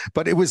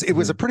 but it was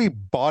a pretty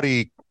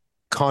body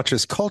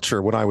conscious culture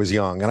when I was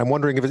young. And I'm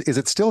wondering is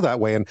it still that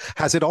way? And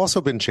has it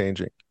also been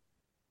changing?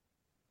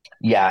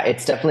 Yeah,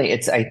 it's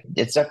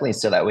definitely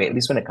still that way, at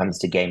least when it comes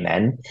to gay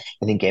men.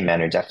 I think gay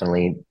men are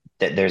definitely,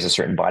 that there's a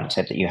certain body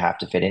type that you have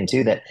to fit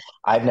into that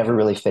I've never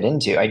really fit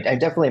into. I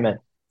definitely am a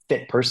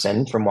fit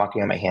person from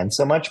walking on my hands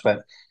so much, but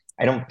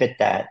I don't fit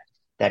that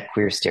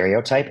queer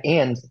stereotype.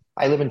 And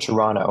I live in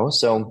Toronto,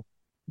 so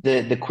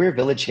the queer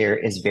village here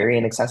is very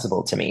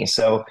inaccessible to me.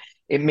 So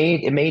it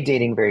made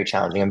dating very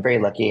challenging. I'm very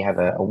lucky. I have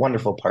a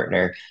wonderful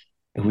partner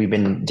who we've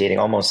been dating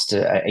almost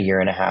a year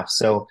and a half.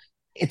 So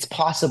it's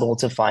possible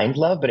to find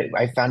love, but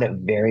I found it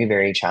very,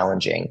 very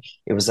challenging.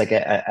 It was like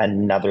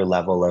another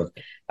level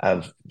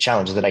of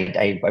challenge that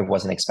I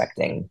wasn't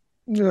expecting.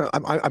 Yeah,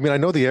 I mean, I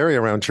know the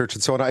area around church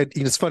and so on.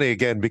 It's funny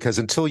again, because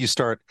until you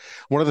start,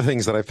 one of the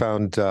things that I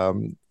found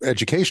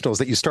educational is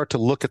that you start to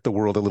look at the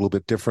world a little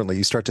bit differently.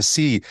 You start to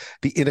see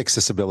the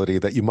inaccessibility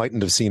that you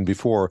mightn't have seen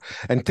before.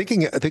 And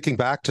thinking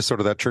back to sort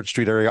of that Church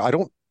Street area, I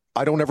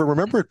don't ever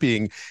remember it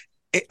being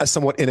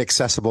somewhat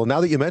inaccessible.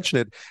 Now that you mention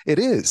it, it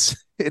is.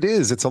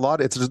 It's a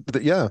lot.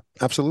 Yeah,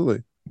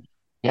 absolutely.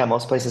 Yeah,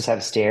 most places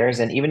have stairs,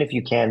 and even if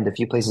the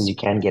few places you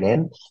can get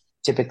in,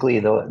 typically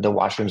the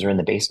washrooms are in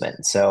the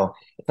basement. So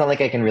it's not like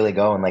I can really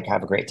go and like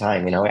have a great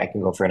time. I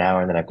can go for an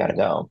hour and then I've got to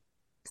go.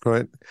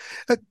 Right.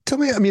 Tell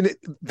me, I mean,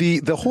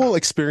 the whole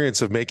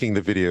experience of making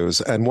the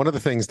videos, and one of the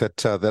things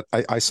that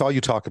I saw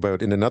you talk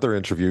about in another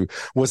interview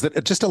was that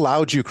it just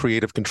allowed you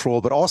creative control,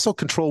 but also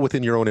control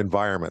within your own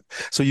environment.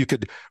 So you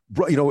could,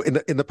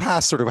 in the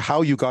past, sort of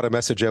how you got a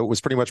message out was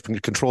pretty much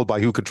controlled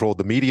by who controlled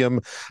the medium,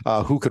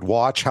 who could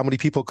watch, how many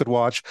people could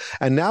watch,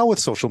 and now with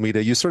social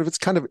media, it's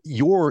kind of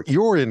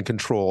you're in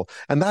control,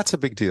 and that's a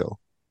big deal.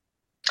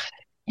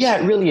 Yeah,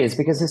 it really is,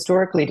 because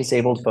historically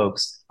disabled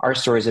folks, our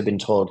stories have been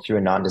told through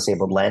a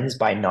non-disabled lens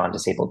by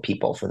non-disabled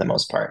people for the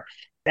most part.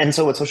 And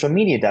so what social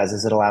media does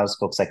is it allows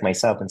folks like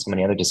myself and so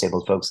many other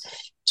disabled folks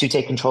to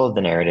take control of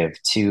the narrative,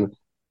 to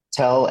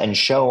tell and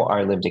show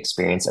our lived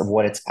experience of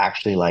what it's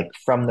actually like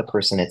from the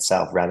person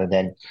itself, rather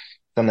than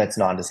someone that's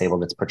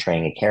non-disabled that's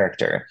portraying a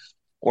character,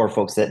 or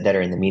folks that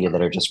are in the media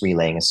that are just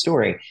relaying a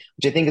story,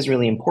 which I think is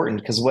really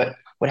important, because what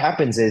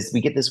happens is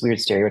we get this weird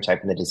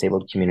stereotype in the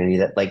disabled community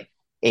that, like,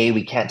 A,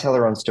 we can't tell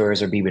our own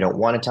stories, or B, we don't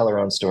want to tell our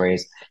own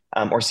stories,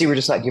 or C, we're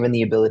just not given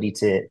the ability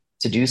to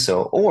do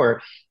so.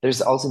 Or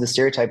there's also the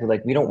stereotype of,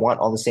 like, we don't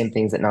want all the same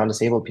things that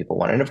non-disabled people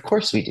want. And of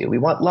course we do. We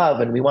want love,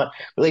 and we want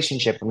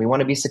relationship, and we want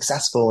to be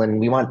successful, and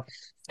we want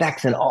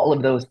sex, and all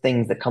of those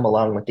things that come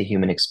along with the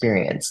human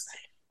experience.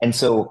 And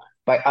so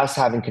by us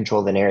having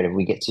control of the narrative,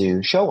 we get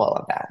to show all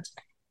of that.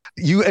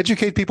 You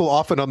educate people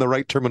often on the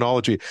right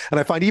terminology. And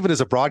I find even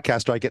as a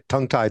broadcaster, I get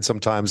tongue-tied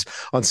sometimes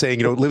on saying,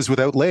 lives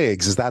without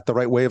legs. Is that the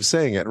right way of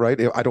saying it, right?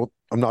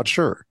 I'm not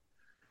sure.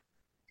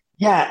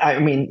 Yeah, I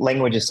mean,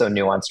 language is so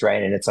nuanced,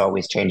 right? And it's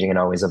always changing and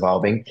always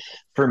evolving.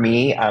 For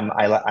me,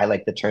 I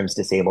like the terms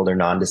disabled or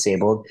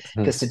non-disabled,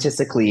 because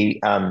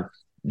statistically,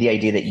 the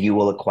idea that you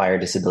will acquire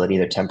disability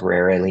either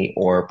temporarily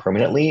or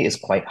permanently is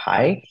quite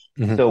high.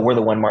 So we're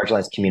the one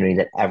marginalized community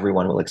that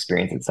everyone will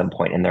experience at some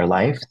point in their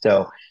life.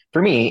 So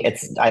for me,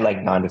 I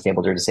like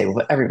non-disabled or disabled,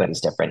 but everybody's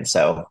different.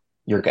 So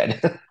you're good.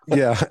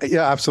 Yeah,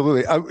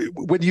 absolutely.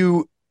 When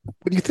you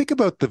think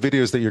about the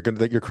videos that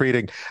you're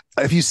creating,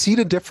 have you seen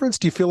a difference?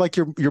 Do you feel like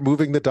you're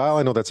moving the dial?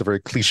 I know that's a very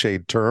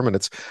cliched term and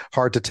it's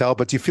hard to tell,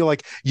 but do you feel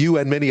like you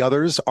and many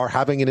others are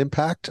having an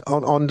impact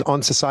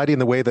on society in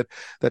the way that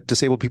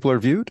disabled people are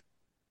viewed?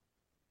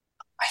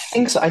 I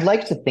think so. I'd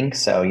like to think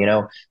so.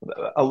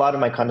 A lot of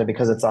my content,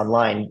 because it's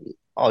online,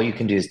 all you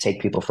can do is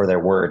take people for their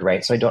word,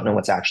 right? So I don't know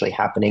what's actually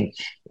happening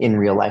in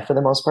real life for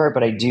the most part,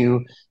 but I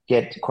do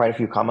get quite a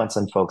few comments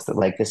on folks that,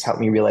 like, this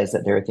helped me realize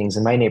that there are things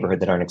in my neighborhood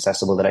that aren't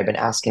accessible that I've been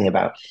asking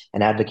about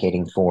and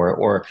advocating for,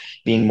 or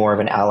being more of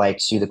an ally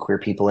to the queer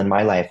people in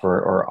my life,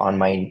 or on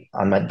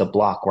the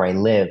block where I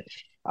live.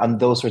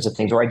 Those sorts of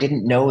things, or I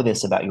didn't know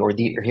this about you, or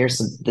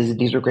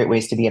these are great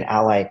ways to be an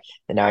ally,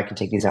 and now I can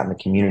take these out in the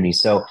community.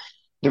 So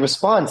the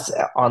response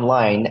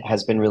online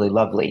has been really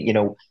lovely.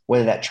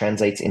 Whether that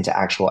translates into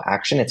actual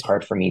action, it's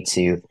hard for me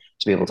to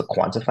be able to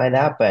quantify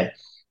that, but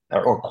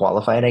or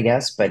qualify it, I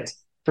guess. But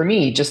for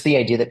me, just the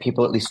idea that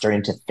people at least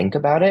starting to think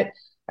about it,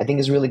 I think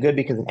is really good,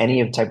 because in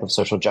any type of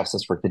social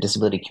justice work, the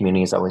disability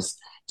community is always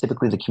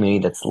typically the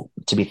community that's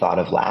to be thought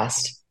of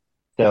last.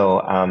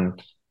 So,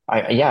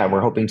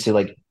 we're hoping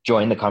to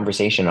join the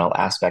conversation in all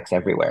aspects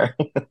everywhere.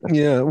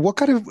 Yeah.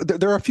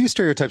 There are a few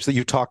stereotypes that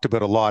you talked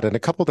about a lot, and a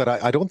couple that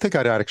I don't think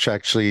I'd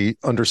actually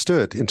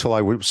understood until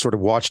I sort of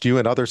watched you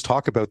and others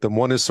talk about them.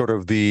 One is sort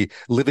of the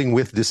living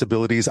with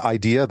disabilities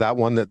idea, that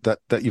one that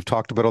you've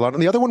talked about a lot.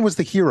 And the other one was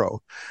the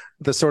hero,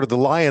 the sort of the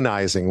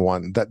lionizing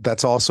one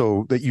that's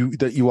also that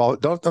you all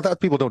don't, that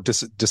people don't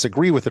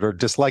disagree with it or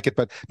dislike it,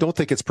 but don't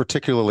think it's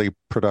particularly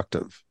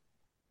productive.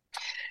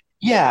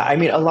 Yeah, I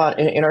mean, a lot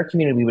in our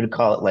community, we would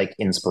call it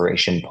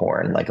inspiration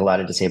porn. A lot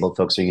of disabled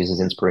folks are used as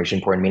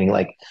inspiration porn, meaning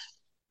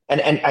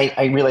and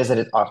I realize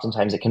that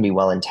oftentimes it can be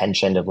well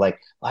intentioned of wow,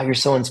 you're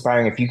so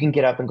inspiring. If you can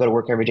get up and go to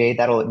work every day,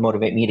 that'll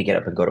motivate me to get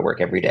up and go to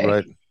work every day.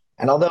 Right.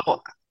 And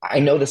although I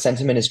know the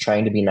sentiment is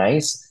trying to be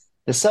nice,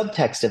 the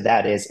subtext of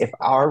that is if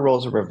our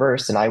roles are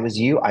reversed and I was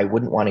you, I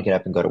wouldn't want to get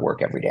up and go to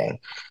work every day.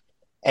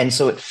 And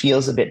so it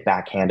feels a bit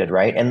backhanded,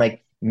 right? And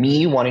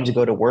me wanting to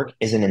go to work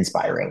isn't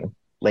inspiring.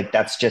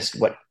 That's just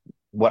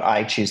what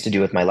I choose to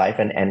do with my life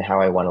and how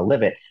I want to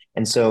live it.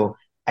 And so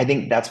I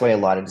think that's why a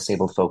lot of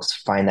disabled folks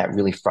find that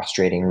really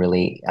frustrating,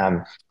 really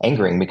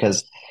angering,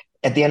 because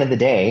at the end of the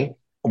day,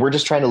 we're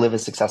just trying to live a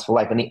successful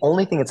life. And the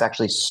only thing that's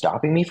actually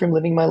stopping me from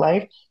living my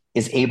life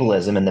is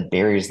ableism and the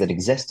barriers that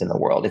exist in the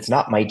world. It's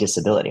not my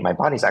disability. My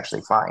body's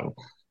actually fine.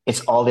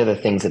 It's all the other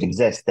things that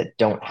exist that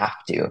don't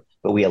have to,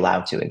 but we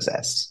allow to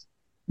exist.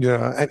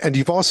 Yeah, and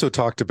you've also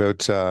talked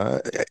about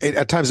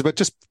at times about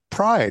just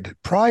pride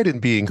in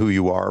being who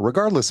you are,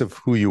 regardless of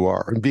who you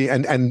are,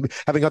 and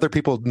having other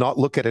people not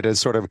look at it as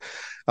sort of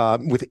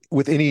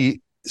with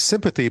any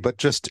sympathy, but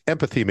just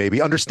empathy,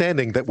 maybe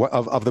understanding that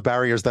of the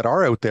barriers that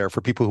are out there for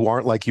people who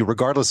aren't like you,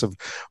 regardless of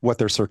what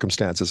their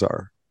circumstances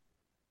are.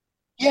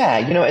 Yeah,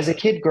 as a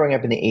kid growing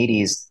up in the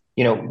 80s,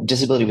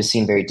 disability was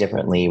seen very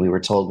differently. We were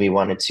told we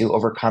wanted to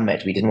overcome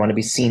it. We didn't want to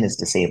be seen as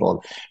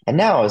disabled. And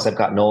now, as I've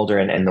gotten older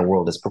and the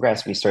world has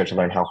progressed, we started to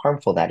learn how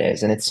harmful that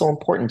is. And it's so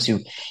important to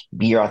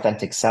be your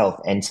authentic self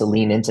and to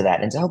lean into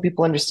that and to help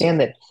people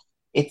understand that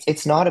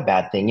it's not a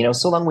bad thing. For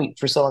so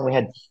long we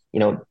had,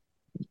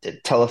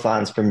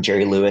 telethons from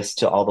Jerry Lewis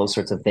to all those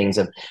sorts of things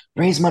of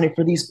raise money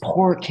for these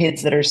poor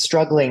kids that are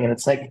struggling. And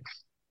it's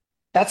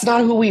that's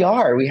not who we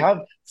are. We have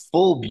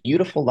full,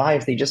 beautiful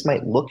lives. They just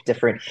might look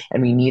different,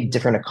 and we need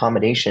different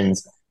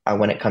accommodations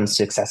when it comes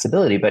to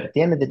accessibility. But at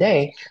the end of the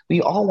day,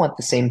 we all want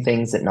the same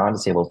things that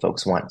non-disabled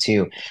folks want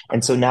too.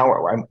 And so now,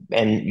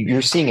 and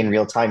you're seeing in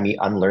real time me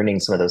unlearning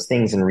some of those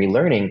things and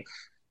relearning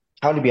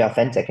how to be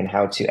authentic and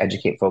how to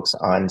educate folks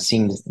on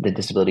seeing the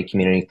disability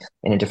community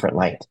in a different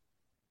light.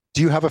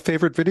 Do you have a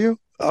favorite video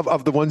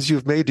of the ones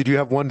you've made? Did you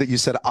have one that you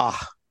said,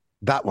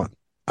 that one?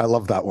 I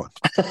love that one.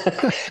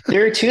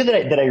 There are two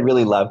that I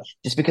really love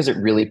just because it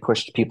really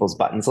pushed people's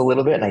buttons a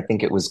little bit. And I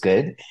think it was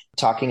good.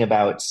 Talking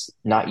about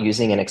not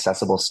using an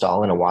accessible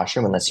stall in a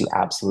washroom unless you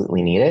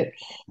absolutely need it.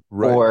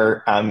 Right.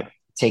 Or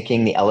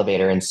taking the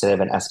elevator instead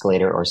of an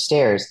escalator or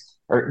stairs,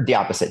 or the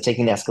opposite,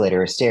 taking the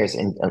escalator or stairs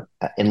in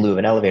lieu of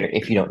an elevator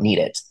if you don't need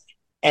it.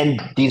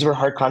 And these were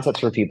hard concepts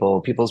for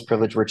people. People's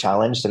privilege were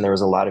challenged and there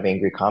was a lot of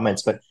angry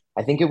comments, but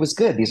I think it was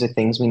good. These are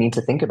things we need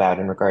to think about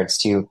in regards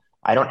to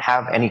I don't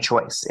have any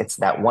choice. It's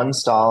that one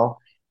stall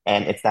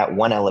and it's that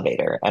one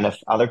elevator. And if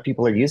other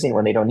people are using it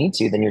when they don't need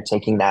to, then you're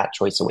taking that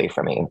choice away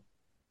from me.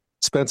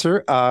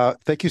 Spencer,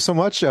 thank you so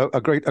much. A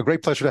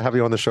great pleasure to have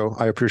you on the show.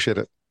 I appreciate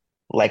it.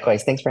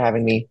 Likewise. Thanks for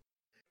having me.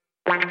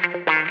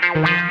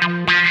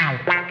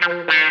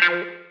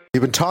 We've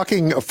been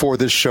talking for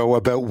this show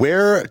about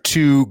where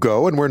to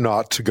go and where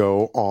not to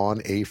go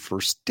on a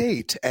first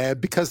date. And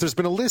because there's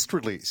been a list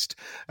released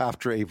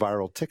after a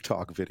viral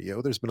TikTok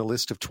video, there's been a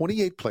list of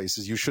 28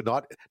 places you should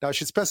not. Now, I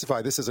should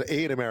specify this is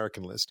an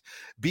American list.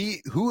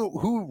 B,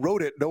 who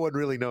wrote it, no one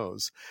really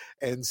knows.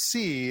 And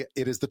C,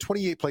 it is the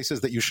 28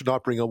 places that you should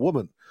not bring a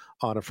woman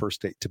on a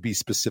first date, to be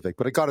specific.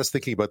 But it got us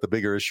thinking about the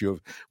bigger issue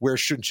of where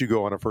shouldn't you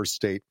go on a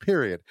first date,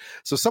 period.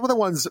 So some of the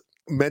ones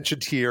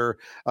mentioned here,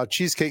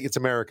 cheesecake, it's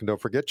American, don't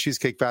forget,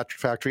 Cheesecake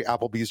Factory,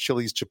 Applebee's,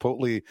 Chili's,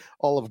 Chipotle,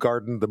 Olive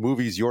Garden, the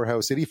movies, Your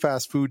House, any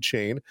fast food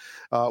chain,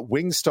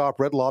 Wingstop,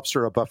 Red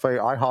Lobster, a buffet,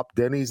 IHOP,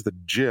 Denny's, the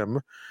gym,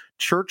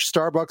 church,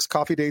 Starbucks,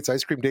 coffee dates,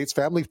 ice cream dates,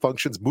 family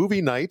functions,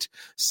 movie night,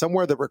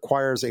 somewhere that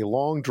requires a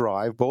long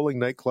drive, bowling,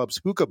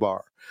 nightclubs, hookah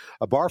bar,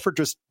 a bar for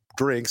just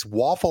drinks,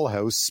 Waffle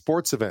House,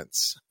 sports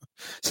events.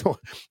 So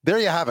there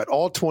you have it,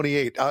 all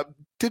 28.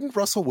 Didn't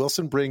Russell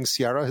Wilson bring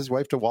Ciara, his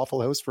wife, to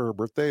Waffle House for her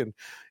birthday? And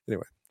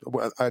anyway,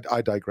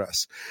 I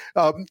digress.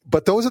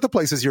 But those are the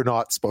places you're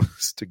not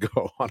supposed to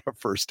go on a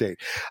first date.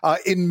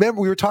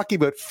 We were talking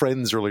about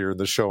Friends earlier in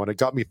the show, and it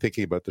got me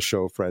thinking about the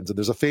show Friends. And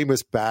there's a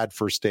famous bad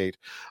first date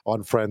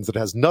on Friends that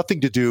has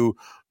nothing to do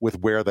with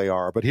where they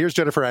are. But here's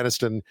Jennifer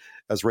Aniston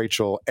as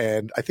Rachel,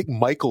 and I think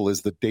Michael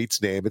is the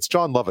date's name. It's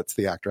John Lovitz,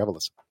 the actor. Have a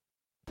listen.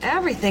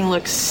 Everything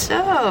looks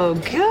so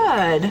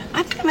good.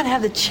 I think I'm going to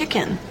have the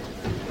chicken.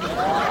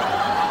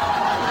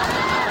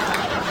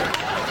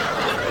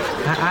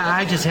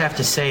 I just have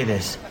to say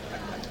this.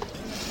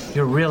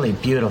 You're really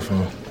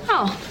beautiful.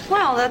 Oh,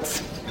 well,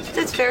 that's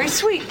very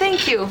sweet.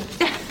 Thank you.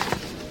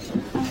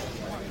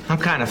 I'm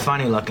kind of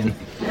funny looking.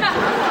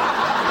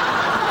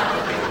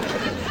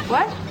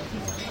 What?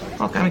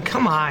 Look, I mean,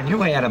 come on. You're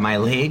way out of my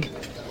league.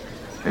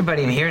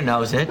 Everybody in here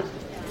knows it.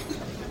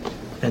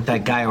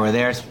 That guy over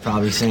there is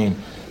probably saying,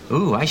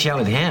 ooh, I shot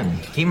with him.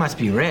 He must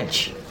be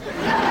rich.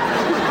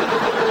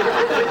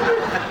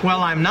 Well,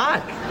 I'm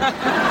not.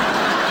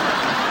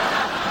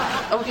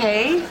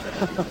 Okay.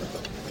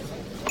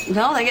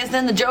 Well, I guess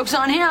then the joke's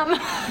on him.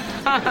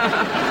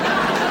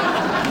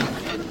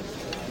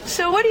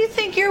 So what do you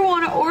think you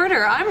want to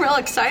order? I'm real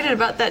excited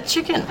about that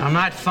chicken. I'm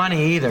not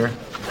funny either.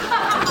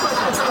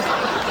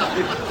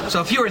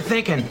 So if you were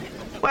thinking,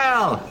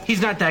 well,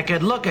 he's not that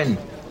good looking,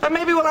 but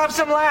maybe we'll have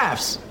some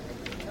laughs.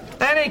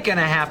 That ain't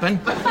gonna happen.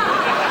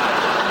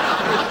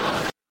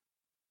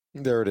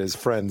 There it is,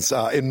 Friends,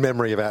 in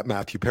memory of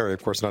Matthew Perry.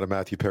 Of course, not a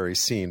Matthew Perry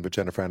scene, but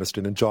Jennifer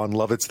Aniston and John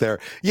Lovitz there.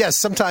 Yes,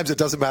 sometimes it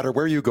doesn't matter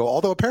where you go,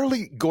 although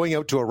apparently going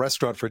out to a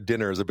restaurant for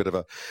dinner is a bit of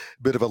a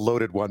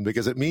loaded one,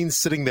 because it means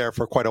sitting there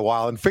for quite a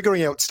while and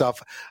figuring out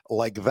stuff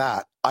like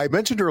that. I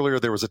mentioned earlier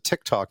there was a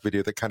TikTok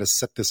video that kind of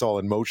set this all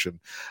in motion,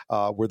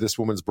 where this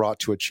woman's brought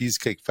to a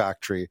cheesecake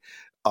factory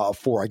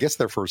for, I guess,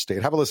 their first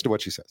date. Have a listen to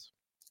what she says.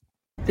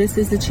 This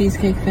is the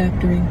Cheesecake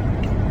Factory.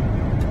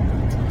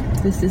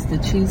 This is the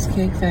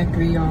Cheesecake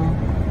Factory, y'all.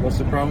 What's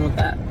the problem with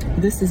that?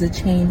 This is a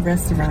chain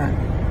restaurant.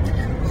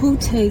 Who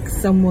takes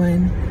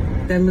someone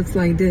that looks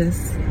like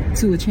this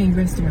to a chain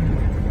restaurant?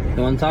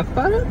 You want to talk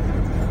about it?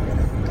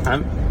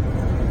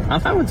 I'm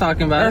fine with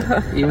talking about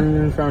it, even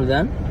in front of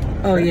them.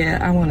 Oh, yeah,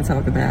 I want to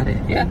talk about it.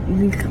 Yeah.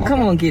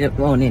 Come on, get up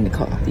on in the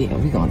car. Yeah,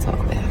 we're going to talk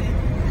about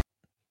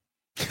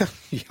it.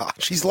 Yeah,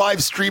 she's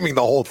live streaming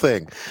the whole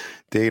thing.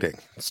 Dating.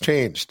 It's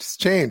changed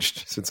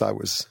since I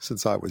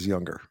was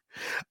younger.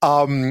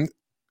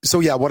 So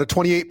yeah, what are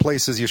 28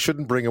 places you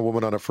shouldn't bring a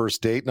woman on a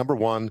first date? Number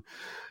one,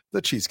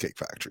 the Cheesecake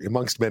Factory,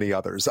 amongst many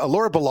others.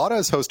 Laura Bilotta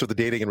is host of the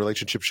dating and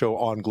relationship show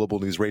on Global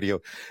News Radio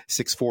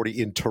 640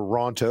 in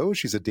Toronto.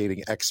 She's a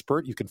dating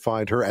expert. You can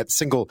find her at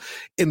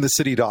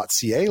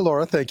singleinthecity.ca.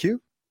 Laura, thank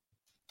you.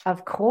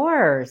 Of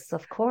course.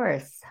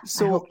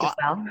 So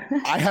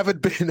I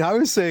haven't been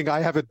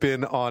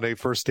on a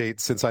first date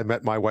since I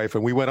met my wife,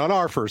 and we went on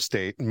our first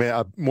date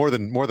more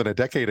than a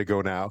decade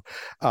ago now.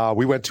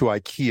 We went to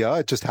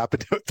IKEA. It just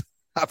happened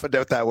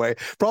out that way.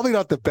 Probably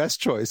not the best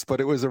choice, but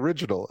it was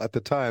original at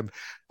the time.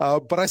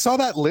 But I saw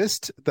that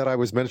list that I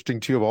was mentioning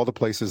to you of all the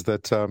places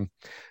that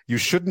you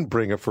shouldn't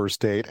bring a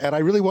first date. And I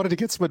really wanted to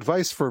get some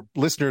advice for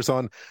listeners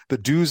on the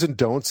do's and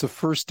don'ts of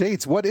first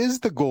dates. What is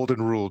the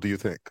golden rule, do you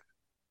think?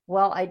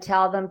 Well, I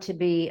tell them to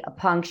be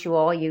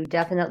punctual. You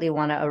definitely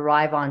want to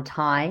arrive on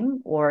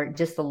time or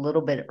just a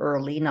little bit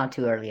early, not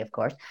too early, of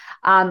course.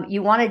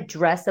 You want to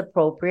dress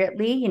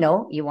appropriately.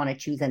 You want to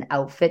choose an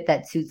outfit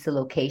that suits the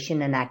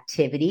location and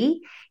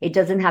activity. It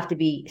doesn't have to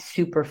be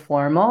super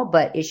formal,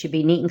 but it should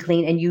be neat and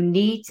clean. And you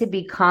need to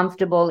be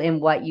comfortable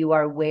in what you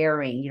are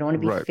wearing. You don't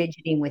want to be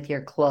fidgeting with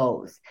your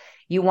clothes.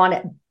 You want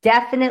to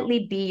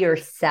definitely be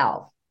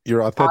yourself.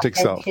 Your authentic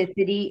self.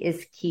 Authenticity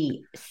is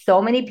key.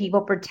 So many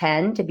people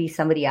pretend to be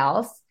somebody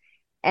else,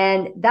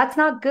 and that's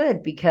not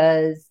good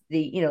because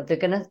they're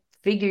going to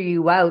figure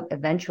you out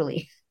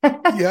eventually.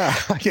 Yeah,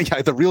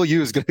 the real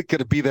you is going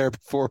to be there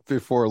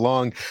before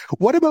long.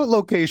 What about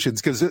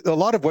locations? Because a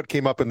lot of what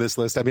came up in this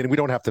list, I mean, we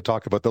don't have to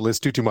talk about the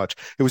list too much.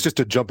 It was just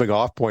a jumping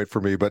off point for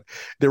me, but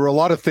there were a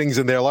lot of things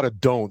in there, a lot of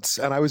don'ts.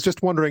 And I was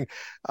just wondering,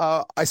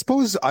 I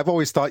suppose I've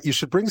always thought you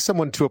should bring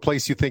someone to a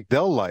place you think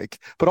they'll like,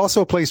 but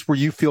also a place where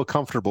you feel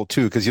comfortable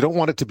too, because you don't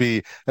want it to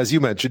be, as you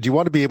mentioned, you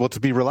want to be able to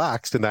be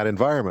relaxed in that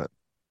environment.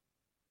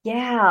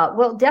 Yeah,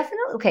 well,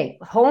 definitely. Okay,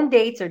 home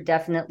dates are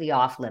definitely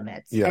off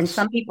limits. Yes. And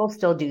some people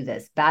still do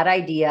this. Bad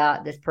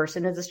idea. This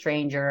person is a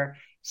stranger.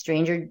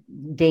 Stranger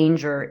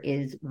danger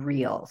is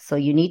real. So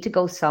you need to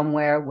go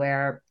somewhere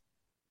where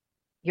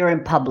you're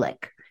in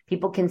public.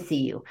 People can see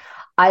you.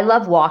 I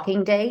love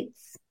walking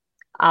dates,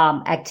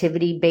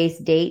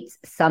 activity-based dates.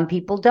 Some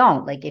people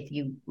don't. Like if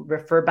you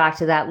refer back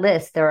to that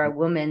list, there are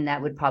women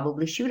that would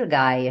probably shoot a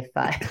guy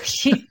if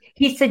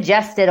he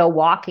suggested a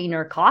walking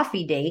or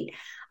coffee date.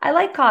 I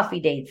like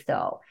coffee dates,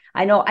 though.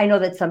 I know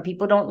that some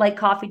people don't like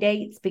coffee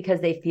dates because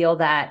they feel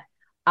that,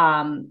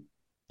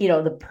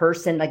 the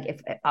person, like if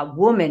a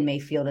woman may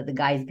feel that the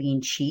guy's being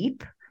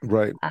cheap.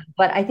 Right.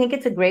 But I think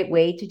it's a great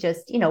way to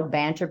just,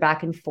 banter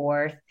back and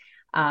forth.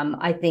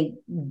 I think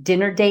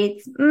dinner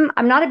dates,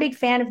 I'm not a big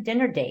fan of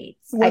dinner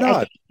dates. Why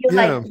not? I feel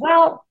like,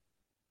 well,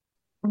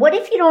 what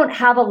if you don't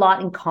have a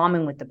lot in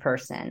common with the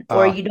person,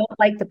 or you don't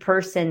like the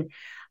person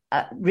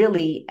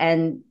really,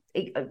 and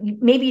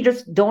maybe you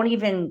just don't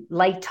even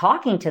like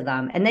talking to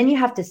them, and then you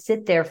have to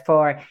sit there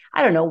for,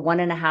 I don't know,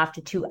 1.5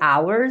 to 2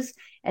 hours,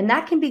 and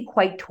that can be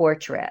quite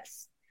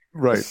torturous.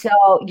 Right. So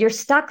you're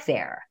stuck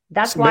there.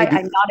 That's why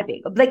I'm not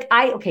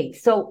a big,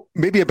 so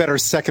maybe a better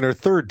second or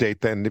third date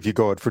then if you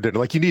go out for dinner.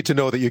 Like, you need to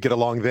know that you get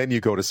along, then you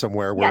go to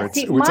somewhere where it's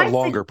a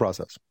longer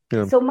process.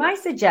 Yeah. So my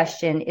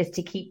suggestion is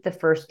to keep the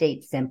first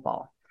date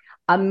simple.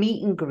 A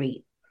meet and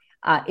greet.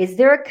 Is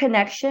there a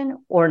connection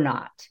or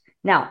not?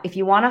 Now, if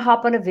you want to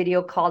hop on a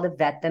video call to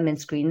vet them and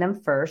screen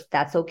them first,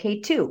 that's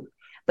okay too.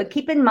 But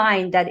keep in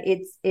mind that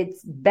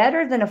it's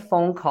better than a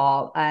phone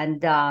call,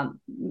 and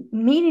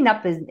meeting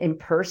up in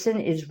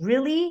person is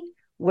really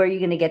where you're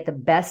going to get the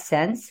best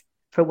sense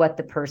for what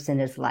the person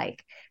is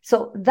like.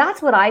 So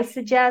that's what I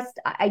suggest.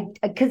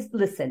 Because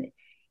listen,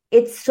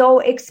 it's so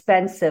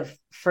expensive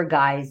for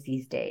guys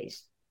these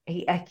days.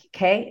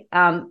 Okay.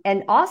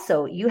 And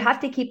also you have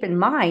to keep in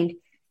mind,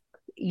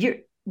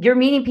 you're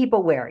meeting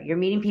people where? You're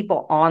meeting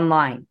people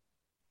online.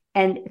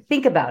 And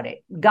think about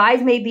it.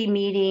 Guys may be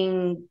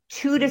meeting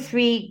 2 to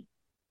 3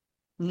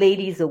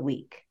 ladies a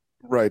week.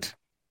 Right.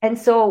 And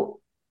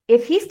so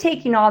if he's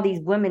taking all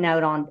these women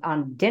out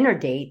on dinner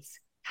dates,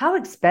 how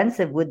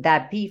expensive would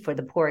that be for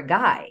the poor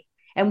guy?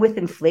 And with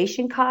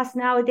inflation costs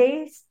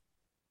nowadays.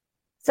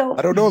 So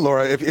I don't know,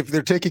 Laura, if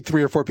they're taking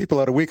 3 or 4 people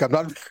out a week, I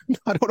don't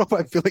know if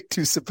I'm feeling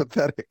too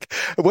sympathetic.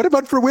 What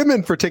about for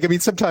women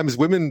sometimes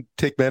women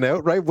take men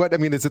out, right?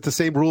 Is it the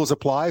same rules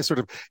apply? Sort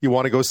of, you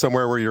want to go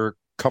somewhere where you're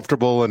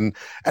comfortable, and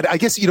I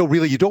guess,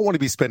 really, you don't want to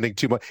be spending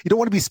too much. You don't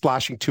want to be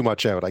splashing too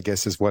much out, I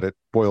guess, is what it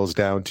boils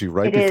down to,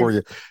 right? Before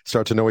you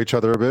start to know each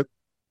other a bit.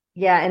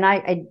 Yeah.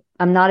 And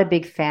I'm not a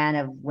big fan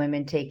of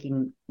women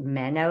taking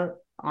men out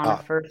on a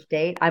first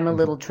date. I'm a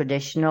little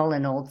traditional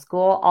and old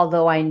school,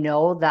 although I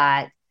know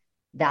that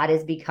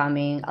is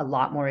becoming a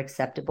lot more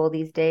acceptable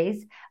these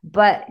days.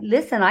 But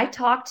listen, I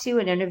talk to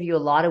and interview a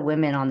lot of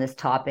women on this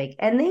topic,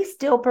 and they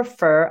still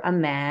prefer a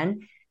man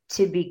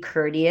to be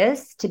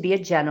courteous, to be a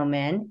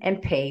gentleman, and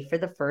pay for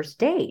the first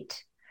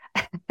date.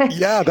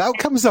 Yeah, that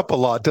comes up a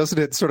lot, doesn't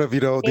it? Sort of,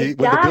 when the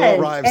bill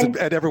arrives and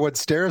everyone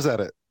stares at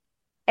it.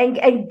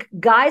 And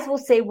guys will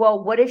say,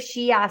 well, what if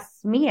she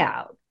asks me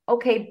out?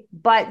 Okay,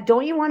 but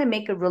don't you want to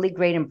make a really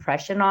great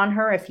impression on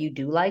her if you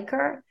do like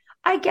her?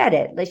 I get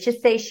it. Let's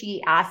just say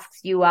she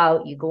asks you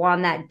out, you go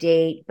on that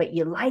date, but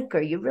you like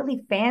her, you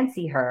really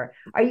fancy her.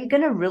 Are you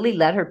going to really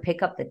let her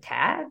pick up the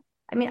tab?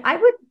 I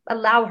would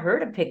allow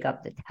her to pick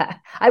up the tab.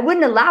 I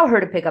wouldn't allow her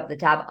to pick up the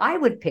tab. I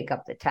would pick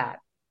up the tab.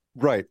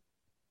 Right.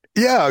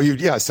 Yeah.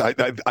 Yes. I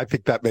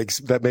think that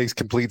makes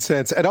complete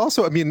sense. And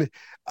also,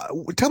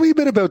 tell me a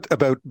bit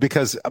about,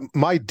 because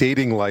my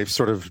dating life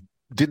sort of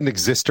didn't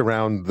exist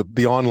around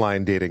the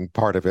online dating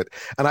part of it.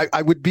 And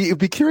it would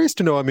be curious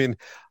to know,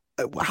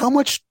 how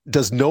much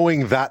does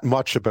knowing that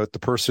much about the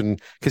person,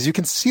 because you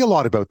can see a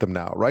lot about them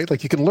now, right?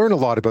 Like, you can learn a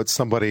lot about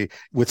somebody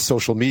with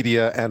social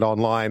media and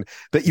online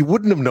that you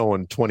wouldn't have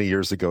known 20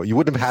 years ago. You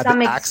wouldn't have had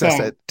the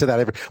access to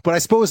that. But I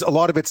suppose a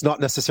lot of it's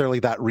not necessarily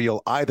that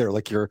real either.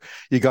 Like, you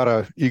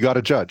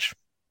gotta judge.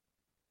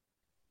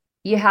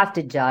 You have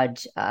to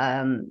judge.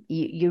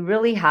 You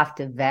really have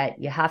to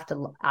vet. You have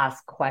to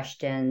ask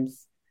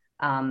questions.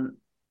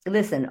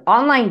 Listen,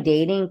 online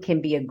dating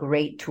can be a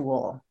great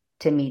tool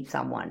to meet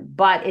someone,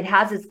 but it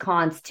has its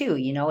cons too.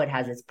 It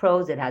has its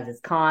pros, it has its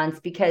cons,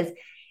 because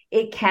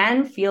it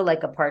can feel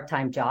like a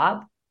part-time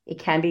job. It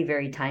can be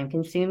very time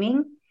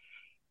consuming.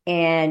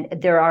 And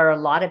there are a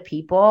lot of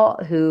people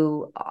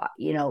who,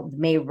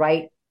 may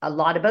write a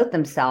lot about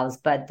themselves,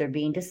 but they're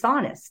being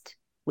dishonest,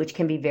 which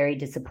can be very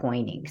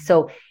disappointing.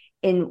 So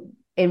in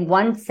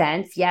one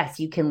sense, yes,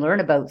 you can learn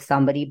about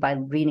somebody by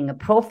reading a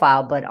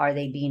profile, but are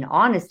they being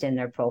honest in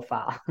their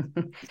profile?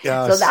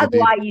 Yes, so that's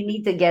why you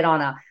need to get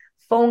on a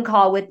phone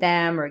call with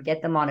them or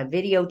get them on a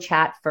video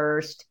chat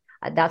first.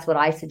 That's what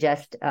I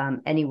suggest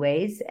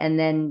anyways. And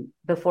then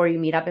before you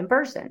meet up in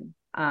person,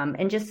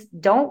 and just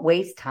don't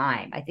waste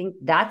time. I think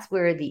that's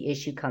where the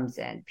issue comes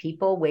in.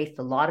 People waste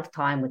a lot of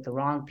time with the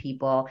wrong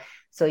people.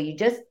 So you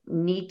just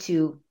need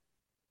to,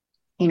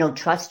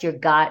 trust your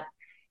gut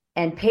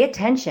and pay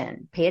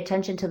attention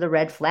to the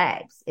red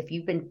flags. If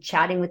you've been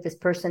chatting with this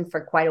person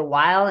for quite a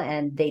while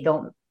and they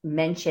don't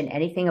mention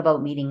anything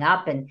about meeting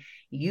up, and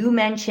you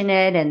mention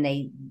it and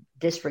they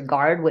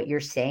disregard what you're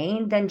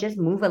saying, then just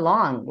move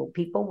along. Well,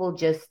 people will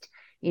just,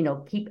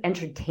 keep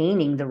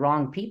entertaining the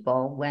wrong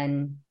people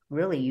when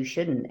really you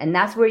shouldn't. And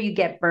that's where you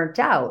get burnt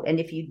out. And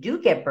if you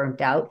do get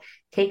burnt out,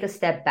 take a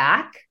step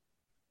back,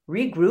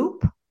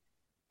 regroup,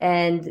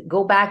 and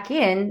go back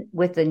in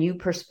with a new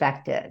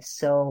perspective.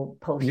 So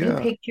post new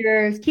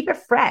pictures, keep it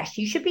fresh.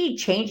 You should be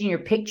changing your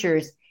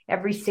pictures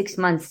every 6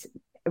 months,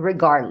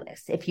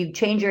 regardless. If you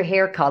change your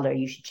hair color,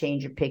 you should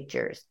change your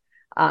pictures.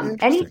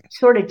 Any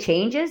sort of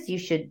changes, you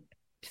should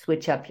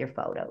switch up your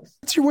photos.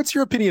 What's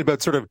your opinion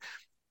about sort of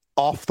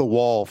off the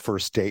wall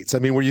first dates? I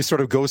mean, where you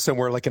sort of go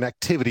somewhere like an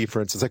activity,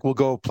 for instance, like we'll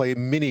go play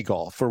mini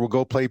golf or we'll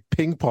go play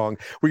ping pong,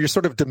 where you're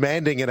sort of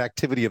demanding an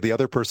activity of the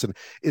other person.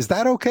 Is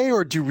that okay?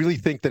 Or do you really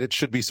think that it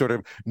should be sort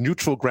of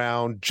neutral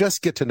ground,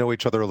 just get to know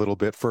each other a little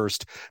bit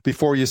first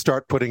before you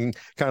start putting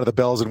kind of the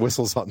bells and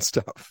whistles on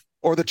stuff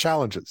or the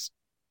challenges?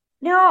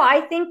 No, I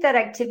think that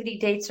activity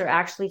dates are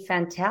actually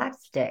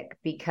fantastic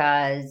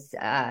because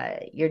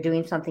you're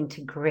doing something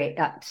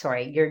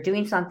you're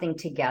doing something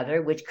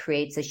together, which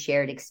creates a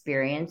shared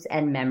experience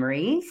and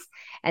memories.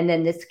 And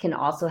then this can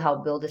also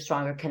help build a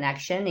stronger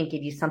connection and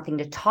give you something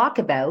to talk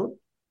about,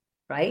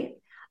 right?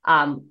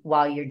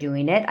 While you're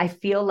doing it. I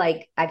feel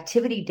like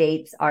activity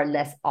dates are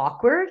less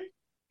awkward.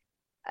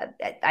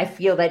 I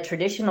feel that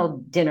traditional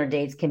dinner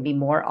dates can be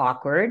more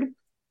awkward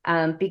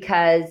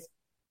because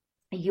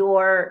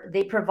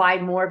they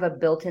provide more of a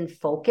built-in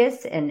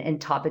focus and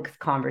topic of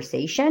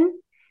conversation.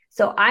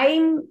 So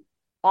I'm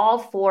all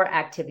for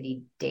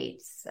activity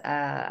dates.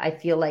 I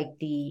feel like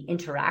the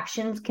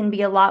interactions can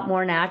be a lot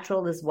more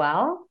natural as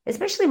well,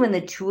 especially when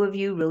the two of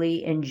you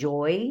really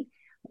enjoy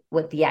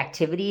what the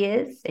activity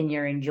is and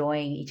you're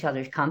enjoying each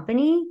other's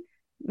company.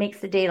 Makes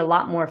the date a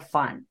lot more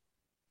fun.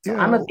 So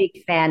I'm a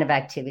big fan of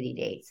activity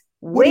dates.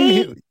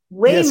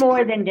 Way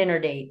more than dinner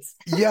dates.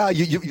 Yeah,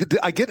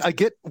 I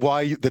get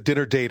why the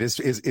dinner date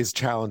is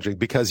challenging,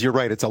 because you're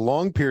right. It's a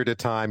long period of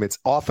time. It's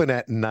often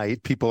at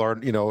night. People are,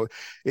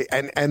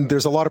 and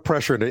there's a lot of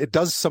pressure in it. It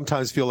does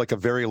sometimes feel like a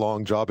very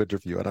long job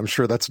interview, and I'm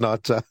sure that's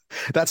not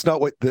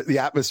what the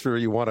atmosphere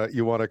you want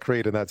to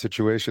create in that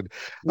situation.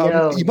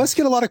 No. You must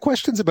get a lot of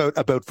questions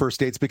about first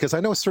dates, because I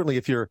know certainly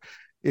if you're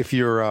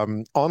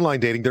online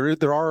dating,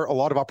 there are a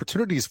lot of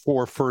opportunities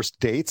for first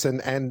dates,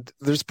 and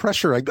there's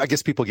pressure. I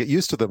guess people get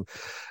used to them,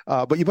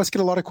 but you must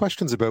get a lot of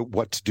questions about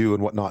what to do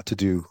and what not to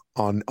do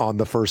on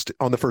the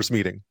first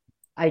meeting.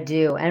 I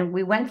do, and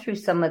we went through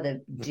some of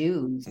the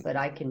do's, but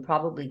I can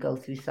probably go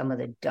through some of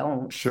the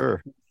don'ts.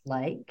 Sure.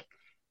 Like,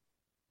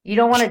 you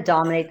don't want to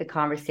dominate the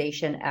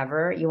conversation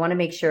ever. You want to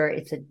make sure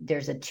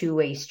there's a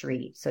two-way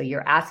street. So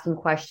you're asking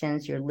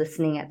questions, you're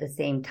listening at the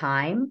same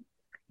time.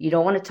 You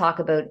don't want to talk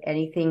about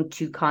anything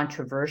too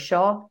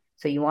controversial.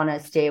 So you want to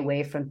stay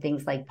away from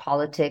things like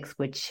politics,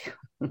 which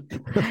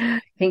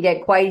can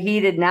get quite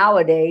heated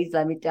nowadays,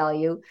 let me tell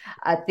you.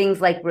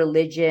 Things like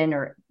religion,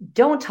 or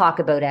don't talk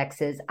about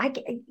exes.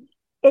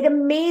 It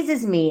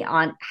amazes me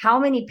on how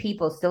many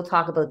people still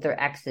talk about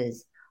their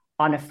exes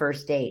on a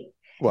first date.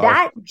 Wow.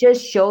 That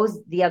just shows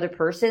the other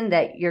person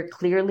that you're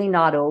clearly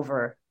not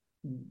over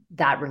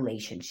that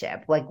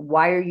relationship. Like,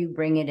 why are you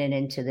bringing it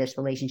into this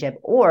relationship?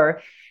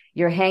 Or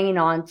you're hanging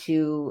on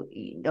to,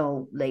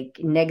 like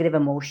negative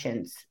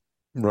emotions.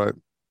 Right.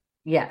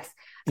 Yes.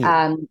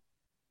 Yeah.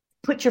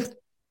 Put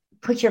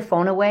your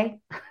phone away.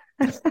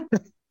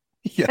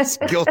 Yes.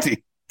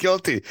 Guilty.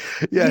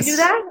 Yes. You do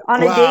that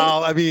on a date?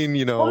 Well, I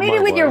mean, Well, maybe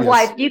with your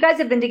wife. You guys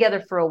have been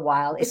together for a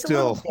while. It's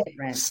still, a little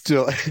different.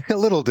 Still a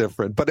little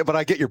different, but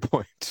I get your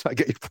point.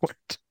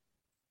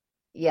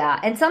 Yeah.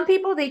 And some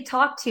people, they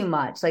talk too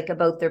much, like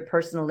about their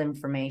personal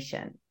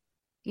information.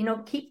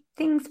 Keep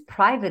things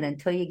private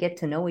until you get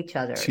to know each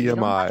other.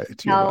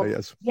 TMI,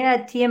 yes.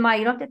 Yeah, TMI.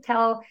 You don't have to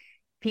tell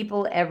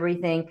people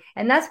everything.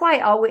 And that's why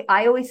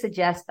I always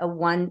suggest a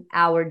 1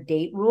 hour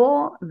date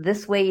rule.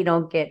 This way you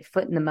don't get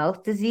foot in the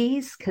mouth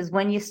disease. Because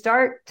when you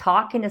start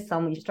talking to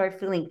someone, you start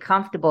feeling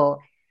comfortable,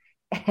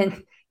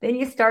 and then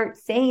you start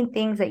saying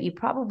things that you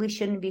probably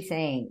shouldn't be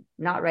saying,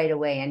 not right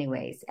away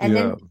anyways. And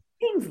then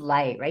things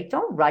light, right?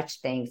 Don't rush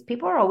things.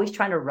 People are always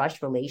trying to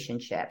rush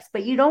relationships,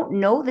 but you don't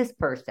know this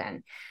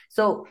person.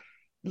 So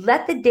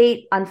let the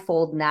date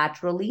unfold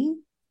naturally.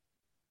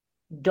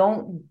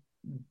 Don't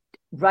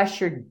rush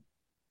your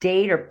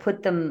date or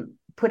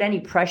put any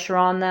pressure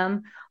on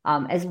them,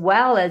 as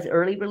well as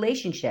early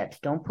relationships.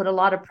 Don't put a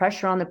lot of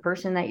pressure on the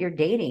person that you're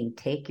dating.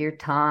 Take your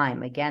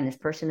time. Again, this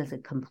person is a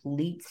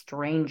complete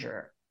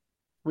stranger.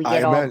 We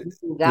get all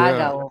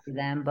gaga over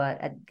them,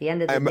 but at the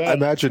end of the day, I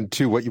imagine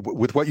too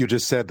with what you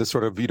just said, the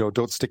sort of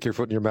don't stick your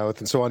foot in your mouth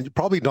and so on. You're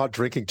probably not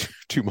drinking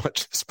too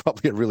much. It's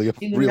probably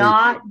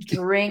not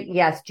drink.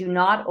 Yes, do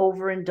not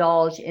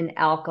overindulge in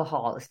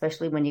alcohol,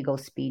 especially when you go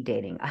speed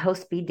dating. I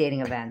host speed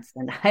dating events,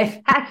 and I've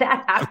had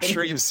that happen. I'm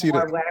sure you've seen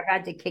it, where I've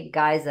had to kick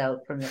guys out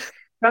from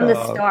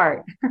the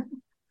start.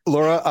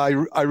 Laura,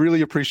 I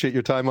really appreciate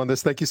your time on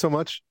this. Thank you so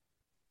much.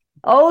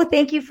 Oh,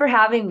 thank you for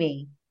having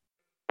me.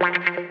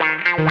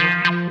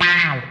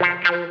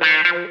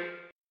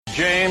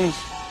 James,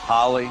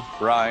 Hollie,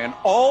 Brian,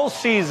 all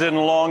season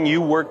long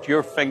you worked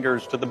your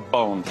fingers to the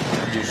bone.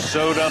 You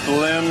sewed up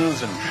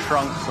limbs and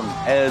shrunk some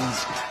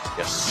heads.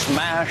 You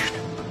smashed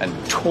and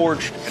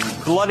torched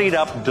and bloodied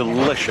up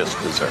delicious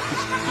desserts.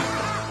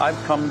 I've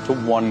come to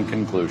one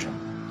conclusion.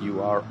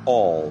 You are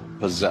all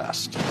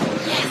possessed.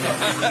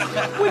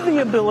 With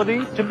the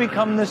ability to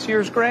become this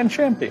year's grand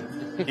champion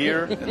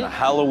here in the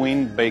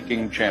Halloween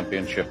Baking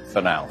Championship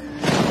finale.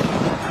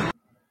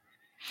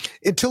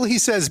 Until he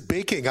says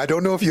baking, I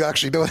don't know if you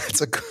actually know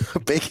it's a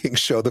baking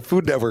show, the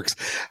Food Network's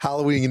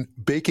Halloween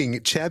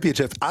Baking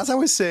Championship. As I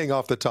was saying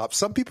off the top,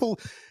 some people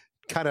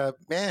kind of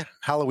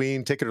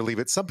Halloween, take it or leave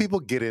it. Some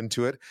people get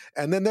into it,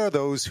 and then there are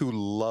those who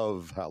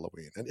love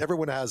Halloween, and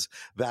everyone has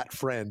that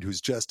friend who's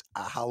just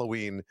a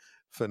Halloween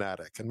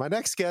fanatic. And my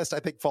next guest, I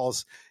think,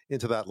 falls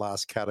into that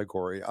last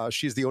category.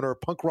 She's the owner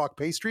of Punk Rock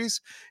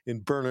Pastries in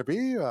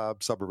Burnaby,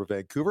 suburb of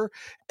Vancouver,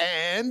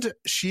 and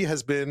she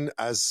has been,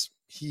 as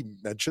he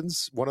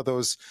mentions, one of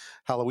those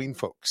Halloween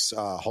folks.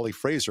 Hollie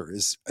Fraser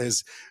is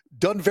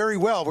done very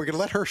well. We're going to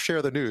let her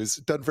share the news.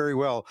 Done very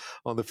well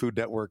on the Food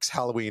Network's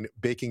Halloween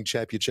Baking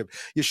Championship.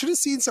 You should have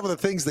seen some of the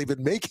things they've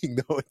been making,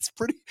 though.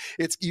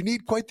 You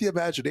need quite the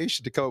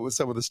imagination to come up with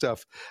some of the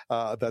stuff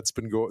that's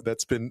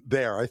been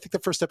there. I think the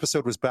first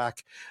episode was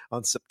back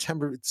on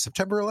September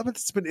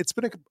 11th. It's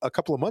been a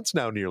couple of months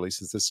now, nearly,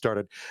 since this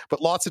started.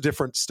 But lots of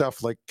different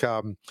stuff, like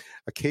a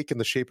cake in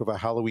the shape of a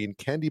Halloween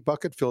candy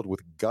bucket filled with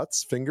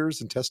guts,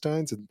 fingers,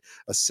 intestines, and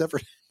a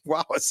severed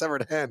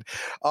hand.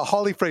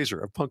 Hollie Fraser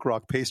of Punk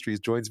Rock Pastries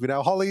joins me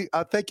now. Hollie,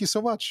 thank you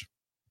so much.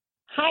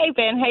 Hi,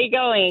 Ben. How you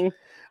going?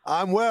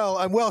 I'm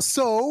well.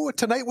 So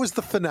tonight was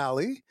the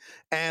finale,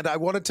 and I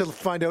wanted to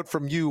find out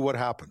from you what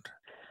happened.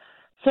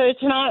 So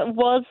tonight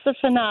was the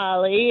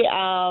finale,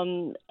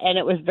 and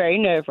it was very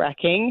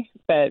nerve-wracking,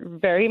 but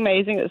very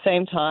amazing at the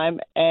same time.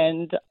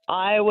 And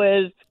I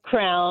was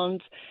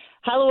crowned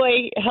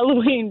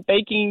Halloween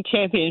baking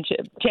champion,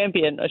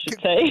 I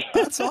should say.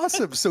 That's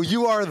awesome. So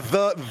you are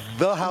the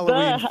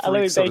Halloween freak,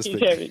 Halloween so baking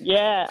champion.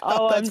 Yeah.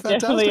 That's I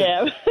definitely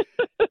am.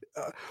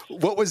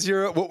 What was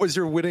your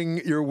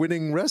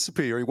winning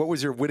recipe, or what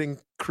was your winning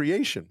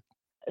creation?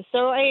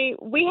 So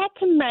we had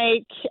to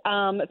make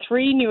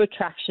 3 new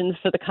attractions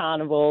for the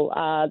carnival.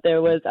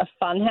 There was a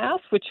fun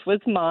house, which was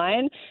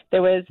mine.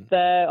 There was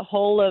the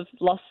Hall of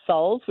Lost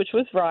Souls, which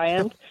was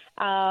Ryan's.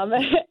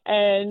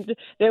 And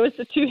there was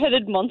the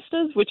 2-headed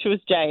monsters, which was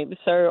James.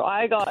 So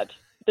I got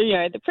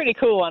the pretty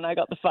cool one. I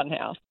got the fun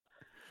house.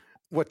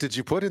 What did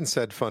you put in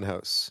said fun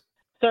house?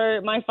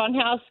 So my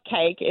funhouse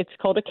cake, it's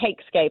called a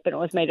cakescape, and it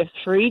was made of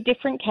 3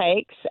 different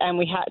cakes, and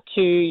we had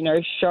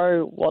to,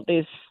 show what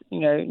this,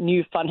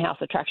 new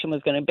funhouse attraction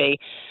was going to be.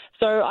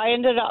 So I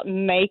ended up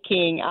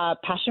making a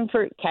passion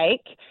fruit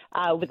cake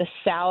with a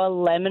sour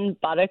lemon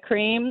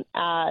buttercream,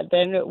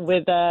 then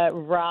with a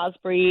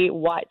raspberry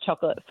white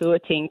chocolate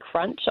fouettine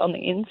crunch on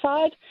the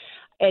inside.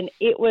 And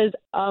it was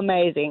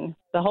amazing.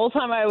 The whole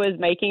time I was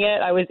making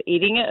it, I was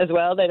eating it as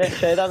well. They don't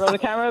show that on the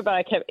camera, but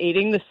I kept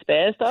eating the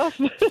spare stuff.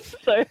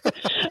 So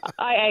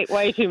I ate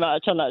way too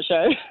much on that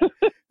show.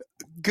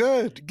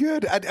 Good.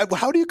 And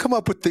how do you come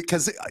up with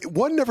because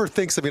one never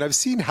thinks, I've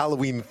seen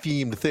Halloween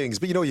themed things,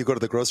 but you go to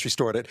the grocery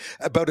store and it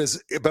about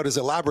as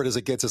elaborate as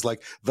it gets is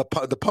like the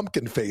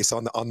pumpkin face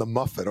on the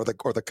muffin or the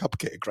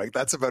cupcake, right?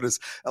 That's about as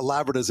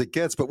elaborate as it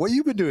gets. But what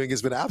you've been doing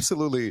has been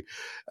absolutely,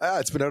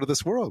 it's been out of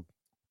this world.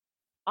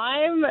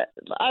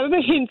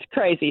 It's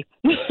crazy.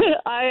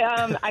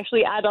 I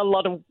actually add a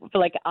lot of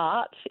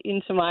art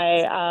into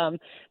my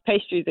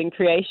pastries and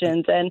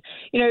creations, and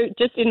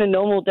just in a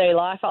normal day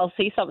life, I'll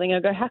see something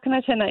and go, how can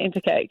I turn that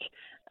into cake?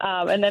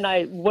 And then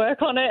I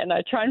work on it and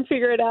I try and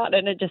figure it out,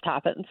 and it just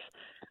happens.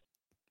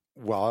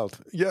 Wild,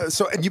 yeah.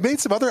 So, and you made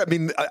some other.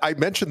 I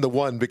mentioned the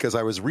one because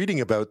I was reading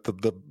about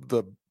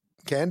the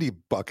candy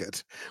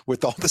bucket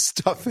with all the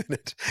stuff in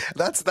it.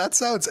 That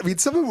sounds.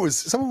 Some of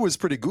it was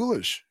pretty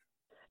ghoulish.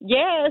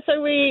 Yeah,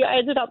 so I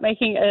ended up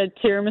making a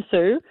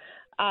tiramisu,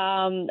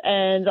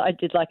 and I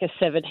did a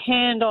severed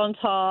hand on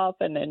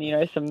top, and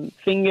then, some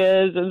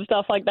fingers and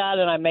stuff like that,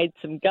 and I made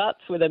some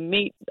guts with a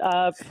meat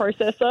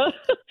processor.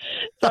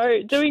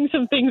 So doing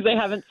some things they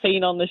haven't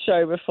seen on the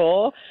show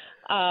before.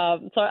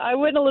 So I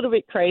went a little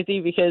bit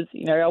crazy because,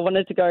 I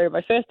wanted to go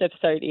my first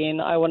episode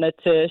in, I wanted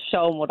to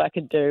show them what I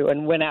could do,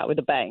 and went out with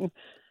a bang.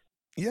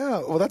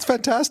 Yeah, well, that's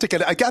fantastic.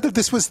 And I gather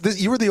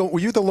were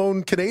you the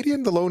lone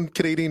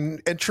Canadian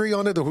entry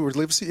on it who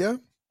lives here?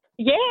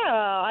 Yeah,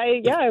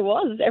 I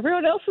was.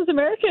 Everyone else was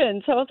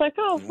American, so I was like,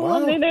 wow.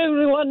 I'm the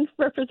only one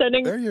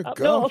representing there you up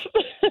go. north.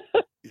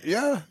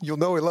 Yeah, you'll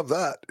know we love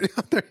that.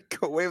 There you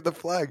go, wave the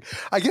flag.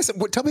 I guess,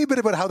 tell me a bit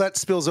about how that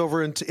spills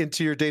over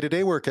into your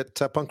day-to-day work at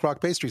Punk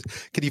Rock Pastries.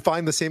 Can you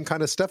find the same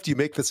kind of stuff? Do you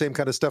make the same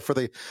kind of stuff for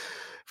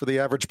the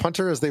average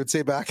punter, as they would say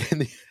in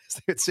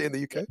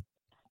the UK?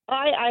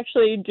 I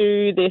actually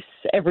do this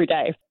every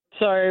day.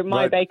 So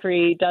my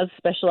bakery does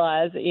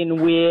specialize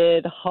in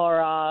weird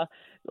horror,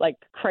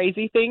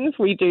 crazy things.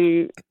 We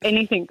do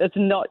anything that's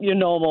not your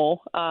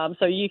normal.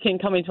 So you can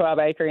come into our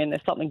bakery and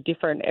there's something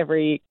different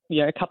every,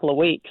 couple of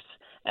weeks.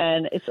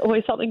 And it's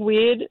always something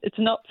weird. It's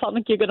not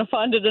something you're going to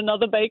find at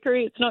another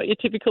bakery. It's not your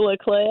typical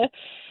eclair.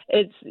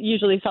 It's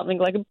usually something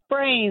like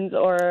brains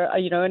or,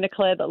 an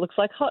eclair that looks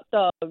like hot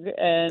dog.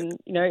 And,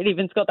 it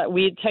even's got that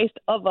weird taste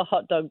of a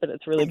hot dog, but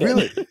it's really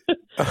good. Really?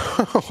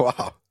 Oh,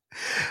 wow.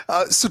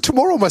 So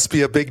tomorrow must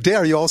be a big day.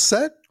 Are you all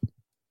set?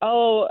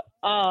 Oh,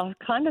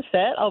 kind of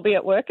set. I'll be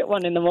at work at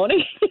 1 a.m.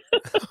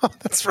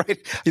 That's right.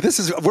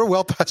 We're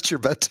well past your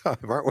bedtime,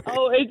 aren't we?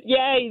 Oh,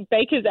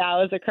 baker's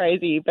hours are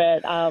crazy,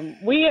 but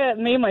me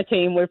and my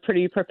team, we're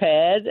pretty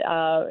prepared.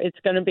 It's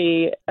going to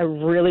be a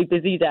really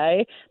busy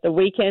day. The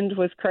weekend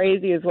was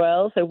crazy as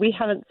well, so we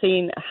haven't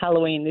seen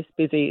Halloween this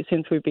busy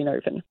since we've been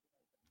open.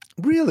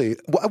 Really?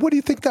 What do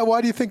you think that?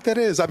 Why do you think that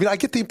is? I mean, I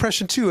get the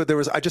impression too.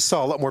 I just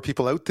saw a lot more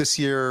people out this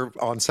year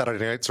on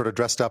Saturday night, sort of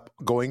dressed up,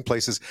 going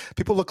places.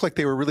 People look like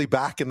they were really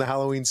back in the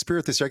Halloween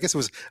spirit this year. I guess it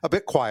was a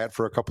bit quiet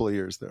for a couple of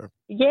years there.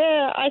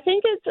 Yeah, I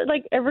think it's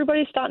like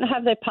everybody's starting to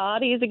have their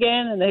parties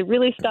again, and they're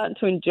really starting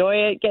to enjoy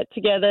it.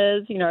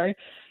 Get-togethers,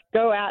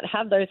 go out,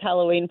 have those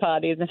Halloween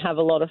parties and have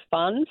a lot of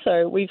fun.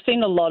 So we've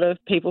seen a lot of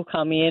people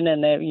come in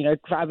and they're,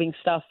 grabbing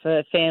stuff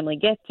for family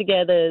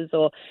get-togethers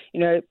or,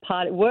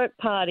 work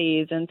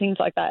parties and things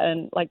like that.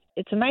 And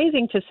it's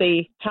amazing to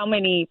see how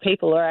many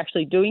people are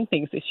actually doing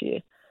things this year.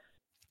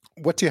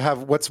 What do you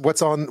have?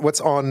 What's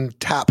on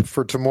tap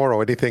for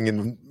tomorrow? Anything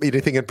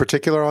in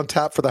particular on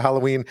tap for the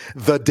Halloween,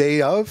 the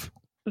day of?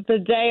 The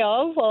day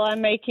of, well,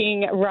 I'm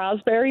making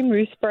raspberry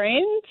mousse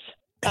brains.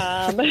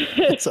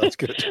 That sounds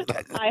good.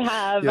 I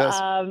have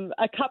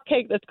a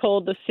cupcake that's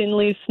called the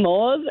Sinley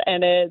S'mores,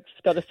 and it's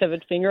got a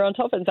severed finger on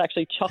top, and it's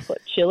actually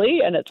chocolate chili,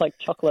 and it's like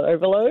chocolate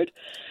overload.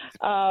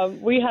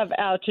 We have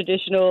our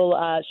traditional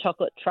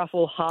chocolate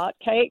truffle heart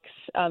cakes,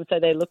 so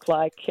they look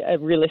like a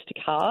realistic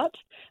heart,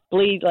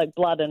 bleed like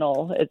blood and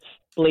all. It's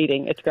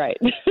bleeding. It's great.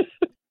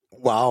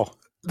 Wow.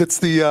 That's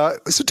the.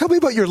 So tell me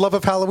about your love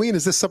of Halloween.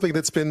 Is this something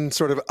that's been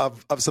sort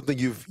of something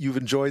you've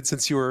enjoyed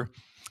since you were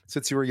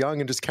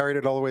young and just carried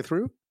it all the way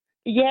through?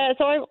 Yeah,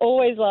 so I've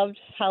always loved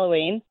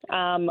Halloween.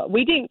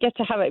 We didn't get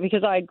to have it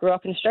because I grew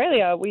up in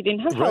Australia. We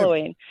didn't have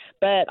Halloween,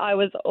 but I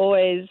was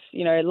always,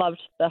 loved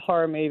the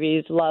horror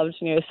movies, loved,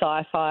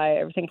 sci-fi,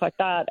 everything like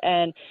that.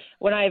 And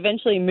when I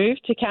eventually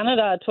moved to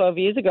Canada 12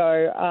 years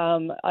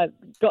ago, I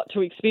got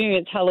to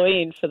experience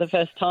Halloween for the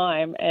first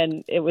time,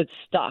 and it was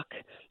stuck.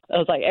 I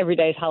was like, every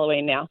day's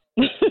Halloween now.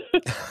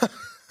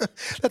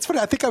 That's funny.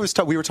 I think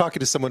we were talking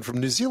to someone from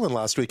New Zealand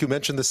last week who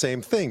mentioned the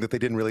same thing, that they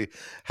didn't really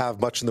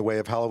have much in the way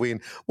of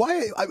Halloween.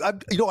 Why?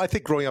 I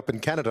think growing up in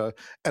Canada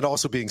and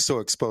also being so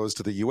exposed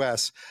to the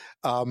U.S.,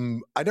 I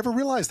never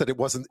realized that it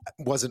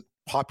wasn't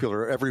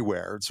popular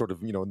everywhere, sort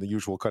of, in the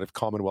usual kind of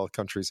Commonwealth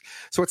countries.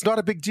 So it's not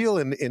a big deal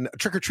in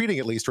trick-or-treating,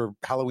 at least, or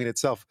Halloween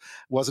itself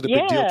wasn't a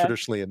big deal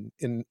traditionally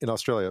in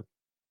Australia.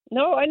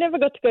 No, I never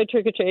got to go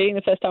trick-or-treating.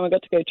 The first time I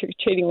got to go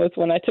trick-or-treating was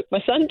when I took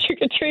my son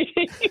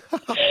trick-or-treating.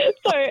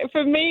 So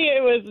for me,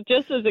 it was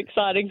just as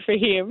exciting for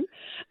him.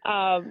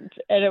 And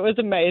it was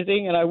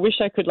amazing. And I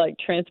wish I could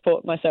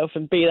transport myself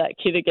and be that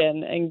kid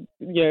again and,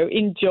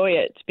 enjoy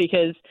it,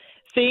 because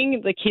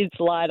seeing the kids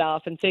light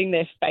up and seeing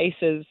their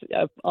faces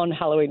on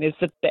Halloween is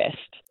the best.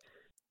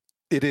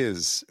 It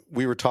is.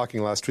 We were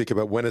talking last week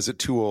about when is it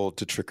too old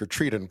to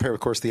trick-or-treat? And of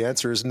course, the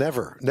answer is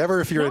never.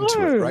 Never if you're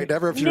into it, right?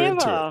 Never if you're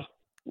into it.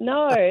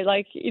 No, if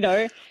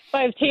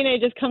I have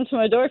teenagers come to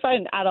my door, if I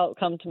had an adult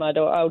come to my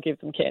door, I'll give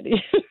them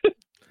candy.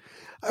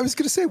 I was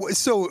going to say,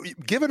 so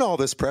given all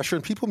this pressure,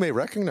 and people may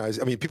recognize,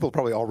 people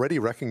probably already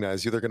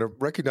recognize you, they're going to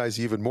recognize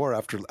you even more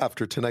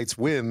after tonight's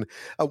win.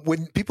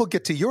 When people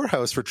get to your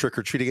house for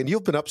trick-or-treating, and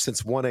you've been up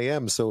since 1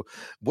 a.m., so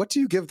what do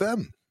you give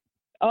them?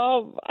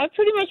 Oh, I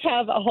pretty much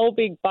have a whole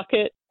big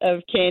bucket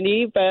of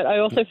candy, but I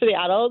also, for the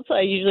adults,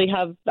 I usually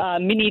have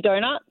mini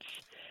donuts.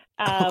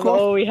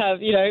 Or we have,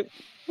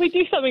 we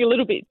do something a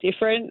little bit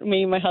different.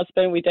 Me and my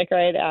husband, we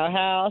decorate our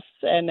house,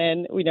 and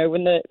then, when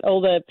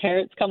all the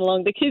parents come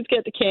along, the kids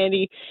get the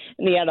candy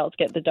and the adults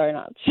get the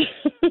donuts.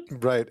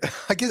 Right.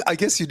 I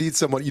guess you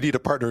need a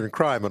partner in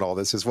crime in all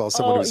this as well.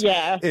 Someone who's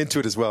into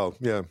it as well.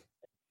 Yeah.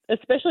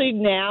 Especially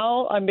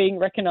now, I'm being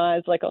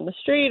recognized on the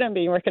street. I'm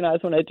being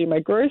recognized when I do my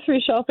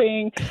grocery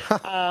shopping.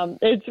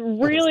 It's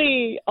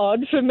really odd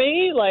for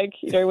me.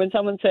 When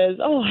someone says,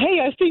 "Oh, hey,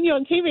 I've seen you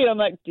on TV," and I'm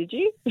like, "Did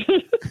you?"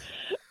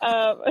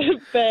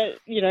 But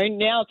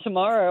now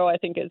tomorrow, I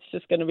think it's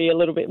just going to be a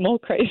little bit more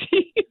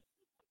crazy.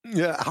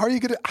 Yeah.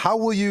 How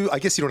will you, I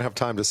guess you don't have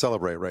time to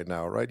celebrate right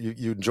now, right?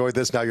 You enjoyed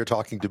this. Now you're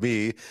talking to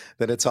me,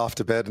 then it's off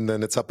to bed, and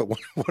then it's up at 1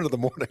 in the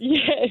morning.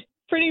 Yeah,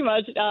 pretty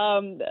much.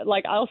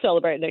 I'll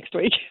celebrate next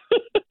week.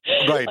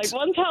 Right.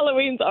 Once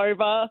Halloween's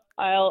over,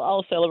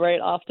 I'll celebrate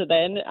after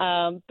then.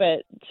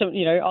 But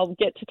I'll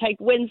get to take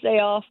Wednesday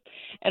off,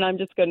 and I'm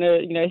just going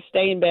to,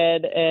 stay in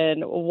bed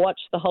and watch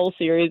the whole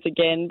series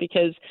again,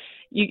 because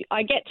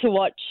I get to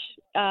watch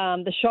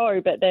the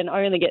show, but then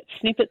I only get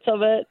snippets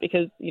of it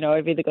because,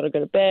 I've either got to go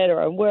to bed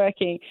or I'm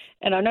working,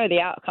 and I know the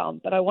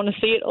outcome, but I want to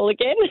see it all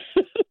again.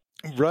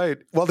 Right.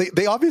 Well,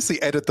 they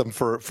obviously edit them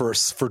for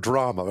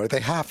drama. Right?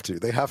 They have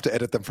to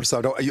edit them for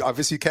some.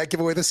 Obviously, you can't give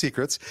away the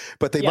secrets,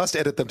 but they must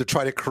edit them to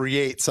try to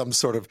create some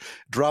sort of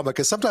drama.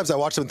 Because sometimes I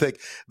watch them and think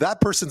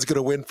that person's going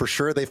to win for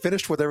sure. They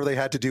finished whatever they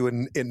had to do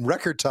in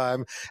record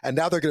time, and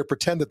now they're going to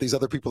pretend that these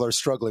other people are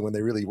struggling when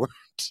they really weren't.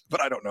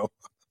 But I don't know.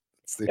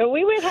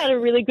 We had a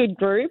really good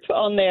group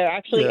on there.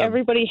 Actually,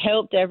 everybody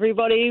helped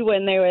everybody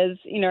when there was,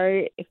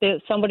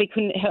 if somebody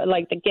couldn't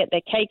get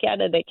their cake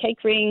out of their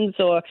cake rings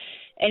or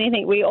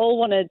anything. We all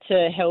wanted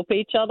to help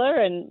each other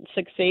and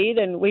succeed,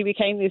 and we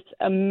became this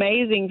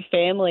amazing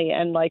family.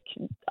 And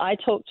I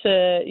talk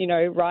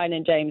to Ryan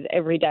and James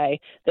every day.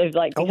 They've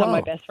become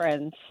my best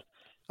friends.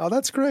 Oh,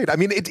 that's great. I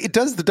mean, it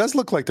does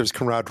look like there's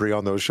camaraderie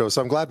on those shows,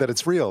 so I'm glad that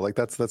it's real.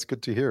 That's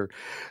good to hear.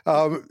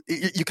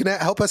 You can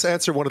help us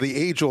answer one of the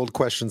age-old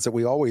questions that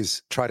we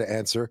always try to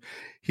answer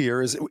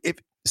here is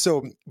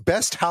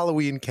best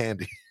Halloween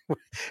candy.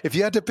 If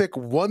you had to pick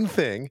one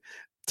thing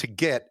to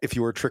get if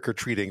you were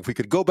trick-or-treating, if we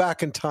could go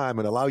back in time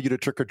and allow you to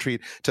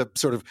trick-or-treat, to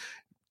sort of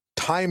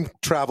time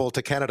travel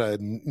to Canada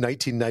in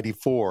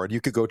 1994, and you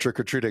could go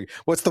trick-or-treating,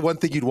 what's the one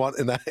thing you'd want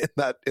in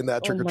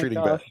that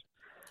trick-or-treating bag?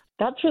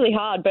 That's really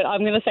hard, but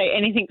I'm going to say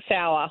anything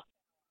sour.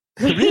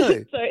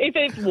 Really? So if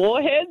it's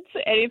Warheads,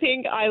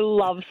 anything, I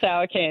love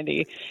sour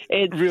candy.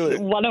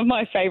 It's one of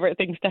my favorite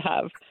things to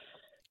have.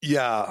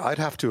 Yeah, I'd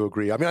have to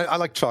agree. I mean, I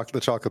like the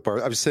chocolate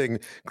bar. I was saying,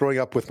 growing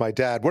up with my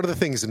dad, one of the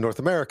things in North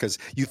America is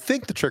you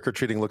think the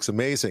trick-or-treating looks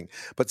amazing,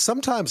 but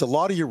sometimes a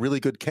lot of your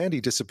really good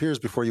candy disappears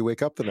before you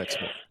wake up the next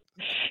morning.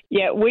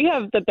 Yeah, we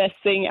have the best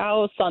thing.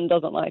 Our son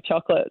doesn't like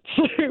chocolate,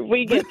 so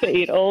we get to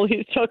eat all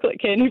his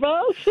chocolate candy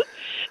bars.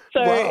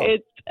 So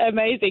it's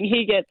amazing.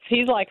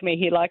 He's like me.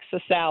 He likes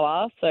the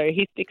sour, so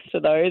he sticks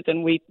to those,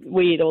 and we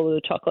eat all of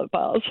the chocolate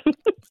bars.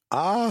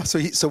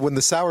 So when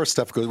the sour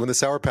stuff goes, when the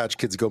Sour Patch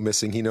Kids go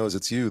missing, he knows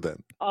it's you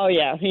then. Oh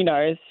yeah, he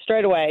knows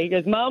straight away. He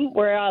goes, "Mom,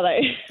 where are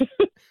they?"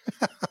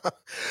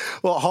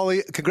 Well,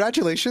 Hollie,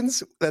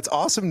 congratulations. That's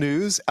awesome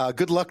news.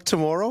 Good luck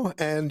tomorrow.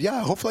 And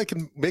hopefully I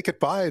can make it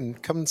by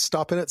and come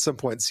stop in at some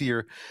point and see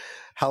your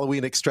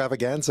Halloween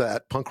extravaganza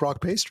at Punk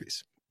Rock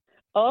Pastries.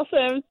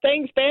 Awesome.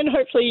 Thanks, Ben.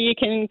 Hopefully you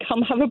can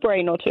come have a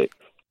brain or two.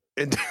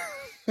 And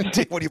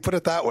when you put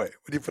it that way.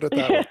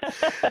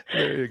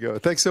 There you go.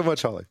 Thanks so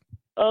much, Hollie.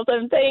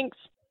 Awesome. Thanks.